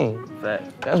the plane.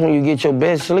 Fact. That's when you get your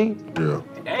best sleep. Yeah.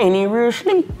 That ain't even real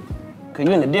sleep. Cause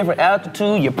you in a different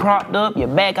altitude, you're propped up, your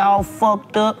back all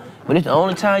fucked up. But it's the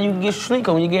only time you can get sleep.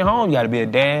 Cause when you get home, you gotta be a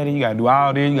daddy, you gotta do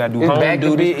all this, you gotta do It's home back to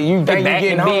duties. be, you think you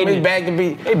getting home, it's back to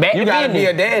be, you gotta be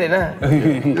a daddy now.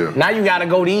 Yeah. Now you gotta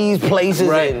go these places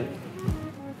and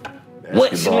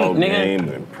What Basketball sleep, nigga? game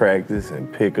and practice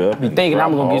and pick up. Be and thinking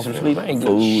I'm drop gonna get off some and sleep. I ain't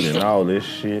getting food shit. and all this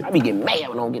shit. I be getting mad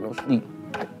when I don't get no sleep.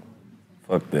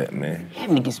 Fuck that, man.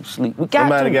 Having to get some sleep. We got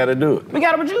Somebody to. gotta do it. We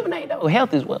gotta rejuvenate though.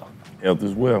 Health as well. Health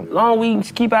as well. As long as we can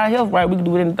keep our health right, we can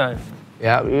do anything.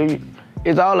 yeah,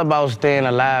 it's all about staying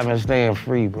alive and staying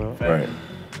free, bro. Right.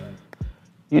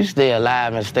 You stay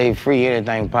alive and stay free,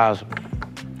 anything possible.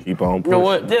 Keep on You pushing. know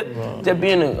what? Just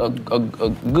being a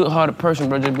good-hearted person,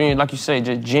 bro. Just being, like you say,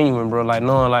 just genuine, bro. Like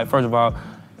knowing, like, first of all,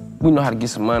 we know how to get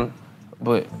some money,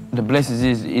 but the blessings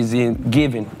is in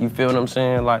giving. You feel what I'm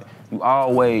saying? Like, you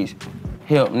always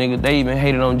help, nigga. They even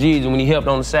hated on Jesus when he helped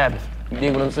on the Sabbath. You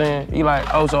dig what I'm saying? You like,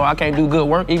 oh, so I can't do good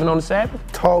work even on the Sabbath?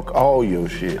 Talk all your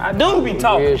shit. I do be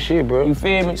talking. Real shit, bro. You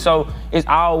feel me? So it's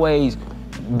always,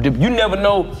 you never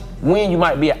know when you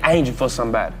might be an angel for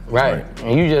somebody. Right.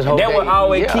 And you just hope That would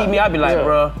always yeah, keep me. I be like, yeah.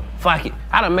 bro, fuck it.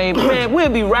 I done made, man, we'll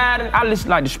be riding. I listen,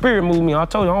 like the spirit move me. I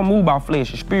told you, I don't move by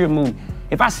flesh. The spirit move me.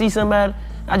 If I see somebody,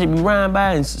 I just be riding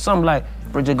by and something like,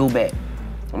 bro, just go back.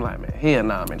 I'm like, man, hell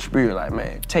nah, man. The spirit like,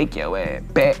 man, take your ass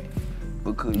back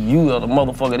because you are the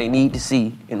motherfucker they need to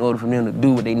see in order for them to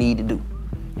do what they need to do.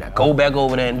 Now go back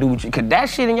over there and do what you, cause that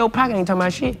shit in your pocket ain't talking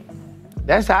about shit.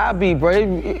 That's how I be, bro.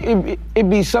 It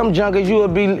be some junkers you will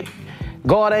be,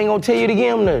 God ain't gonna tell you to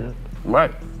give them nothing.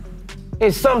 Right.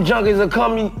 And some junkies will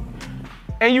come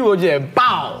and you will just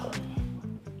bow.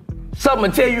 Something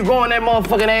will tell you go in that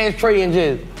motherfucking ashtray and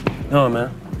just. Huh,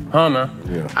 man.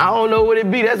 Yeah. I don't know what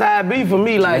it be. That's how it be for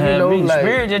me. Like, you know, the like.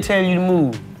 spirit just tell you to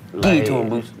move. Give it to him,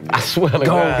 Boosie. I swear to Go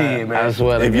God. ahead, man. I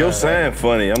swear to If God. you're saying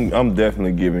funny, I'm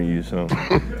definitely giving you some.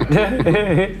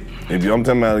 I'm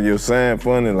talking about you're saying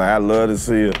funny, like I love to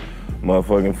see a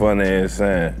motherfucking funny ass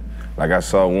sign. Like I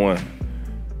saw one,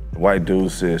 the white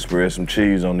dude said, spread some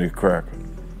cheese on this cracker.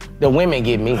 The women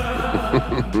get me.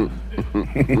 The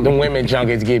women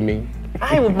junkies get me.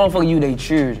 I ain't with motherfucker you they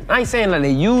children. I ain't saying like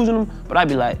they using them, but I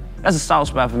be like, that's a soft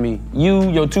spot for me. You,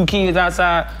 your 2 kids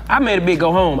outside. I made a bitch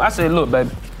go home. I said, look, baby,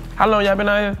 how long y'all been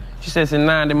out here? She said, since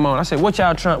 9 in the morning. I said, what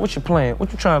your plan?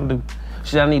 What you trying to do?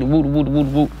 She said, I need a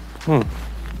woo.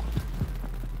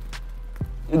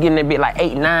 get in that bit like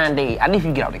 8, 9 days. At least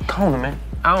you get out the corner, man.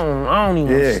 I don't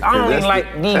even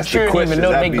like these children even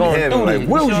know they going through this.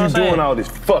 What was you doing all this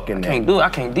fucking? I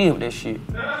can't deal with that shit.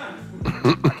 I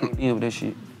can't deal with that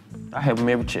shit. I have them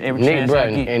every chance I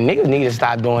get. And niggas need to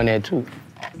stop doing that too.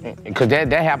 Cause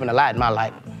that happened a lot in my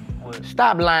life.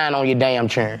 Stop lying on your damn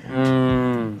churn.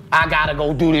 I gotta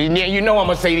go do this. You know I'm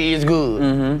gonna say this is good.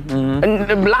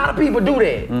 And a lot of people do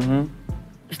that.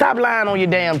 Stop lying on your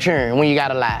damn churn when you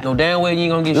gotta lie. No damn way you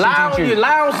ain't gonna get shit.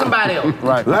 Lie on somebody else.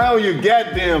 Right. Lie on your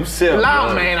goddamn self. Lie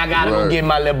on, man, I gotta go get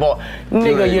my little boy.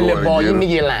 Nigga, your little boy, you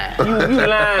lying. You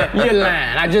lying. You're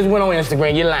lying. I just went on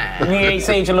Instagram, you're lying. You ain't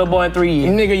seen your little boy in 3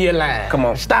 years. Nigga, you're lying. Come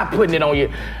on. Stop putting it on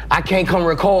you. I can't come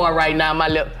record right now, my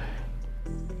little.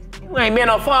 You ain't been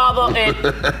a father and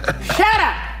shut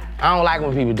up. I don't like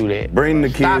when people do that. Bring the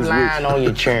kids Stop lying on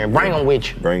your churn. Bring them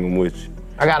with you. Bring them with you.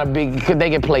 I got a big, cause they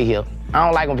can play here. I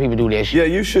don't like when people do that shit. Yeah,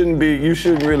 you shouldn't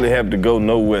really have to go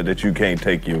nowhere that you can't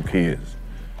take your kids.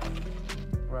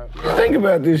 Right. Think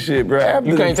about this shit, bro.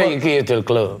 You can't take your kids to the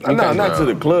club. No, not to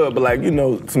the club, but like, you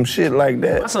know, some shit like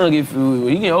that. My son get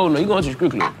food. He get older, he going to the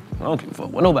strip club. I don't give a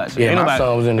fuck what nobody say. Yeah, my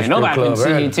son was in the strip club.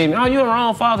 Nobody can tell me, oh, you the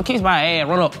wrong father, kiss my ass,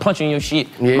 run up, punching your shit.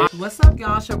 Yeah. What's up,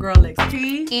 y'all? It's your girl,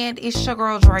 XT. And it's your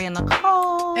girl, Dre and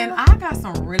Nicole. And I got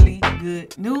some really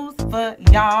good news for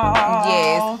y'all.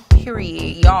 Yes,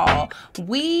 period, y'all.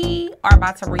 We are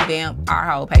about to revamp our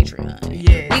whole Patreon.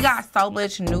 Yes. We got so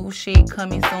much new shit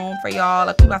coming soon for y'all.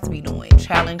 Like, we about to be doing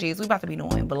challenges. We about to be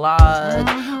doing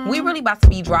vlogs. We really about to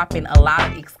be dropping a lot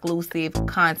of exclusive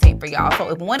content for y'all. So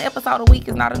if one episode a week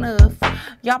is not enough,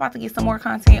 y'all about to get some more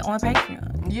content on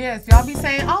Patreon. Yes, y'all be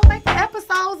saying, oh, make the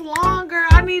episodes longer.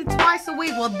 I need twice a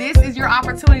week. Well, this is your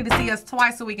opportunity to see us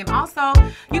twice a week. And also,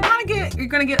 you're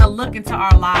gonna get a look into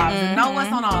our lives and know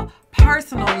what's on a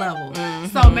personal level.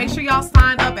 So make sure y'all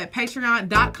sign up at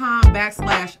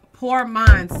patreon.com/Poor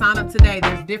Minds. Sign up today.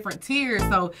 There's different tiers.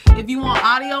 So if you want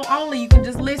audio only, you can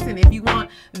just listen. If you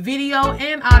want video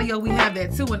and audio, we have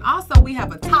that too. And also we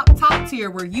have a top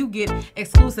tier where you get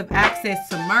exclusive access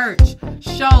to merch,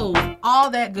 shows,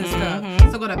 all that good stuff.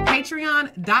 So go to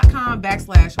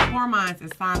patreon.com/Poor Minds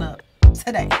and sign up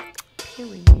today.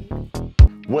 Period.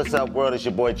 What's up, world? It's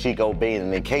your boy Chico Bean,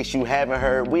 and in case you haven't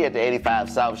heard, we at the 85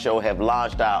 South Show have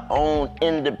launched our own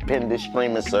independent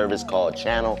streaming service called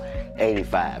Channel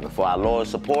 85. And for our loyal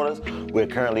supporters, we're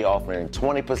currently offering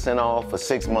 20% off for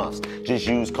 6 months. Just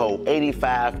use code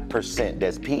 85%.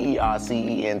 That's PERCENTEER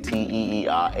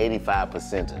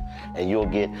 85%. And you'll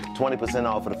get 20%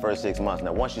 off for the first 6 months.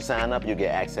 Now, once you sign up, you'll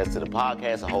get access to the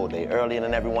podcast a whole day earlier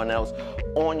than everyone else.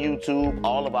 On YouTube,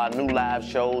 all of our new live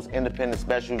shows, independent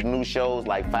specials, new shows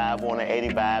like 5 on the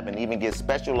 85, and even get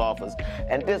special offers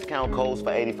and discount codes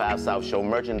for 85 South Show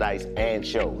merchandise and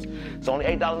shows. It's only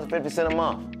 $8.50 a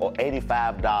month, or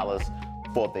 $85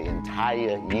 for the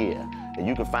entire year. And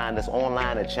you can find us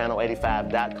online at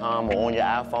channel85.com or on your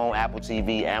iPhone, Apple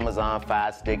TV, Amazon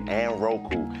Fire Stick, and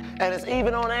Roku. And it's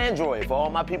even on Android for all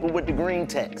my people with the green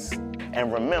text.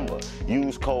 And remember,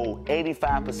 use code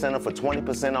 85% for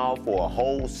 20% off for a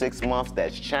whole 6 months.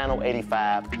 That's Channel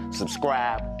 85.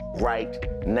 Subscribe right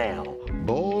now.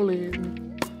 Bowling.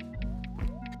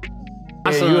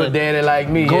 Yeah, you a daddy like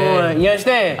me. You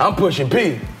understand? I'm pushing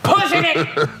P. Pushing it!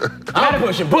 I'm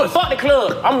pushing pussy. Fuck the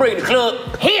club. I'm bringing the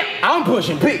club here. I'm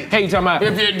pushing P. Hey, you talking about?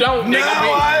 If you don't, nigga,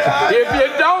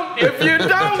 if you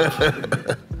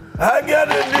don't. I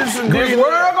gotta disagree. This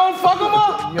world gonna fuck him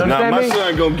up. You Nah, my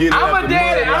son gonna get it. I'm a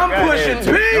daddy. I'm pushing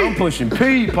P. I'm pushing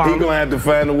P, He gonna have to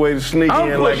find a way to sneak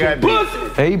in like I did.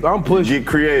 Hey, I'm pushing. Get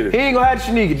creative. He ain't gonna have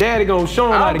to sneak it. Daddy gonna show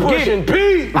him how to get it. I'm pushing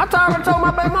P. I told my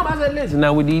baby mama, I said, listen,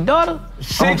 now with these daughters,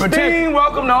 16,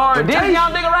 welcome to but this orientation.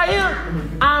 young nigga right here,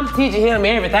 I'm teaching him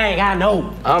everything I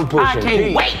know. I'm pushing I can't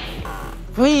P. wait.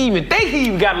 He even think he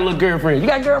even got a little girlfriend. You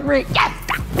got a girlfriend? Yes,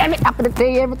 damn it, I'm gonna tell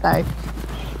you everything.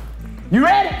 You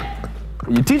ready?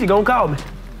 Your teacher gonna call me.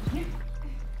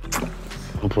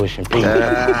 I'm pushing P.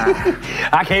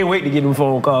 I can't wait to get him a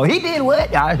phone call. He did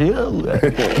what? I hear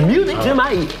music to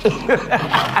my ear.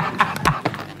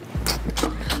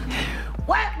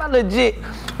 What? My legit.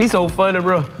 He's so funny,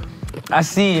 bro. I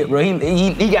see it, bro.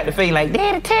 He got the face like,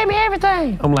 Daddy, tell me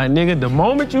everything. I'm like, nigga, the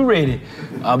moment you ready,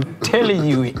 I'm telling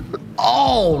you it.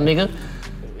 Oh, nigga.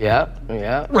 Yeah.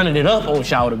 Running it up on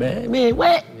shoulder, man. Man,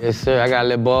 what? Yes, sir. I got a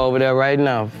little boy over there right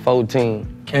now, 14.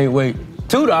 Can't wait.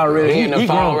 Toot already. He in the phone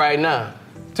grown right now.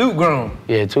 Toot grown.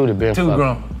 Yeah, Toot been Toot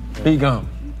grown. He gone.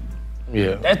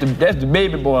 Yeah. That's the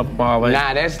baby boy always.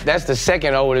 Nah, that's the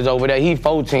second oldest over there. He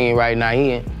 14 right now.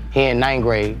 He in 9th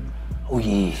grade. Oh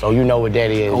yeah. So you know what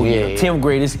that is. Oh yeah. 10th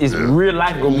grade is real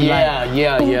life gonna be Yeah.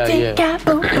 Yeah.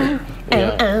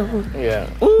 Yeah.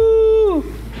 Ooh.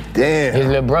 Damn. His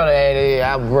little brother had it,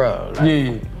 bro. Like,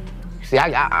 Yeah. See,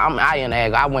 I'm in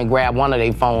there. I went and grabbed one of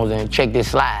their phones and checked this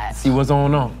slide. See what's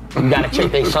on. You gotta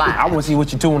check their slide. I wanna see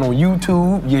what you're doing on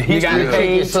YouTube, your history. You gotta check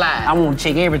your slide. I wanna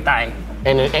check everything.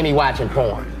 And he watching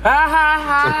porn.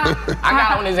 I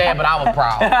got on his ass, but I was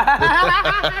proud.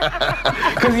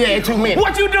 Cause he had too many.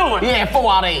 What you doing? He had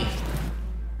 4 out of 8.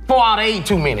 4 out of 8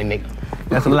 too many, nigga.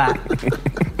 That's a lie.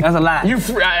 That's a lie. You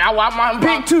free. I'm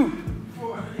pick 2.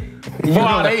 4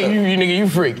 out of 8, you nigga, you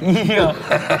freak. Yeah.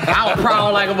 I was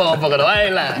proud like a motherfucker though, I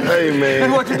ain't lying. Hey,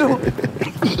 man. What you doing?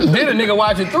 Then a nigga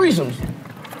watching threesomes.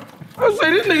 I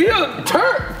say, this nigga here a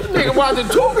turd. This nigga watching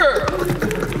 2 girls.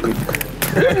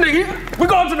 This nigga, we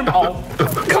going to the mall.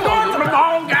 Come on to the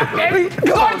mall, goddammit.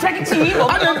 Come on, check a cheese.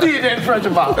 I just did that in French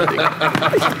about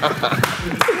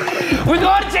We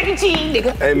going to check a cheese,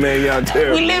 nigga. Hey, man, y'all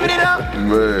terrible. We living it up.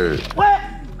 Man. What?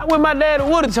 I wish my daddy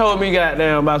would have told me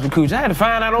goddamn about some coochie. I had to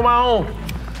find out on my own.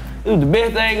 It was the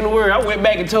best thing in the world. I went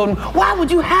back and told him, why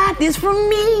would you hide this from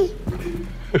me?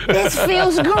 This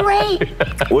feels great.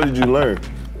 What did you learn?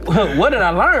 What did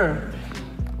I learn?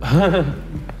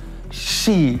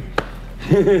 Shit.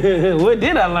 What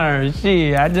did I learn?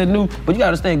 Shit, I just knew. But you gotta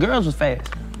understand, girls was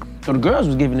fast. So the girls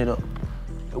was giving it up.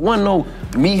 It wasn't no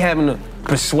me having to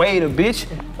persuade a bitch.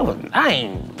 I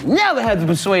ain't never had to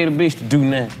persuade a bitch to do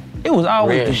nothing. It was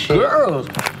always the shit. girls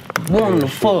wanting to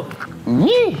fuck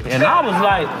me. And I was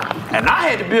like, and I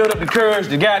had to build up the courage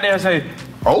to goddamn say,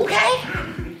 okay.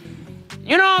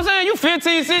 You know what I'm saying? You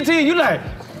 15, 16, you like,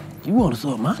 you wanna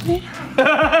suck my dick?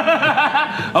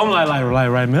 I'm like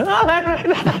right now.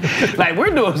 Like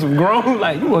we're doing some grown,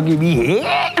 like you wanna give me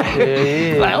head?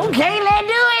 Yeah. Like, okay, let's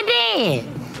do it then.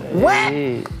 What?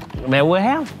 Yeah. Man, what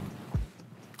happened?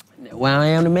 Well, I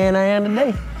am the man I am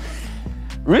today.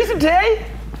 Recent day?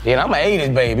 Yeah, I'm an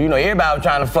 80s baby. You know, everybody was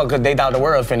trying to fuck because they thought the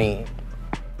world finna end.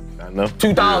 I know.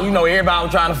 2000, you know, everybody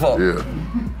was trying to fuck. Yeah.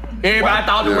 Everybody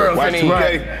thought the world finna end.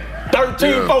 Right.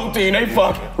 13, 14, they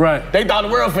fucking. Right. They thought the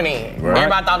world finna end. Right.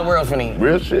 Everybody thought the world finna end.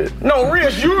 Real shit. No,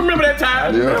 real shit. You remember that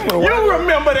time? Yeah. You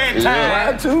remember that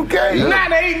time? Y2K.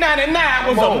 98, 99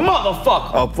 was a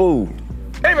motherfucker. A fool.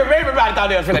 Everybody thought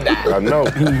they was finna die. I know.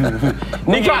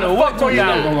 We trying to fuck for you.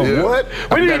 Yeah. What?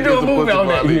 We need to do a movie on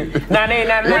that.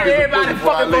 99. Everybody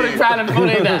fucking for they trying to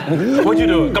they die. What you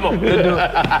doing? Come on, let's do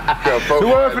it. The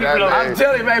word for the pillow. I'm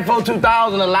telling you, man, before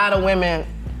 2000, a lot of women,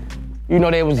 you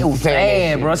know, they was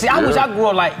saying bad, bro. See, I wish I grew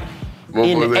up like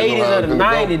in the 80s or the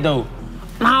 90s, though.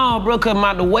 No, bro,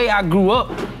 because the way I grew up,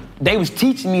 they was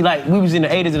teaching me like we was in the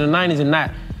 80s and the 90s and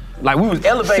not, like we was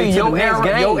elevating to the next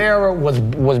game. Your era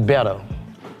was better.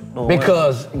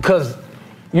 Because,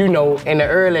 you know, in the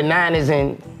early 90s,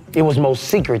 and it was more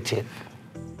secretive.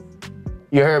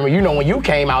 You heard me? You know, when you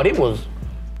came out, it was...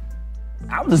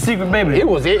 I was a secret baby. It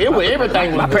was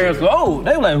everything. My parents were old.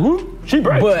 They were like, who? She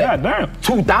breaks. But goddamn.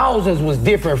 2000s was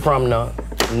different from the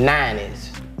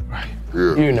 90s. Right.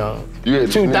 Yeah. You know, Yeah,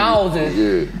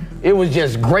 2000s, it was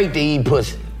just great to eat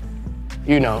pussy.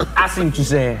 You know. I see what you're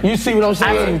saying. You see what I'm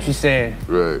saying? I see what you're saying.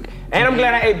 Right. And I'm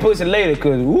glad I ate pussy later,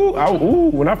 cause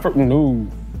when I first,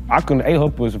 I couldn't ate her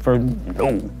pussy first.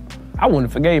 No, I wouldn't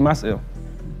have forgave myself.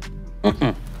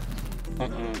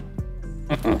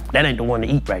 That ain't the one to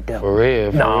eat right there. For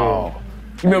real. No.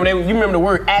 You remember the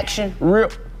word action? Real.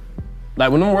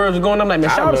 Like when them words were going up, like, man,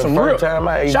 shout out some real. Shout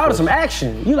out some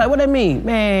action. You like, what that mean?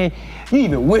 Man, you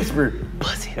even whispered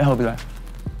pussy. That whole be like.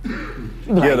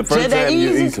 Yeah, the first time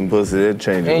you eat some pussy, it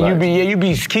changes. And you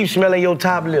be keep smelling your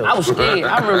top lip. I was scared.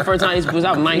 I remember the first time I ate pussy,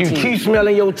 I was 19. You keep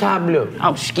smelling your top lip. I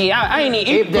was scared. I ain't even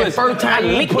eat pussy. The first time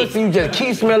you eat pussy, you just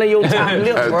keep smelling your top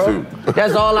lip, bro.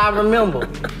 That's all I remember.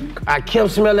 I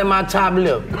kept smelling my top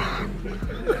lip.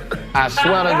 I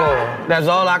swear to God, that's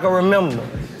all I can remember.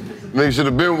 Nigga should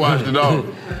have been washed it off.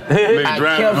 I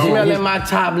kept smelling my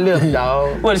top lip,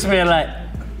 dog. What it smell like?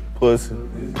 Pussy.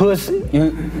 Pussy.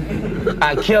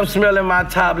 I kept smelling my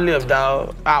top lip,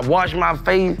 dog. I washed my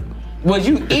face. Was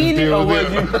you eating it or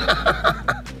was you?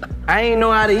 I ain't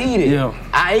know how to eat it. Yeah.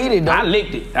 I ate it, though. I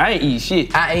licked it. I ain't eat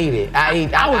shit. I ate it. I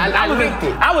licked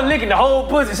it. I was licking the whole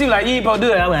pussy. She was like, you ain't supposed to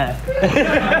do that. I was like,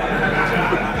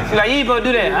 she like, you ain't supposed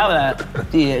to do that. I was like,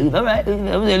 yeah, all right. I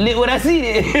was lick what I see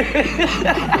then.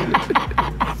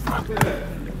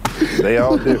 They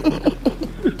all different.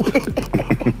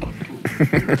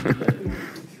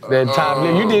 That top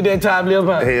lip, you did that top lip,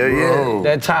 huh? Hell yeah.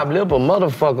 That top lip a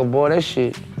motherfucker, boy, that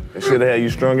shit. That shit had you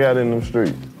strung out in them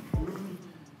streets.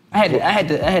 I had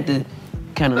to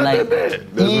kind of like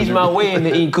ease my way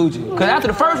into eating coochie. Cause after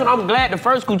the first one, I'm glad the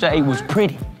first coochie I ate was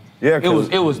pretty. Yeah, it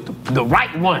was the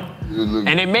right one.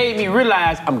 And it made me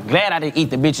realize I'm glad I didn't eat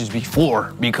the bitches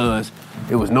before because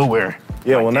it was nowhere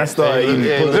Yeah, when I started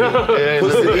eating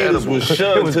pussy eaters was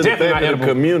shunned to the back of the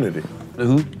community.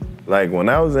 Like when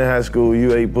I was in high school,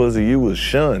 you ate pussy, you was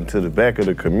shunned to the back of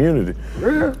the community.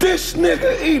 This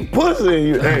nigga eat pussy. And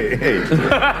you, hey.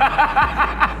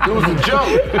 It was a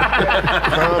joke.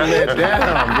 Calm that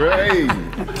down, bro. Hey.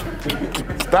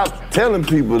 Stop telling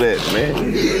people that, man.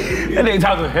 And they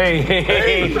talking,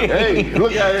 hey.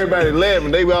 Look how everybody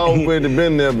laughing. They already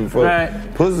been there before. Right.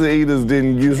 Pussy eaters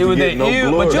didn't used to get no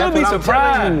glory. But you'll be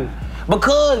surprised.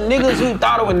 Because niggas who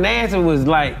thought it was nasty was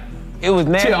like, it was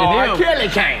nasty to them. R. Kelly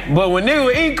came. But when niggas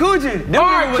were eating coochie, them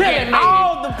niggas was getting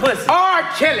all the pussy. R.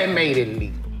 Kelly made it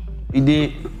legal. He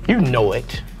did? You know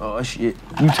it. Oh, shit.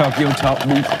 You talk your talk,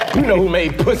 bitch. You know who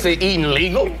made pussy eating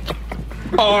legal?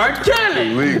 R.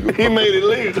 Kelly. Legal. He made it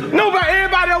legal. Nobody,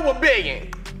 everybody else was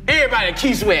begging. Everybody,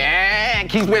 Keith Sweat.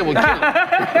 Keith Sweat was killing.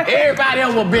 Everybody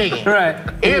else was begging. Right.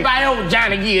 Everybody else was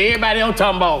Johnny Gill. Everybody else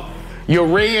talking about your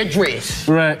red dress.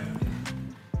 Right.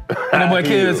 What that boy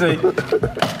Kid say? What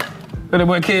that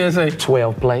boy Kid say?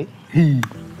 12 plate. He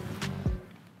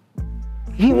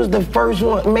was the first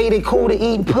one made it cool to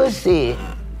eat pussy.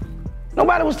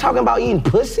 Nobody was talking about eating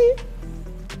pussy.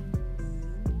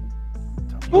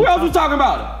 Who else was talking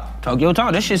about it? Talk your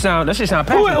talk. That shit sound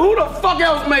passionate. Who the fuck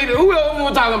else made it? Who else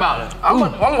was talking about it?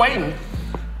 I'm waiting.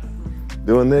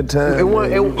 During that time. Who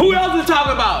else was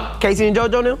talking about it? Casey and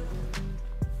JoJo them?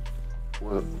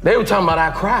 They were talking about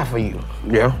I cry for you.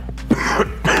 Yeah.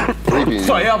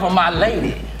 Forever my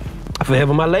lady.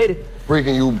 Forever my lady.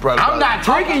 Freaking you, brother. I'm not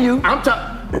freaking you.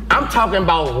 I'm talking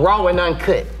about raw and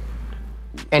uncut.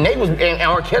 And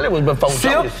R. Kelly was before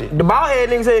shit. The bald head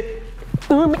nigga said,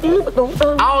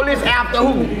 all this after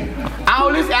who?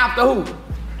 All this after who?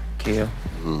 Kill.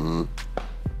 Mm-hmm.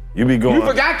 You be going. You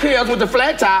forgot Kills with the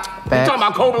flat top. You talking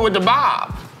about Kobe with the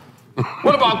bob.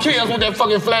 What about Kills with that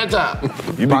fucking flat top?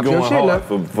 You be going hard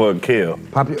for a kill.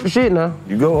 Pop your shit now.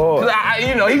 You go hard.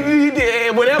 He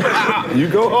did whatever. You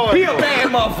go hard. He a bad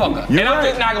motherfucker. I'm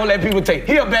just not gonna let people take.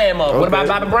 He a bad motherfucker. Okay. What about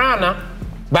Bobby Brown now?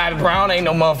 Bobby Brown ain't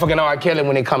no motherfucking R. Kelly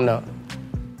when it come to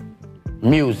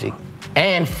music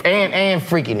and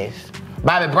freakiness.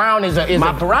 Bobby Brown is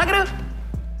my prerogative?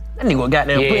 That nigga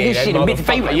goddamn put his shit in bitch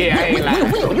favorite. Yeah, I ain't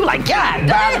lying. You like, God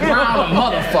damn. Bobby Brown a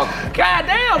motherfucker. God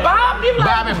damn, Bob. You like,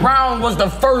 Bobby Brown was the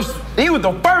first. He was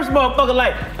the first motherfucker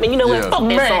like, man, you know what? Fuck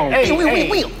that song.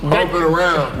 Hey, bumping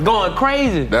around. Going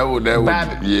crazy. That would,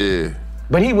 yeah.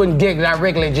 But he wouldn't dig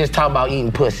directly just talk about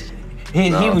eating pussy. He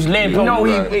was letting people know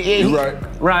he right.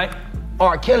 Right.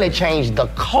 R. Kelly changed the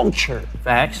culture.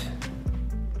 Facts.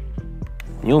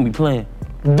 You don't be playing.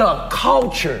 The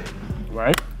culture.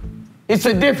 Right. It's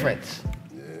a difference.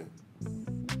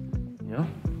 Yeah.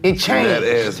 It changed. That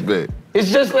aspect.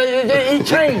 It's just like, he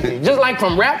changed it. Just like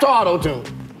from rap to auto-tune.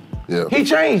 Yeah. He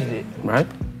changed it. Right.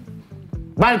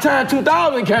 By the time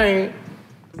 2000 came,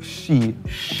 shit.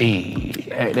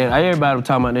 Everybody was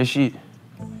talking about that shit.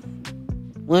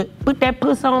 What? Put that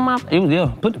puss on my...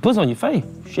 Put the puss on your face.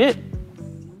 Shit.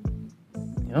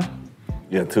 Yeah.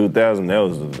 Yeah, 2000, that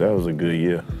was a good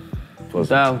year.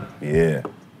 2000? Yeah.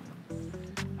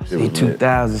 See,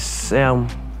 2007,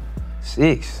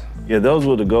 6. Yeah, those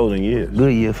were the golden years.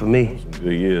 Good year for me. Some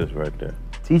good years right there.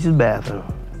 Teacher's bathroom.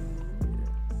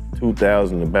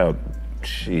 2000 about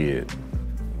shit.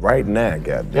 Right now,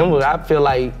 goddamn. I feel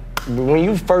like when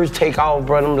you first take off,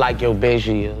 bro, them like your best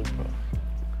years, bro.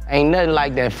 Ain't nothing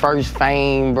like that first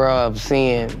fame, bro, of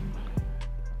seeing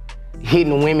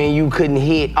hitting women you couldn't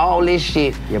hit, all this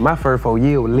shit. Yeah, my first 4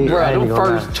 years was lit. Bro, them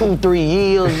first 2-3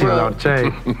 years, bro.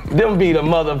 Them be the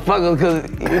motherfuckers, cause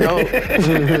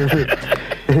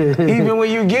even when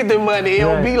you get the money, it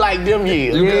don't be like them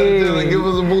years. You gotta give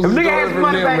us a boost. If nigga had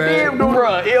money back then,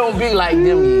 bro, it don't be like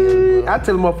them years, bro. I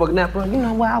tell the motherfucker now, bro, you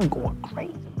know what, I'm going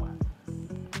crazy, bro.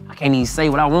 I can't even say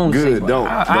what I want to say. Good, don't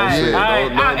say it.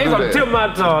 I ain't gonna tip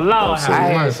my tongue, Lord. I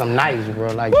had some nights,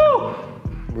 bro, like,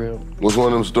 real. What's one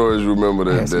of them stories you remember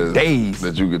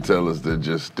that you could tell us that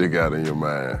just stick out in your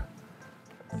mind?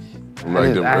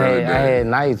 Like them early days. I had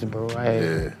nights, bro.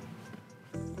 Yeah.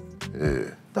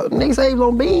 The niggas say he was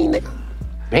on bean, nigga.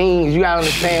 Beans, you gotta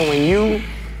understand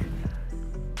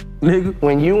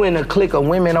when you in a clique of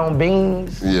women on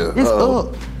beans, it's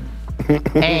up.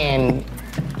 And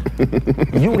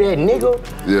you that nigga,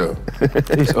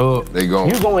 it's up. They gone.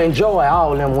 You gonna enjoy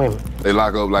all them women. They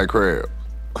lock up like crabs.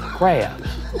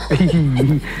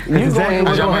 You gonna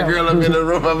enjoy my girl up in the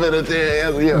room, I'm in the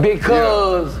chair.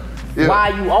 Because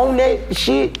while you on that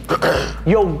shit,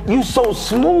 you so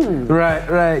smooth.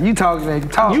 Right. You talking like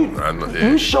talk.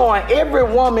 You showing every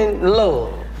woman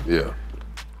love. Yeah.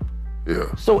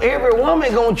 Yeah. So every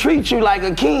woman gonna treat you like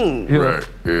a king. Right,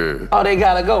 yeah. Oh, they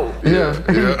gotta go. Yeah.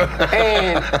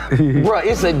 And, bro,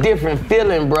 it's a different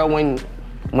feeling, bro, when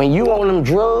you on them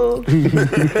drugs.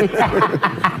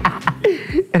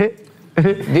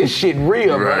 This shit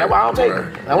real, bro. That's why I don't take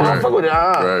it. That's why I don't fuck with it.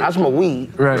 I smoke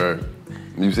weed. Right.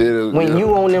 You said it. When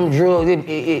you on them drugs,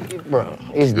 bro,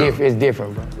 it's different. It's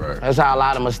different, bro. Right. That's how a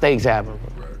lot of mistakes happen,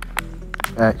 bro.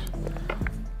 Facts.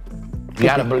 You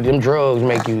gotta believe them drugs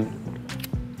make you.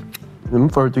 Them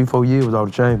first 3-4 years was all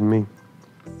the change for me.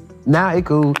 Now it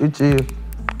cool, it chill.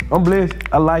 I'm blessed,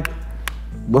 I like it.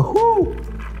 But whoo!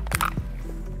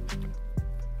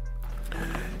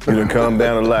 You done calm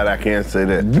down a lot, I can't say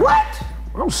that. What?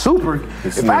 I'm super.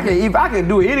 If I can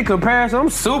do any comparison, I'm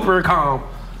super calm.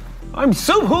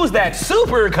 Who's that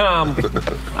super calm?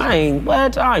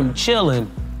 I'm chilling.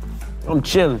 I'm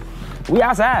chilling. We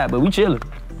outside, but we chilling.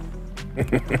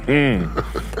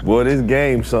 Boy, this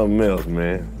game's something else,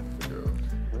 man.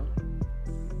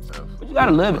 But you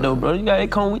gotta love it though, bro.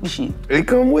 It come with the shit. It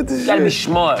come with the shit. You gotta be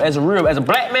smart. As a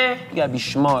black man, you gotta be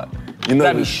smart. You know,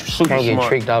 gotta be super can't smart. get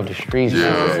tricked off the streets. You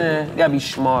know what I'm saying? You gotta be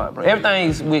smart, bro.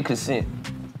 Everything's with consent.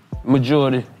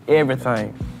 Majority,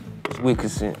 everything is with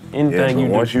consent. Anything you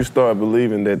do. Once you start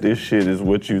believing that this shit is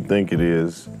what you think it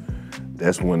is,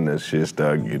 that's when that shit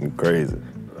start getting crazy.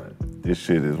 This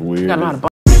shit is weird. You gotta know how to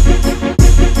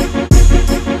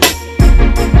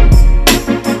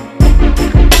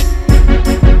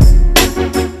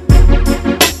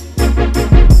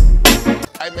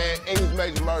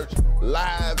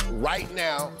live right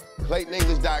now.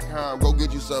 ClaytonEnglish.com. Go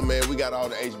get you some, man. We got all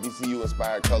the HBCU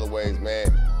inspired colorways,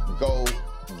 man. Go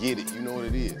get it. You know what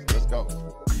it is. Let's go.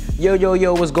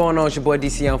 Yo, what's going on? It's your boy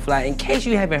DC on Fly. In case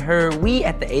you haven't heard, we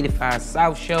at the 85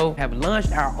 South Show have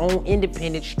launched our own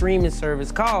independent streaming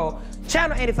service called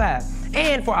Channel 85.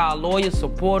 And for our loyal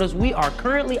supporters, we are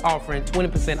currently offering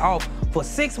 20% off for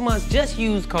 6 months. Just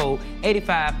use code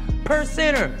 85 per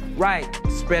center. Right,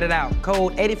 spread it out.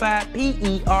 Code 85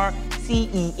 PERCENTER.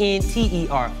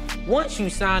 Once you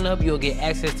sign up, you'll get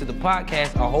access to the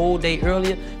podcast a whole day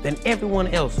earlier than everyone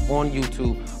else on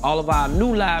YouTube. All of our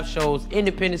new live shows,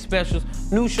 independent specials,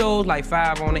 new shows like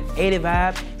 5 on it,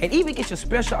 85, and even get your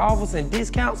special offers and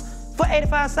discounts for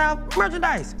 85 South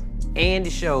merchandise. And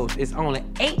the shows, it's only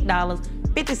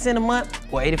 $8.50 a month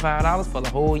or $85 for the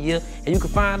whole year. And you can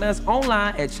find us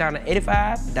online at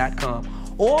channel85.com.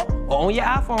 Or on your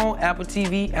iPhone, Apple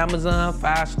TV, Amazon,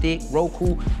 Fire Stick,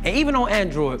 Roku, and even on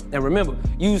Android. And remember,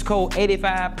 use code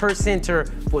 85 per center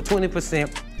for 20%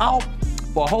 off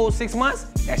for a whole 6 months.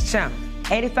 That's Channel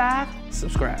 85.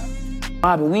 Subscribe.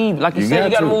 We, like you said,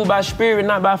 you gotta move by spirit,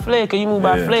 not by flesh. Cause you move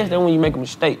by flesh, then when you make a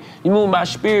mistake. You move by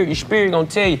spirit, your spirit gonna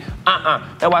tell you,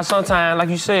 That's why sometimes, like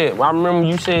you said, I remember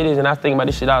you said this, and I think about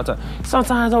this shit all the time.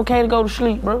 Sometimes it's okay to go to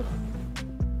sleep, bro.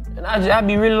 And I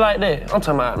be really like that. I'm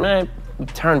talking about, man.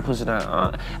 Turn the pussy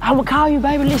down. I will call you,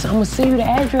 baby. Listen, I'm gonna send you the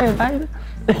address, baby.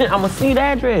 I'm gonna send you the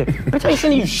address. Bitch, I ain't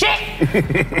sending you shit.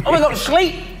 I'm gonna go to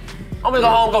sleep. I'm gonna go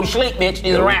home and go to sleep, bitch.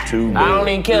 It's a wrap. I don't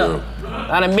even care. Yeah.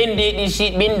 I done been did this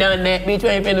shit, been done that, bitch. You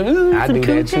ain't finna I do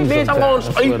that too bitch. I'm going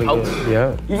to sleep.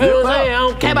 Yeah. You feel what I'm saying? I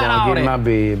don't care about all that. Get in my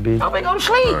bed, bitch. I'm gonna go to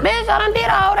sleep, bitch. I done did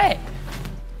all that.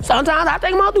 Sometimes I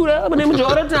think I'm gonna do that, but the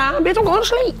majority of the time, bitch, I'm going to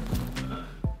sleep.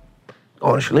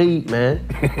 Going to sleep, man.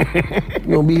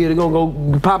 You gonna be here to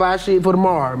go pop out shit for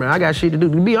tomorrow, man. I got shit to do.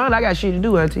 To be honest, I got shit to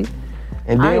do, auntie.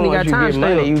 And then once you get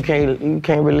money, you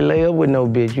can't really lay up with no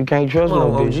bitch. You can't trust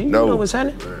no bitch. You know what's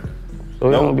happening? So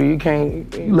it's gonna be, you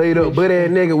can't. You laid up butt-ass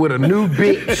nigga with a new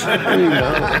bitch. You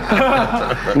know.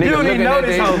 Nigga you don't even know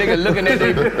this hoe. Nigga looking at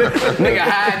they, nigga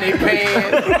hiding their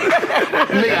pants.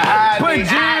 Nigga hiding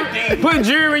their ID. Put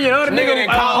jewelry in your other nigga.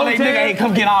 Nigga call they nigga, hey,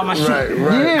 come get all my shit. Right.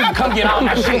 Yeah, come get all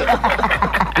my shit.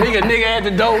 nigga at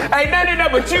the door. Hey, nothing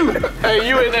but you. Hey,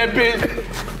 you in that bitch.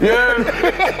 Yeah.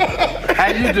 How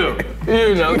you do?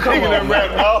 You know, come on.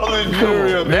 All the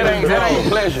jewelry up. That ain't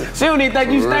pleasure. She don't even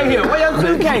think you stay here. Where your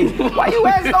suitcase? Why you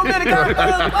asking so many kind of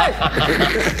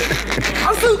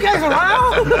my suitcase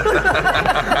around?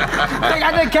 Think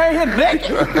I just came here naked?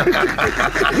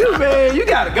 You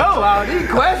gotta go out. These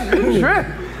questions, you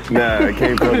tripping. Nah, I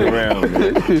can't fuck around,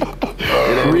 man.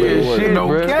 Real shit, no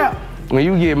cap. When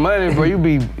you get money, bro, you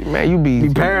be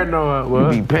paranoid, bro.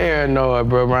 You be paranoid,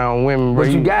 bro, around women, bro.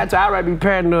 But you got to, I'd rather be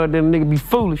paranoid than a nigga be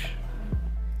foolish.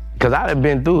 Cause I done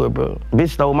been through it, bro.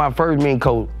 Bitch stole my first mink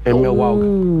coat in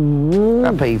Milwaukee.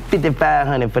 I paid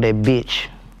 $5,500 for that bitch.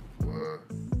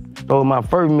 Stole my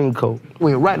first mink coat.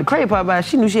 Wait, right, the crazy part about it,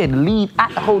 she knew she had to leave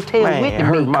out the hotel with the mink coat. It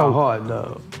hurt my heart,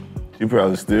 dog. She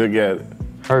probably still got it.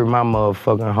 Hurt my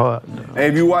motherfucking heart, dog. Hey,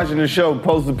 if you watching the show,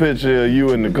 post a picture of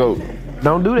you in the coat.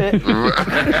 Don't do that.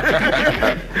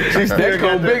 She still That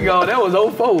go big on. That was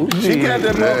 04. She got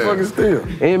that motherfucker still.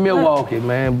 In Milwaukee,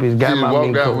 man. Bitch got She my walked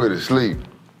mink out coat. with it, sleep.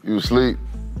 You was asleep?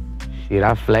 Shit,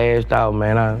 I flashed out,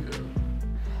 man.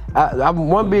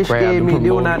 One bitch scared me.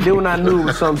 Then when I knew it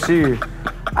was something serious,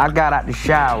 I got out the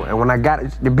shower, and when I got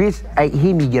the bitch ain't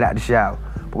hear me get out the shower.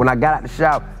 But when I got out the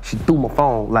shower, she threw my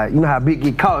phone. Like, you know how a bitch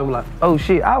get caught? And like, oh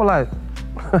shit. I was like,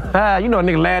 you know a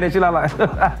nigga laugh at shit. I'm like,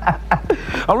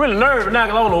 I'm really nervous now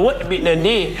because I don't know what the bitch done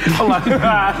did. I'm like,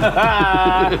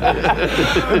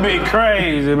 this bitch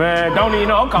crazy, man. Don't even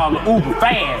know. I'm calling Uber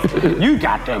fast. You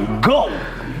got to go.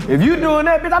 If you doing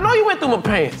that, bitch, I know you went through my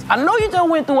pants. I know you just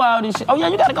went through all this shit. Oh yeah,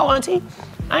 you gotta go, auntie.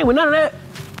 I ain't with none of that.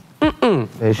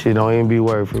 That shit don't even be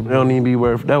worth it. It don't even be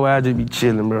worth it. That's why I just be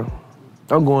chilling, bro.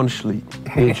 I'm going to sleep.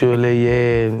 Get you a little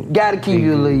yeah. Gotta keep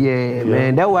you a little yeah,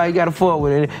 man. That's why you gotta fuck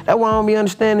with it. That's why I don't be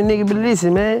understanding nigga, but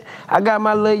listen, man. I got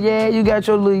my little yeah, you got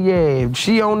your little yeah. If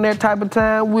she on that type of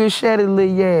time, we'll share the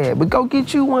little yeah. But go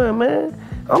get you one, man.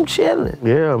 I'm chilling.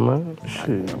 Yeah, man.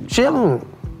 Shit. I'm chilling.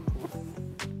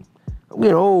 I'm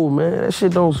getting old, man. That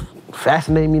shit don't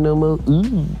fascinate me no more.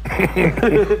 Ooh.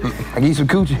 I get some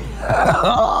coochie.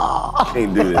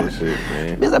 Can't do that shit,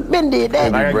 man. Bitch, I been did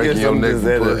that. Like, I guess I'm just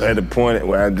at a point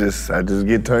where I just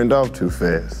get turned off too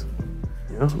fast.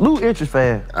 Lose interest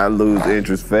fast. I lose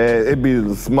interest fast. It be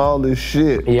the smallest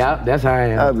shit. Yeah, that's how I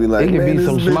am. I be like, it man, be this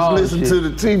some bitch small listen shit. to the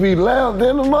TV loud,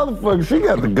 then the motherfucker, she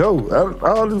got to go.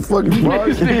 All this fucking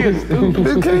small shit.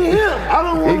 It can't hear. I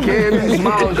don't want It can't be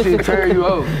small shit turn you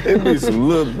over. It be some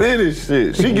little bitty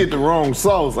shit. She get the wrong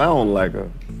sauce. I don't like her.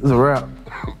 It's a wrap.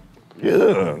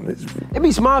 Yeah. It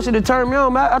be small shit to turn me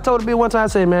on, man. I told her bitch one time, I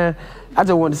said, man, I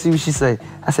just wanted to see what she say.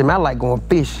 I said, man, I like going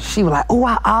fish. She was like, oh,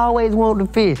 I always wanted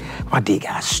to fish. My dick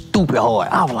got stupid hard.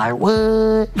 I was like,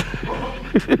 what?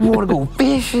 You wanna go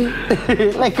fishing?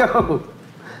 Let go.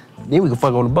 Then we can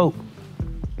fuck on the boat.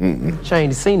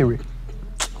 Change the scenery.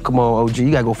 Come on, OG,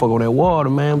 you gotta go fuck on that water,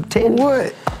 man. I'm telling you.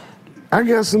 What? I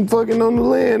got some fucking on the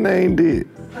land I ain't did.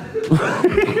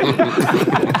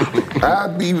 I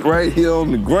be right here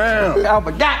on the ground. I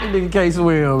forgot the nigga can't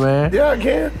swim, man. Yeah, I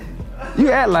can. You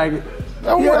act like it.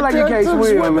 You act like you can't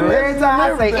swim, man. Every time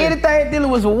I say anything dealing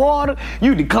with some water,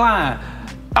 you decline.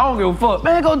 I don't give a fuck.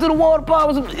 Man, go to the water park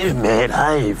with some... Man,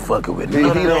 I ain't fucking with none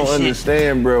of He that don't shit.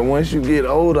 understand, bro. Once you get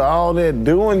older, all that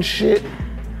doing shit,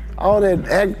 all that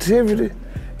activity,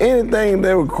 anything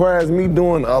that requires me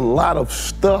doing a lot of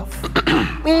stuff.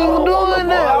 We ain't gonna do it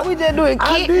now. We just doing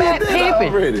I did kickback that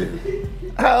pimping. already.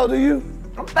 How old are you?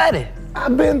 I'm 30.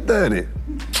 I've been 30.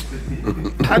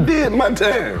 I did my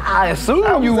time. I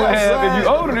assume you would have if you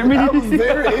older than me. I was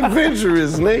very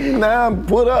adventurous, nigga. Now I'm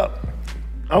put up.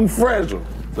 I'm fragile.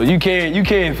 So you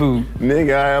can't food.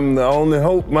 Nigga, I am the only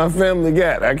hope my family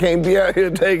got. I can't be out here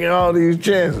taking all these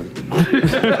chances.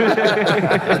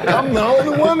 I'm the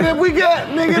only one that we got,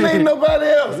 nigga. It ain't nobody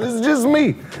else. It's just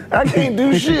me. I can't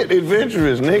do shit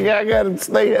adventurous, nigga. I gotta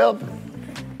stay healthy.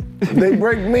 They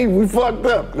break me, we fucked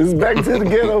up. It's back to the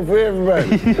ghetto for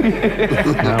everybody.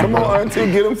 Come on,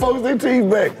 auntie, get them folks their teeth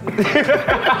back.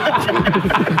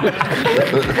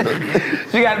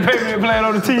 She got to pay me to play it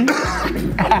on the teeth.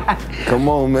 Come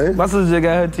on, man. My sister just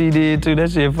got her teeth did too.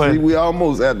 That shit funny. See, we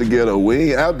almost out the ghetto.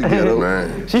 We ain't out the ghetto,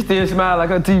 man. She still smile like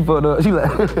her teeth fucked up. She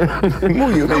like,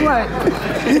 Move your I'm head. like,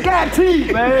 you got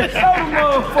teeth, man. Show the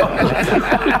motherfucker.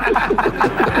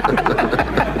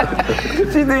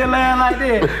 She still laying like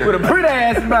that with a pretty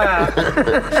ass smile.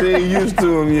 She ain't used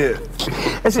to him yet.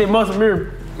 That shit muscle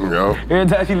memory. Yo. Every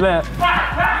time she laugh.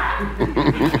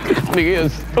 Nigga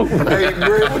is stupid. Hey,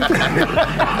 bro.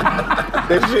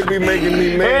 That shit be making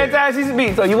me mad. Every time she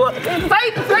speaks, so you want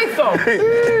say something.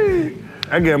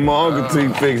 I got my uncle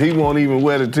teeth fixed. He won't even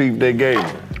wear the teeth they gave me.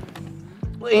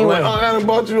 I'm like, I done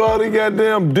bought you all these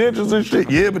goddamn dentures and shit.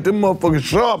 Yeah, but them motherfuckers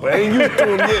sharp. I ain't used to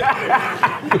them yet.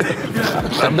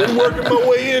 I've been working my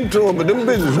way into them, but them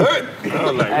bitches hurt. I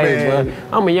was like, Hey, man, bro,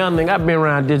 I'm a young nigga. I've been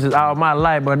around ditches all my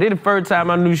life, but this the first time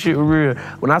I knew shit was real.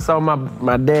 When I saw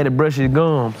my daddy brush his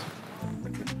gums.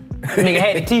 Nigga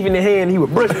had the teeth in his hand, he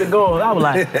would brush the gums. I was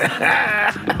like,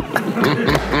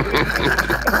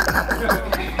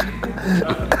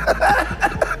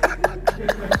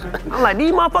 I'm like,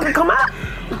 these motherfuckers come out?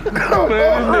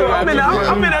 I'm in there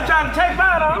trying to take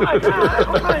out. I'm like,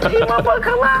 these motherfuckers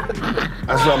come out?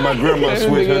 I saw my grandma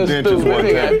switch her dentures one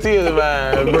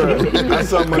time. I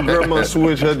saw my grandma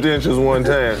switch her dentures one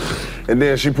time. And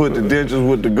then she put the dentures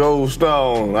with the gold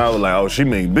star on. I was like, oh, she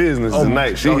make business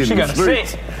tonight. She hitting the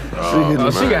streets.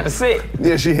 She got a set.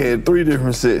 Yeah, she had 3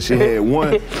 different sets. She had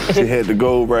one, she had the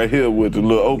gold right here with the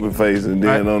little open face, and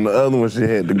then on the other one, she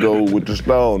had the gold with the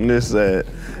star on this side.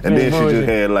 And then she just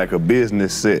had like a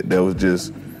business set that was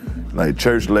just like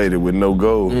church lady with no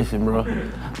gold. Listen, bro.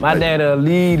 My dad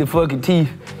leave the fucking teeth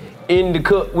in the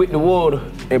cup with the water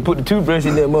and put the toothbrush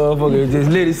in that motherfucker and just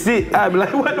let it sit. I'd be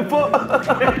like, what the fuck?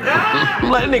 I'm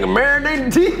like, that nigga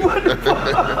marinating teeth, what the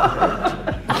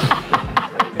fuck?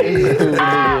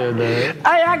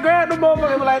 I grabbed the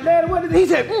motherfucker and was like, Daddy, what is it? He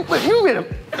said, you get him.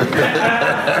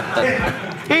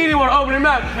 He didn't want to open his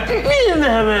mouth.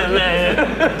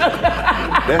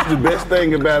 That's the best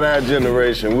thing about our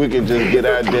generation. We can just get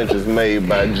our dentures made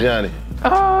by Johnny.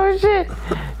 Oh, shit.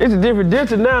 It's a different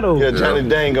dentist now, though. Yeah, Johnny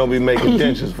Dang gonna be making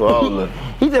dentures for all of them.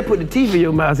 He just put the teeth in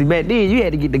your mouth. See, back then, you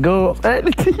had to get the gum. You had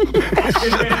to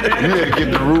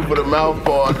get the roof of the mouth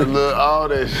part, all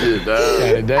that shit, dog.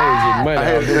 Johnny Dang getting money. I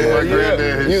had to take my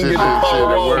granddad his shit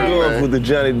at work, man. With the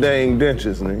Johnny Dang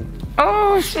dentures, nigga.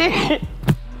 Oh, shit.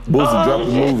 Boosie dropped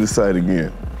the movie site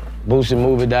again.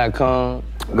 BoosieMovie.com.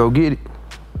 Go get it.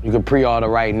 You can pre-order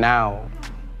right now.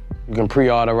 You can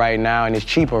pre-order right now, and it's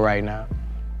cheaper right now.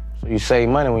 So you save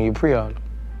money when you pre-order.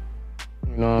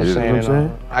 You know what I'm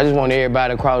saying? I just want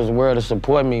everybody across the world to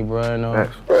support me, bro. You know?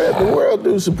 Bro, the world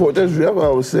do support. That's what I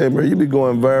always say, bro. You be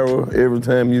going viral every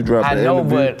time you drop an interview. I know,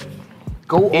 but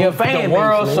if the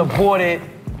world supported,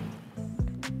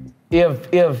 if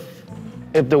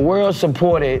the world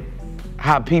supported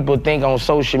how people think on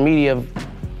social media,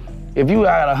 if you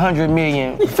got 100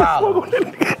 million followers,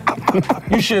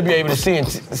 you should be able to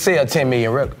sell 10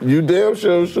 million records. You damn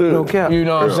sure should. No cap. You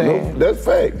know what I'm saying? That's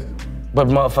facts. But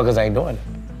motherfuckers ain't doing it.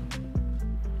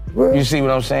 Well, you see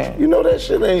what I'm saying? You know that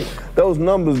shit ain't, those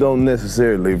numbers don't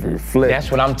necessarily reflect.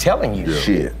 That's what I'm telling you.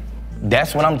 Shit.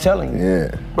 That's what I'm telling you.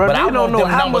 Yeah. But I don't know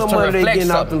how much money they getting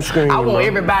off them screens. I want bro.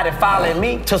 everybody following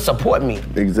me to support me.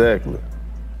 Exactly.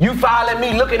 You following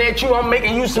me, looking at you, I'm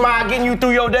making you smile, getting you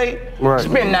through your day. Right.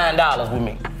 Spend $9 with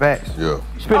me. Facts. Yeah.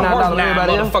 Spend I'm $9 worth with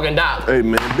everybody else. motherfucking dollars. Hey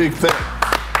man, big fact.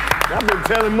 I've been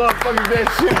telling motherfuckers that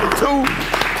shit for 2,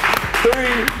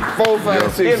 3, 4, 5,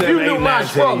 6, 7, 8, 9, 10 If you knew my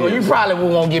struggle, you probably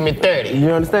would want to give me 30.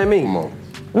 You understand me? Come on.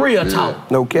 Real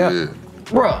talk. No cap. Yeah.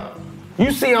 Bruh,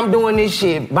 you see I'm doing this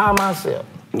shit by myself.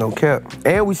 No cap.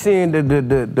 And we seeing the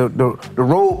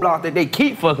roadblock that they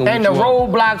keep fucking And with the you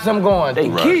on. roadblocks I'm going They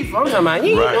through. keep. I'm talking about,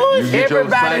 you ain't doing shit.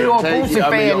 Everybody who a Boosie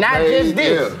fan, not just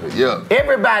this. Yeah.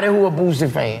 Everybody who a Boosie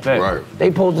fan. Right. They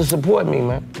supposed to support me,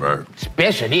 man. Right.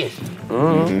 Especially this.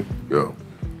 Yeah.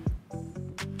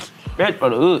 That's for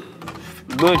the hood.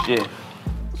 Good shit.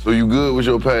 So you good with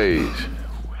your page?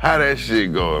 How that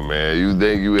shit going, man? You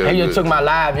think you They just took my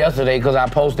live yesterday because I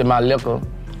posted my liquor,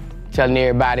 telling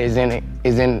everybody is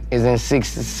in 6,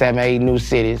 7, 8 new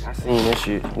cities. I seen that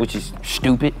shit, which is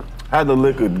stupid. How the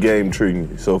liquor game treating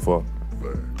you so far?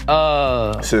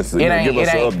 Since give us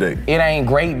an update. It ain't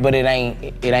great, but it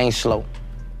ain't slow.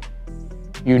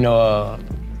 You know,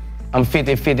 I'm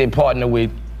 50-50 partner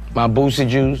with my Boosie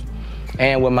juice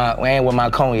and with my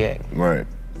cognac. Right.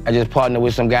 I just partnered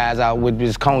with some guys out with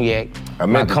this cognac. I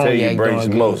meant to tell you bring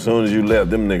some more. As soon as you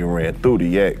left, them niggas ran through the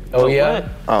yak. Oh yeah?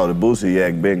 Oh, the Boosie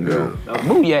yak been gone.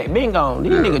 Boo yak been gone.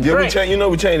 These niggas drink. You know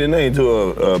we changed the name to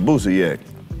a Boosie yak.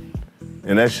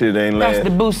 And that shit ain't Pass last.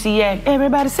 the Boosie yak.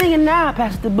 Everybody singing now.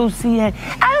 Pass the Boosie yak.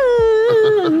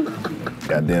 Oh.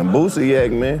 Goddamn Boosie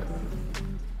yak, man.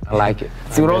 I like it.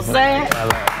 See what I'm saying? I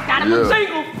like it. Got him a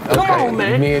single. Come on,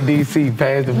 man. Me and DC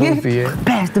passed the Boosie yak.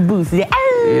 Pass the Boosie yak.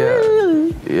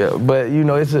 Yeah, but you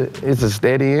know, it's a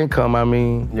steady income. I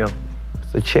mean,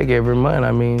 it's a check every month.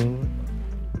 I mean,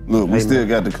 look, we still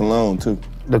got the cologne too.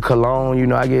 The cologne, you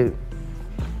know, I get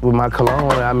with my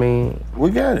cologne. I mean,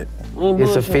 we got it.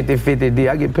 It's a 50-50 deal.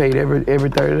 I get paid every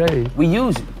 30 days. We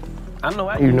use it. I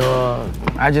know. You know,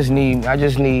 I just need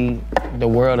the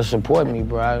world to support me,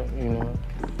 bro.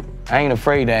 I ain't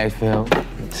afraid to ask for help.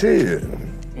 Shit.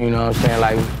 You know what I'm saying?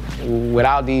 Like,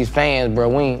 without these fans, bro,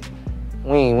 we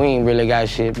ain't really got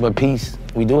shit but peace.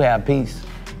 We do have peace.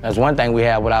 That's one thing we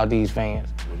have without these fans.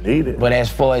 We need it. But as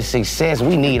far as success,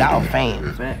 we need our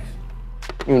fans.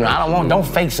 You know, don't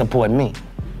fake support me.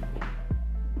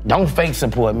 Don't fake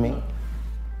support me.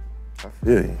 I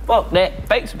feel you. Fuck that.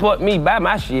 Fake support me. Buy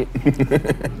my shit.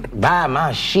 Buy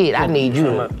my shit. I need you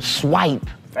to swipe.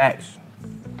 Facts.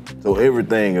 So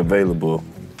everything available.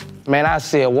 Man, I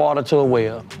sell water to a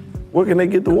well. Where can they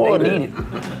get the water? They need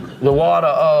it. The water,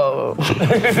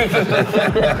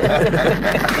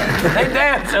 They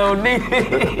damn so need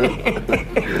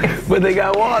it. but they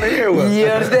got water here. You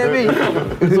understand me?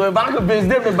 So if I convince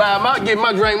them to buy my,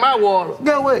 drink my water.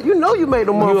 Guess what? You know you made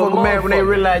them motherfucker mad when they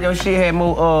realized your shit had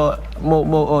more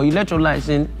electrolytes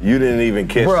in it. You didn't even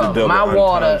catch the double my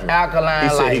water entendre. alkaline He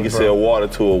said light, he could bro. sell water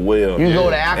to a well. You go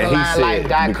to And he said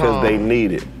alkalinelight.com. because they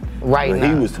need it. Right But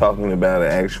now. he was talking about an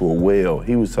actual well.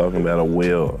 He was talking about a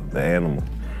well, the animal.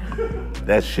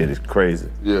 That shit is crazy.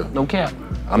 Yeah. No cap.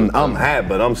 I'm high,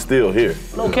 but I'm still here.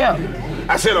 No cap.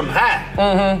 I said I'm high.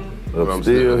 Mm-hmm. But I'm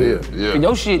still here. Yeah.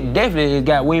 Your shit definitely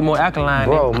got way more alkaline.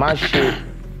 Bro, my shit,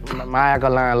 my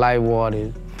alkaline light water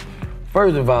is,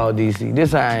 first of all, DC,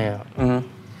 this how I am.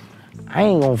 Mm-hmm. I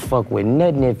ain't gonna fuck with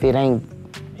nothing if it ain't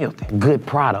Healthy. good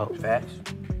product. Facts.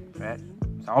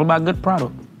 It's all about good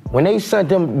product. When they sent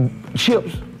them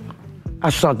chips, I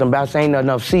sent them back, ain't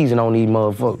enough season on these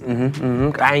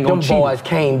motherfuckers. I ain't gonna Them cheat. boys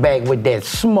came back with that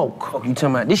smoke. Fuck you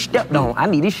talking about? This stepped on. I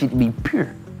need this shit to be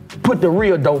pure. Put the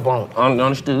real dope on.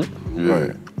 Understood.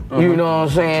 Yeah. You know what I'm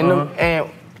saying?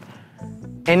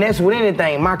 And that's with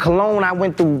anything. My cologne, I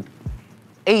went through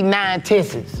 8, 9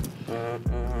 tests.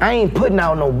 I ain't putting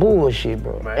out no bullshit,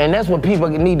 bro. Right. And that's what people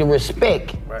need to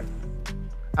respect. Right.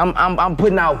 I'm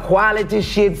putting out quality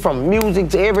shit from music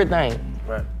to everything.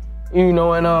 Right. You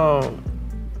know, and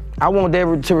I want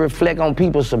that to reflect on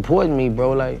people supporting me,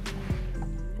 bro. Like,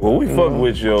 Well, we fuck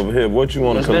with you over here. What you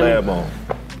want to collab on?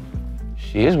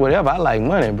 shit, it's whatever. I like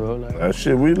money, bro. Like, That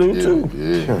shit we do too.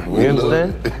 Yeah. you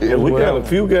understand? Yeah, we got a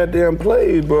few goddamn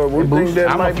plays, bro. We think that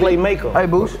I'm a might be. playmaker. Hey,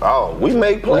 Boost. Oh, we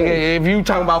make plays. Nigga, if you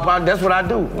talking about, that's what I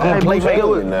do. I'm a Hey, Boost, playmaker. get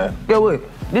with now. Get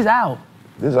with this out.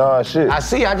 This our shit. I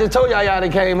see. I just told y'all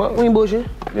that came up. We ain't bullshit.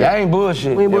 Y'all ain't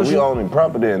bullshit. We ain't Yeah, we bullshit. owning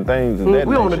property and things and that.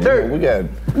 We on the shit. dirt. We got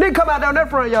Nigga come out down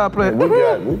that front yard play.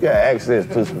 we got access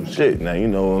to some shit now. You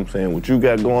know what I'm saying? What you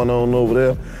got going on over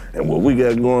there, and what we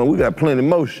got going, we got plenty of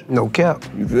motion. No cap.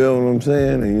 You feel what I'm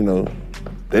saying? And you know,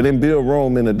 they didn't build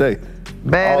Rome in a day.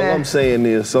 Bad All ass. I'm saying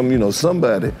is,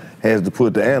 somebody has to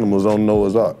put the animals on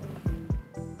Noah's Ark.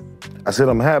 I said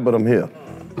I'm high, but I'm here.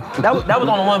 That was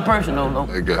only one person though. No.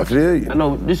 I feel you. I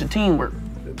know this is teamwork.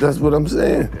 That's what I'm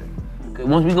saying. 'Cause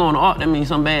once we go on the ark, that means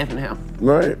something bad finna happen.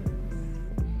 Right.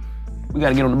 We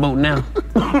gotta get on the boat now.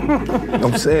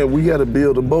 I'm saying we gotta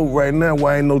build a boat right now.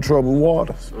 Why ain't no troubled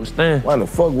waters? Understand? Why the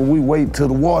fuck would we wait till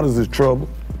the waters is trouble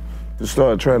to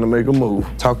start trying to make a move?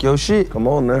 Talk your shit. Come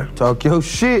on now. Talk your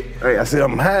shit. Hey, I said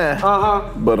I'm high,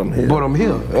 but I'm here. But I'm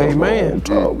here. Amen.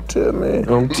 Talk to me.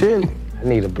 I'm telling you. I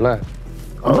need a blunt.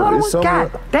 Oh, it's somewhere.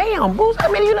 God damn, Boost,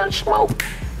 how many you done smoke?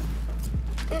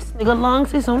 This nigga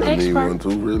lungs is on I need expert. one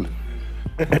too, really.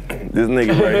 This nigga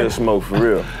right here smoke for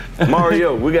real.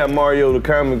 Mario, we got Mario the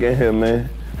comic in here, man.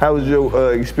 How was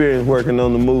your experience working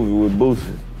on the movie with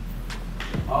Boosie?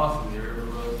 Awesome, you heard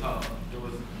real talk. It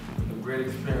was a great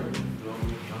experience.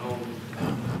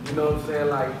 You know what I'm saying?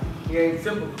 Like, he ain't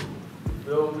typical. You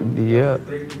feel me? Yeah.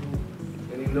 Predictable,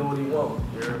 and he know what he wants.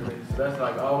 You hear me? So that's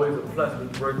like always a plus when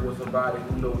you working with somebody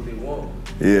who know what they want.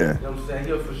 Yeah. You know what I'm saying?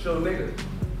 He'll for sure nigga.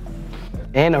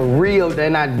 And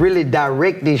I really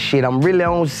direct this shit. I'm really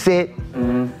on set.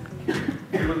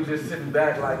 He was just sitting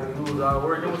back like when we was all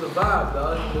working. It was a vibe,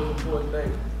 dog. It was an important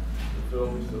thing. You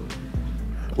feel me?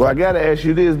 So, Well, I gotta ask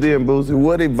you this then, Boosie.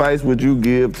 What advice would you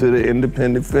give to the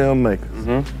independent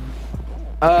filmmakers?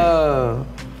 I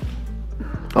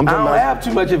don't have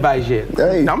too much advice yet.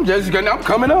 Hey. I'm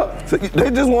coming up. So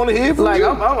they just want to hear from Like you.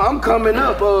 I'm coming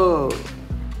up.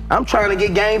 I'm trying to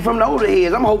get game from the older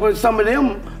heads. I'm hoping some of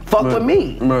them fuck with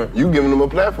me. You giving them a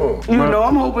platform. You know,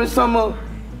 I'm hoping some of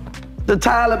the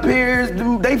Tyler Perry's,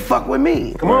 they fuck with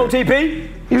me. Come on, TP.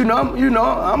 You know,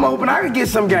 I'm hoping I can get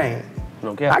some game.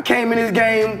 Okay. I came in this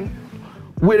game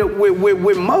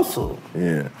with muscle.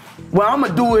 Yeah. Well, I'm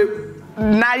gonna do it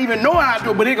not even knowing how to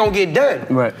do it, but it gonna get done.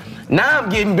 Right. Now I'm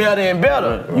getting better and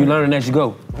better. You learning as you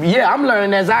go. Yeah, I'm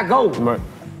learning as I go. Right.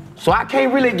 So I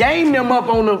can't really game them up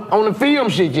on the film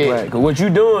shit yet. Right. Cause what you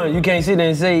doing, you can't sit there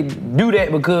and say do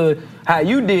that because how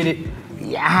you did it.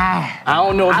 Yeah. I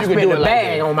don't know if I you can spent do it the like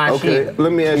bag that. on my Okay, shit.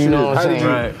 let me ask you, You know this. what I'm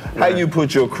saying? How you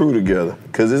put your crew together?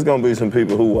 Because there's gonna be some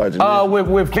people who watching this.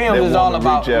 With films, that it's all wanna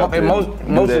about, reach out there most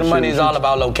and do of that the money shit is with all you.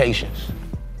 about locations.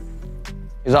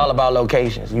 It's all about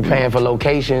locations. You paying for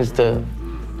locations to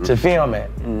film at.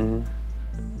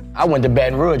 I went to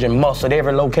Baton Rouge and muscled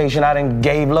every location I done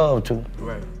gave love to.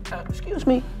 Right. Excuse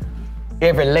me.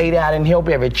 Every lady I didn't help,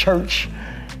 every church,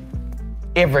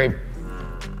 every...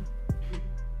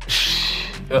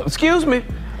 Excuse me.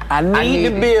 I need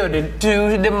the building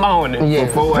Tuesday morning. Yeah.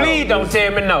 Please don't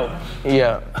tell me no.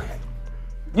 Yeah.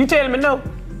 You telling me no?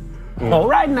 All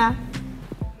right now.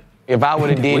 If I would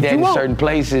have did that in certain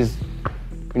places,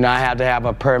 you know, I have to have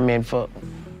a permit for,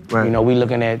 you know, we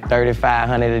looking at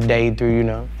 $3,500 a day through, you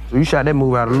know. So you shot that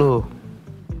movie out of love.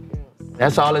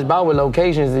 That's all it's about with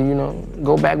locations, and you know,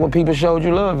 go back when people showed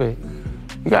you love it.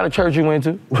 You got a church you went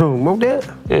to. Won't that?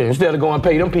 Yeah, instead of going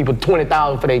pay them people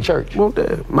 $20,000 for their church. Won't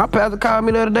that? My pastor called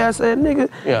me the other day. I said, nigga,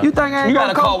 you think I ain't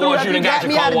gonna come through after you got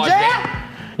me out of jail?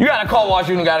 You got a car wash,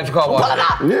 you done got your car wash.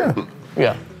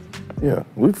 Yeah,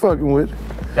 we fucking with it.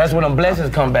 That's when them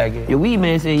blessings come back in. Your weed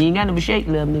man said you ain't got no shake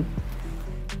left, nigga.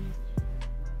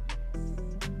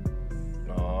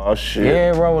 Oh, shit.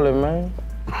 Yeah, rolling, man.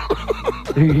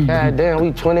 God damn,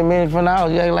 we 20 minutes from now.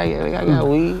 Yeah, like I got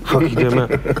weed. Fuck you, man.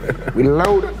 We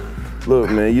loaded. Look,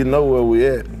 man, you know where we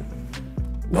at.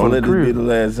 Don't let this be the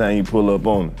last time you pull up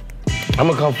on it. I'm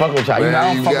gonna come fuck with y'all. You know,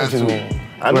 I don't fuck with you, man.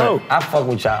 I know. I fuck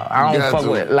with y'all. I don't fuck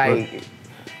with like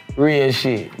real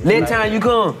shit. Next time you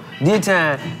come, this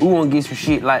time we wanna get some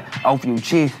shit like off your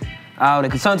chest. All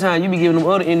that, cause sometimes you be giving them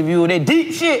other interviews that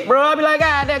deep shit, bro. I be like,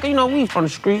 God, that, cause you know we from the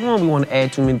street. We don't be want to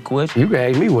ask too many questions. You can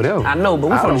ask me whatever. I know, but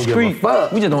we from the street.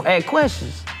 We just don't ask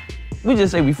questions. We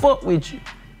just say we fuck with you.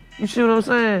 You see what I'm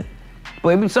saying? But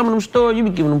it be some of them stories you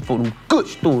be giving them for them good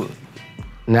stories.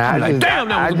 Nah, like, damn,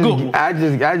 that was a good one. I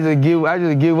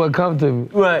just give what come to me.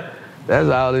 Right. That's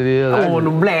all it is. I want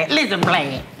them black. Listen,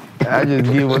 black. I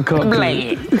just give what come to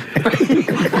me.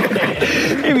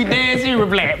 He be dancing with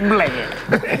black.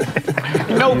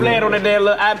 You know Vlad on that damn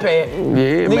little iPad.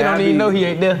 Yeah, nigga don't even know he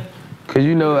ain't there. Cause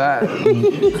you know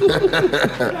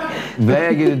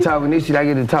Vlad get to talking this shit, I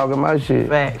get to talking my shit.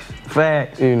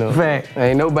 Facts. You know. Facts.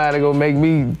 Ain't nobody gonna make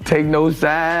me take no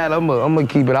side. I'm gonna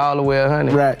keep it all the way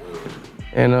 100. Right.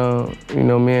 And you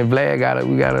know, me and Vlad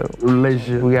we got a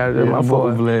relationship. We got my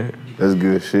boy Vlad. That's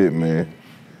good shit, man.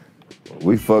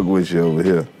 We fuck with you over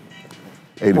here.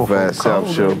 85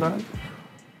 South Show.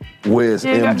 Where's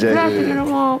MJ?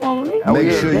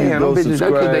 Make sure you go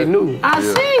subscribe. That's they knew. I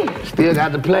see. Still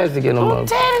got the plastic in them. I'm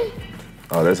telling you.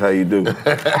 Oh, that's how you do.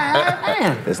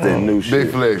 That's that new shit.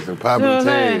 Big flex and poppin'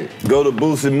 tag. Go to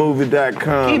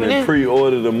BoosieMovie.com and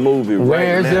pre-order the movie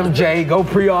Where's right now. MJ? Go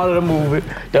pre-order the movie.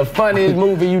 The funniest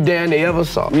movie you damn they ever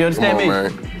saw. You understand me?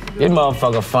 Man. This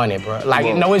motherfucker funny, bro.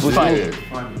 Like, no, it's funny.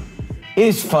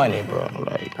 It's funny, bro.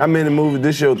 Like, how many movies?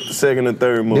 This your second or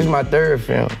third movie? This is my third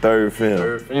film. Third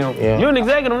film. Yeah. You an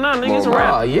executive now, nigga. It's a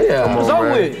wrap. Oh, yeah. It's over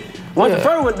with. Once the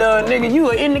first one done, nigga, you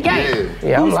are in the game.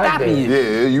 Yeah, Who's I'm like stopping that. you?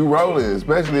 Yeah, you rolling,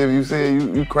 especially if you say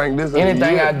you crank this.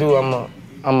 Anything I do, I'm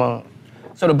a.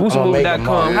 So the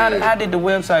BoosieMovie.com, Yeah. how did the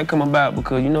website come about?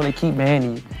 Because you know they keep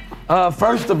banning you.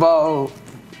 First of all,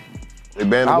 They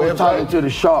banned the I was website? talking to the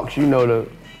Sharks, you know, the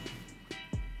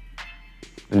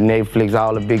Netflix,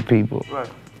 all the big people,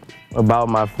 about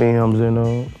my films,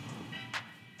 and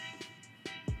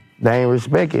they ain't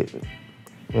respect it.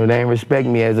 You know, they ain't respect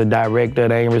me as a director,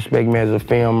 they ain't respect me as a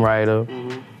film writer.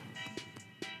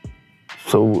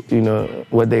 So, you know,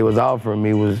 what they was offering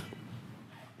me was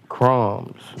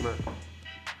crumbs.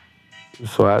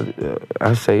 So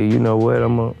I say, you know what,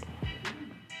 I'm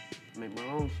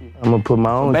gonna put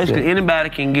my own Basically, shit. anybody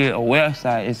can get a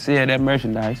website and sell that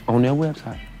merchandise on their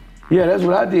website. Yeah, that's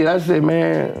what I did. I said,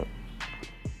 man,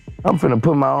 I'm finna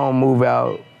put my own movie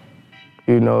out.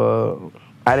 You know,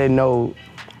 I didn't know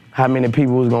how many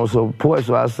people was gonna support,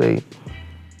 so I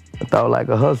thought like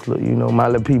a hustler, you know. My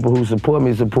little people who support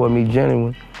me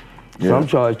genuine. So I'm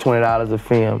charged $20 a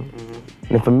film.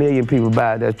 And if 1 million people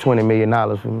buy it, that's $20 million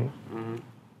for me.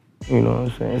 You know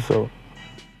what I'm saying? So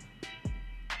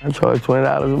I charge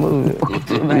 $20 a movie.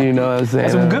 You know what I'm saying?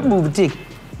 That's some good movie ticket.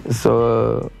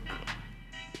 So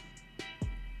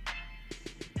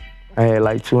I had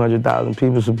like 200,000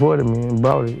 people supporting me and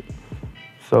bought it.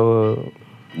 So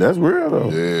that's real though.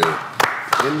 Yeah.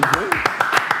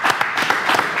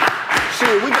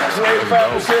 Shit, we got some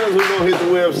 85%ers who gonna hit the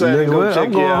website and go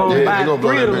check you out. Yeah, they gonna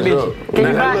blow that bitch up.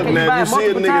 Look, now, if you see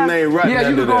a nigga named right yeah,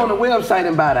 you can go on the website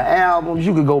and buy the albums.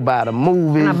 You can go buy the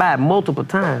movies. And I buy it multiple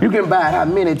times. You can buy it how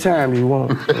many times you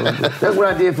want. That's what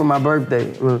I did for my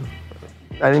birthday.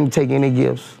 I didn't take any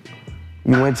gifts.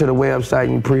 You went to the website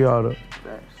and you pre-ordered.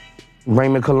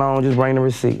 Bring me cologne, just bring the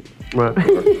receipt. Right.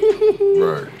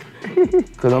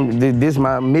 Cause this is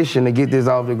my mission to get this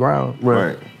off the ground.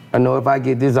 Right. I know if I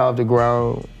get this off the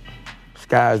ground,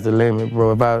 sky's the limit,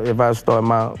 bro. If I start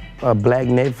my black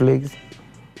Netflix.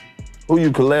 Who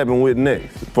you collabing with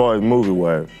next, as far as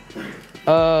movie-wise?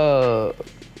 I'm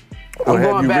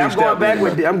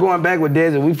going back with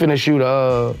Desert. We finna shoot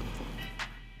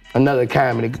another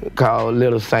comedy called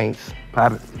Little Saints.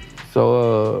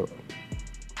 So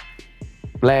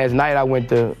last night I went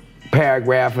to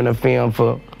paragraphing a film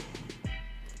for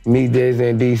Me, Dez,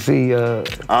 and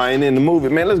DC. I ain't in the movie,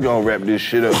 man. Let's go and wrap this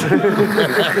shit up.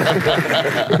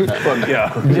 Fuck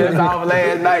y'all. Just off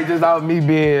last night, just off me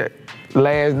being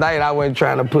last night, I wasn't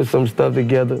trying to put some stuff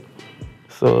together.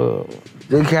 So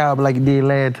just count like you did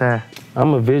last time.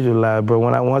 I'm a visualizer, bro.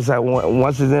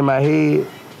 Once it's in my head,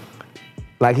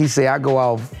 like he said, I go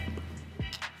off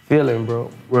feeling,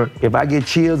 bro. If I get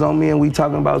chills on me and we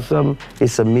talking about something,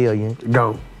 it's a million.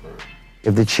 Go.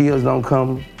 If the chills don't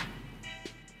come,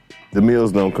 the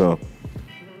meals don't come.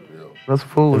 That's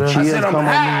food. If chills come on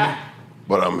me,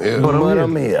 but I'm here. But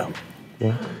I'm here.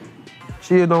 Yeah.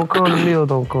 Chill don't come, the meal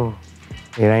don't come.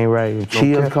 It ain't right. If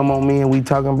chills come on me and we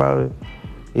talking about it,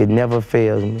 it never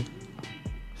fails me.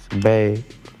 It's bad.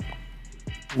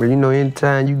 But you know,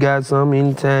 anytime you got something,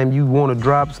 anytime you want to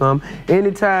drop something,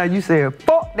 anytime you say,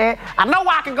 fuck that, I know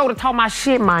I can go to talk my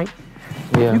shit, man.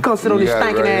 Yeah. You come sit on this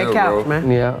stinking ass couch,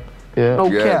 man. Yeah. No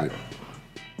cap.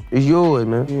 It's yours,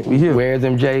 man. We here. Where's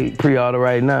MJ pre-order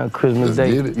right now? Christmas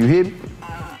Day. Get it. You hit me?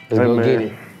 Let's go get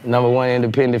it. #1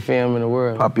 independent film in the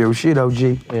world. Pop your shit,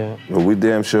 OG. Yeah. Well, we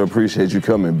damn sure appreciate you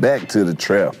coming back to the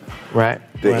trap. Right.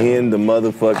 To end the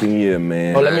motherfucking year,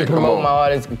 man. Oh, let me promote my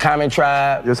artist, Common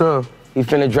Tribe. Yes, sir. He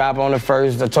finna drop on the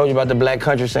 1st. I told you about the Black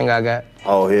Country singer I got.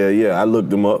 Oh, hell yeah. I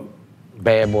looked him up.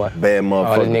 Bad boy. Bad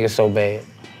motherfucker. Oh, this nigga so bad.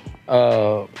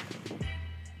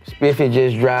 Spiffy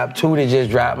just dropped. Tootie just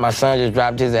dropped. My son just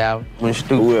dropped his album.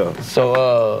 Who else?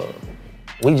 So,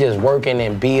 we just working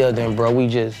and building, bro. We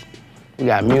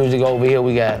got music over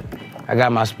here. I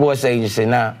got my sports agency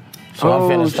now. So I'm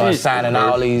finna start signing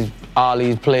all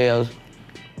these players.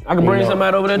 I can bring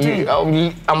somebody over there too.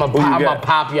 I'ma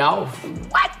pop you off.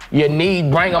 What? You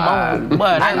need, bring them on.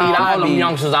 But I need all them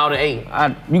youngsters out of 8.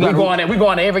 We going to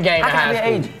every game in high school.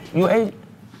 Agent. You an agent?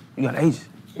 You got an agent?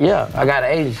 Yeah, I got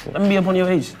an agency. Let me be up on your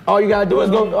agent. All you gotta do is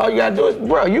bro,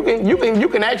 you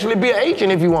can actually be an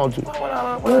agent if you want to.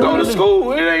 Go to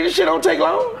school. This shit don't take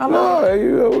long.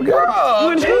 You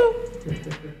in school?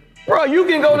 Bro, you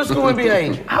can go to school and be an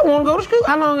agent. I want to go to school.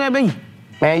 How long that be?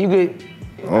 Man, you could.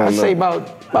 I say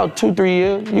about 2-3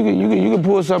 years. You can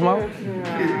pull something out.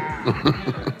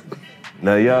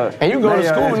 Now y'all. And you go to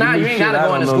school now. You ain't gotta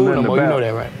go into school no more. You know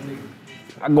that, right?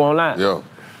 I go online. Yeah.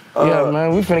 Yeah,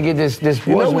 man, we finna get this sports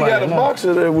You know we got a money,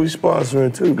 boxer that we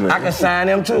sponsoring too, man. I can sign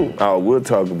him too. Oh, we'll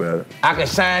talk about it. I can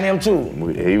sign him too.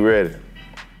 He ready.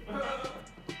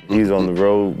 He's on the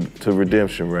road to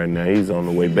redemption right now. He's on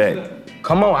the way back.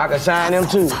 Come on, I can sign him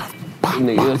too.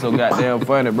 Nigga, so goddamn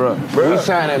funny, bro. We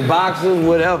signing boxers,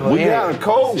 whatever. We got a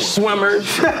cold one. Swimmers.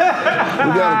 We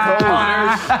got a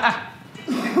cold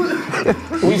one.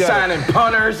 We signing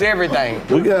punters, everything.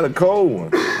 We got a cold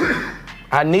one.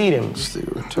 I need him.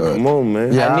 Come on,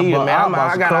 man. Yeah, I need him,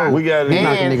 man. We got to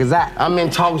knocking niggas out. I'm in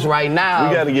talks right now.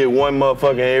 We got to get one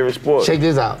motherfucker in every sport. Check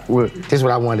this out. What? This is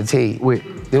what I wanted to tell you. What?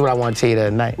 This is what I want to tell you the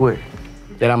other night. What?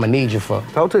 That I'm gonna need you for.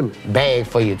 Talk to me. Bag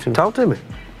for you too. Talk to me.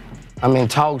 I'm in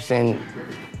talks and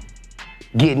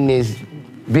getting this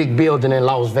big building in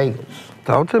Las Vegas.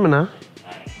 Talk to me now.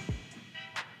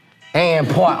 And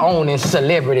part owning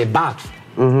celebrity boxing.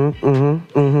 You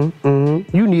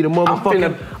need a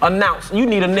motherfucking announce. You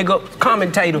need a nigga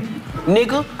commentator.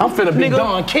 Nigga. I'm finna be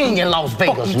Don King in Las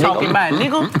Vegas. Fuck you talking about,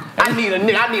 nigga? I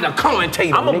need a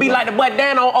commentator. I'm gonna be like the butt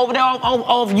down over there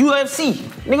of UFC.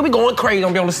 Nigga, we going crazy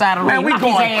on the side of the ring. Man, we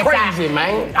going crazy,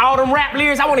 man. All them rap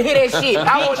lyrics, I wanna hear that shit.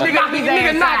 I want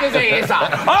nigga knock his ass out.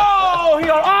 Oh, he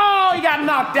got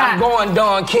knocked out. I'm going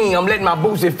Don King. I'm letting my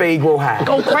Boosie fade grow high.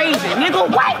 Go crazy, nigga.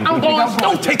 What? I'm going.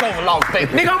 Don't take over Las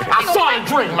Vegas. Nigga, I saw a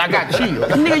dream. I got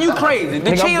chills. Nigga, you crazy.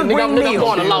 The chills bring meals.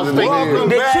 Going to Las Vegas. Welcome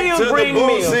back to the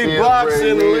Boosie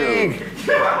Boxing League.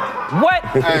 What?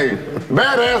 Hey,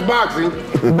 badass boxing.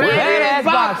 Badass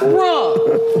boxing.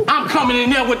 Bruh, I'm coming in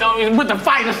there with the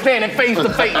fighter standing face to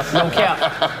face. No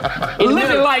cap.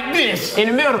 Looking like this. In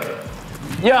the middle.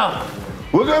 Yeah.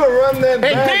 We're gonna run that And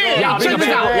back. then, y'all, check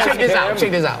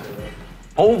this out.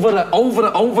 Over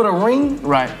the ring,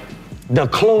 right? The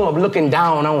club looking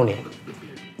down on it.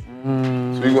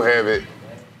 So you gonna have it.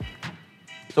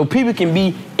 So people can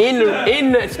be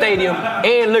in the stadium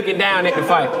and looking down at the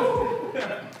fight.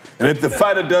 And if the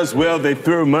fighter does well, they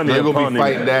throw money They're upon gonna be him.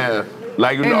 fighting down.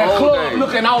 Like in And the the old club days.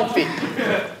 looking off it.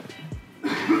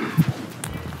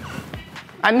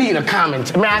 I need a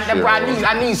comment. Man,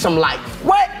 I need some light.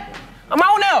 What? I'm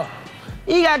on there.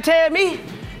 You gotta tell me.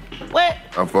 What?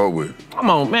 I fuck with it. Come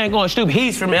on, man, going stupid.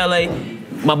 He's from LA.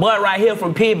 My boy right here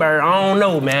from Pittsburgh, I don't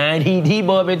know, man. He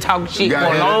boy been talking shit for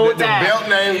a long the time. The belt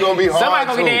name's gonna be hard. Somebody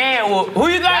gonna get their ass whooped. Who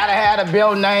you got? Gotta have the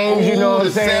belt names, you know what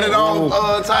I'm saying? Set it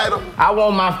off title. I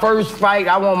want my first fight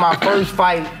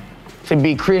to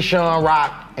be Christian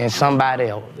Rock and somebody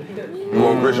else. You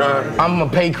want Christian? I'm gonna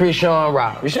pay Christian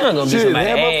Rock. Christian gonna be Shit, somebody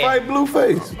have a ass. fight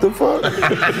Blueface. The fuck? What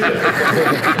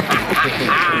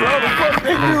the fuck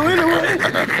they do anyway?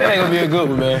 That ain't gonna be a good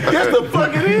one, man. Yes, the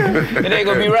fuck it is. It ain't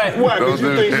gonna be right. Why? Because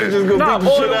you think she just gonna beat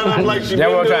the shit out of him like she That's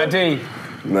been what I'm doing? trying to tell you.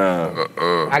 Nah.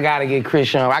 I gotta get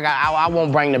Christian. I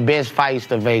won't bring the best fights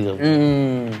to Vegas.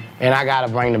 And I gotta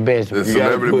bring the best. The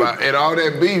celebrity and all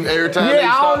that beef every time.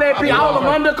 Yeah, all that beef, all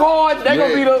them undercards, they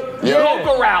gonna be the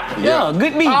local rap. Yeah,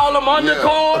 good beef. All them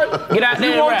undercards. Get out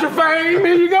there You want and your rap. fame?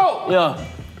 Here you go.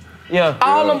 Yeah.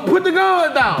 All them, put the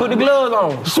guns down. Put the gloves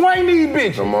on. Swing these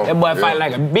bitches. Come on. That boy fight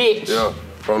like a bitch. Yeah.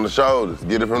 From the shoulders.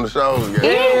 Get it from the shoulders.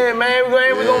 Yeah, man,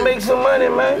 we gonna make some money,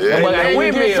 man. Yeah. That boy got a Get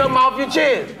windmill. something off your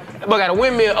chest. That boy got a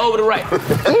windmill over the right.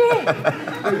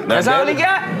 That's all he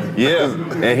got? Yeah,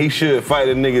 and he should fight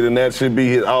a nigga, and that should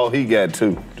be all he got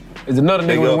too. There's another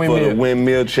They nigga with go a for windmill. the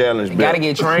windmill challenge. You gotta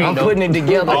get trained. I'm putting it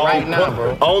together right now,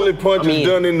 bro. Only punches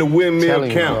done in the windmill telling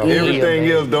you, count. bro. Everything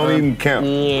else don't even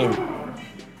count.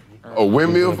 A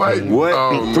windmill fight? What?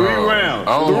 Oh, 3 no. rounds.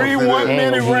 I don't 3 wanna see that.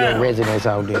 1-minute And your rounds. residents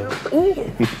out there.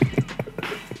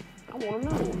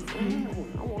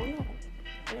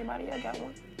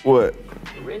 What?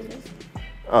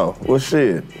 Oh, well,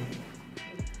 shit.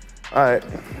 All right.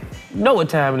 You know what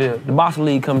time it is. The boxing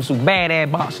league coming soon.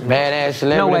 Badass boxing. Badass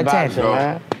celebrity boxing,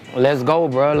 man. Let's go,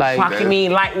 bro. Like, Fuck you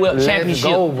mean light whip championship?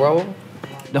 Let's go, bro.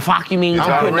 The fuck you mean?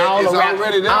 I'm putting all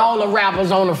already there. all the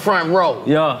rappers on the front row.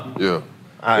 Yeah. Yeah.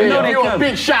 You know, they if you're a coming.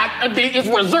 big shot, it's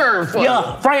reserved for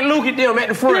Yeah. Frank Luke at them at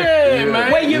the front. Yeah,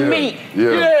 man. Where you meet?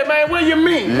 Yeah, man. Where you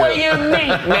meet? Yeah. Where you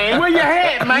meet, man? Where you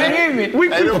at, man?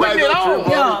 We Ain't nobody putting it gonna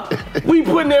on. trip, Yeah. We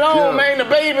putting it on, Yeah. man. The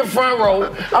baby front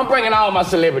row. I'm bringing all my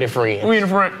celebrity friends. We in the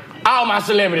front. All my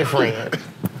celebrity friends.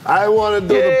 I want to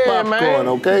do the Yeah, popcorn, man.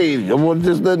 okay? I want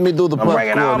just let me do the I'm popcorn.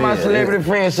 bringing all my in. celebrity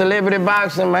friends, celebrity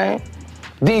boxing, man.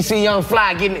 DC Young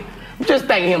Fly getting it. Just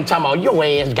think of him talking about your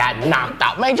ass got knocked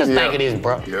out. Man, just think of this,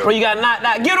 bro. Yeah. Bro, you got knocked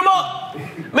out. Get him up.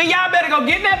 Man, y'all better go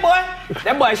get that boy.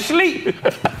 That boy sleep.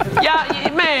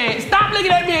 Y'all, man, stop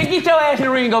looking at me and get your ass in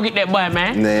the ring and go get that boy,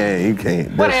 man. Nah, you can't.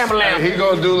 What That's- ambulance? He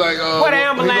gonna do like What he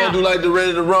ambulance? gonna do like the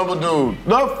Ready to Rumble dude.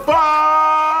 The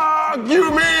fuck you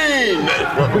mean?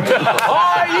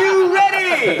 Are you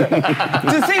ready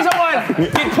to see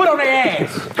someone get put on their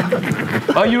ass?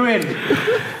 Are you ready?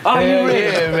 Are you ready?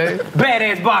 Yeah, man.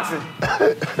 Badass boxing.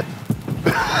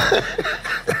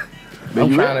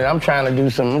 I'm trying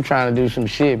to do some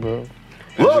shit, bro.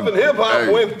 Love and Hip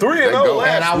Hop went 3-0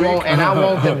 last week. And I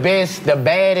want the best, the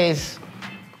baddest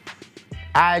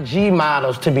IG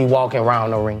models to be walking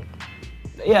around the ring.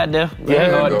 Yeah, there.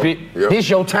 Yeah, Yep. This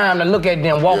your time to look at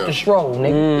them walk the stroll,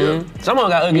 nigga. Someone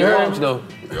got ugly Yeah. arms though.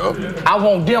 Yep. I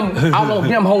want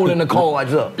them holding the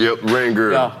cards up. Yep. Ring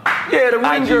girl. Yeah, the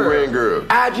ring IG girl. ring girl.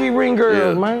 IG ring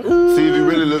girls, man. See if you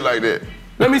really look like that.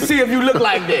 Let me see if you look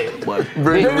like that.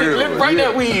 Bring Let me real. bring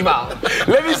that weave out.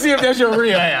 Let me see if that's your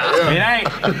real hair. It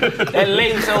ain't. That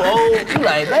lady so old. You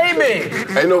like, baby.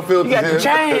 Ain't no filter You got to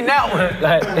chain that one.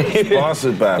 Like,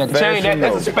 Sponsored by got to chain that. Fashion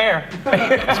That's a spare.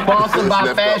 Sponsored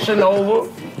by Fashion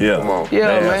Nova. Yeah. Come on. Yeah,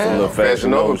 They have man. some little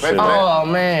Fashion Nova shit. Oh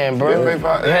man, bro.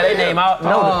 Yeah, they name out.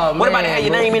 No, Oh, what about man, how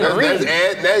your bro. name in the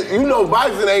That's ring? you know,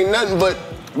 boxing ain't nothing but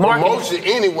Marketing. promotion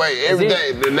anyway. Every Is day,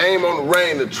 it? the name on the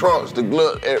ring, the trunks, the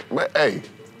glove. But hey,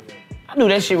 I knew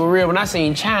that shit was real when I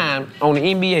seen Chime on the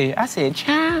NBA. I said,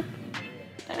 Chime?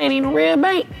 That ain't even a real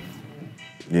bank.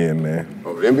 Yeah, man.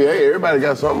 oh, NBA, everybody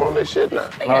got something on their shit now.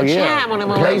 They got Chime on them.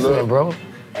 Placement, bro.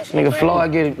 Nigga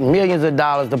Floyd get millions of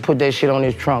dollars to put that shit on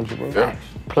his trunks, bro. Yeah.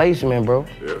 Placement, bro.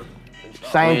 Yeah.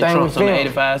 Same thing with Trunks on the film.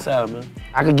 85 South, man.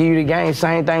 I could give you the game.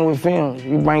 Same thing with film.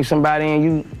 You bring somebody in,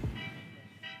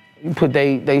 you put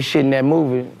they shit in that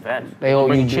movie. Facts. They owe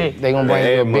Bring you. a check. They gonna bring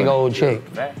They you a add big money. old check.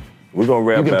 We're going to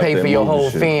wrap You can out pay that for your movie whole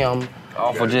shit. film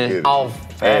All for just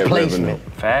off Ad placement.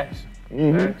 facts.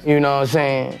 You know what I'm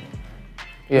saying?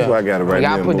 Yeah. That's why I gotta write Nigga,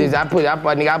 me a I put this. movie.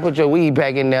 Nigga, I put your weed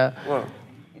pack in there.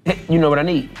 You know what I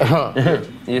need.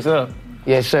 Yes, sir.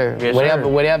 Yes, sir. Yes, whatever, sir.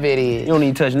 whatever it You is. don't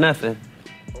need to touch nothing.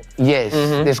 Yes,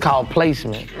 it's called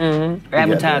placement.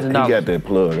 Advertising He dollars. got that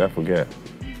plug. I forgot.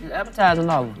 Advertising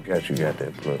dollars. Got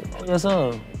that plug. Yes,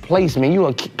 sir. Placement. You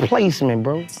a placement,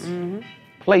 bro.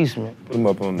 Placement. Put him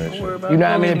up on that shit. You know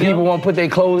how many people want to put their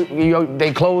clothes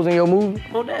in your movie?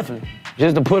 Oh, definitely.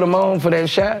 Just to put them on for that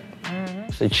shot?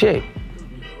 It's a check.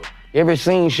 Every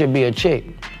scene should be a check.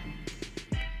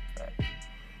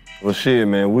 Well, shit,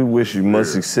 man, we wish you much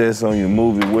success on your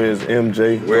movie. Where's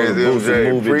MJ? Where's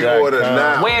MJ? Pre-order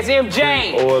now. Where's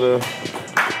MJ? Order.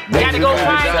 Gotta go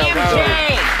find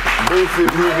MJ.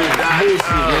 Boosie movie.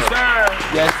 Yes, sir.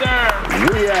 Yes,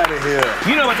 sir. We out of here.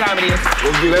 You know what time it is.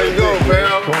 Let's go,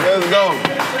 fam. Let's go.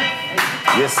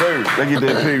 Yes, sir. Look at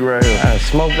that pig right here. I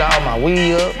smoked all my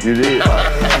weed up. You did?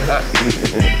 Let's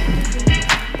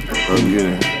get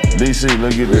it. DC,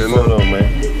 let's get this photo, man.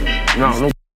 No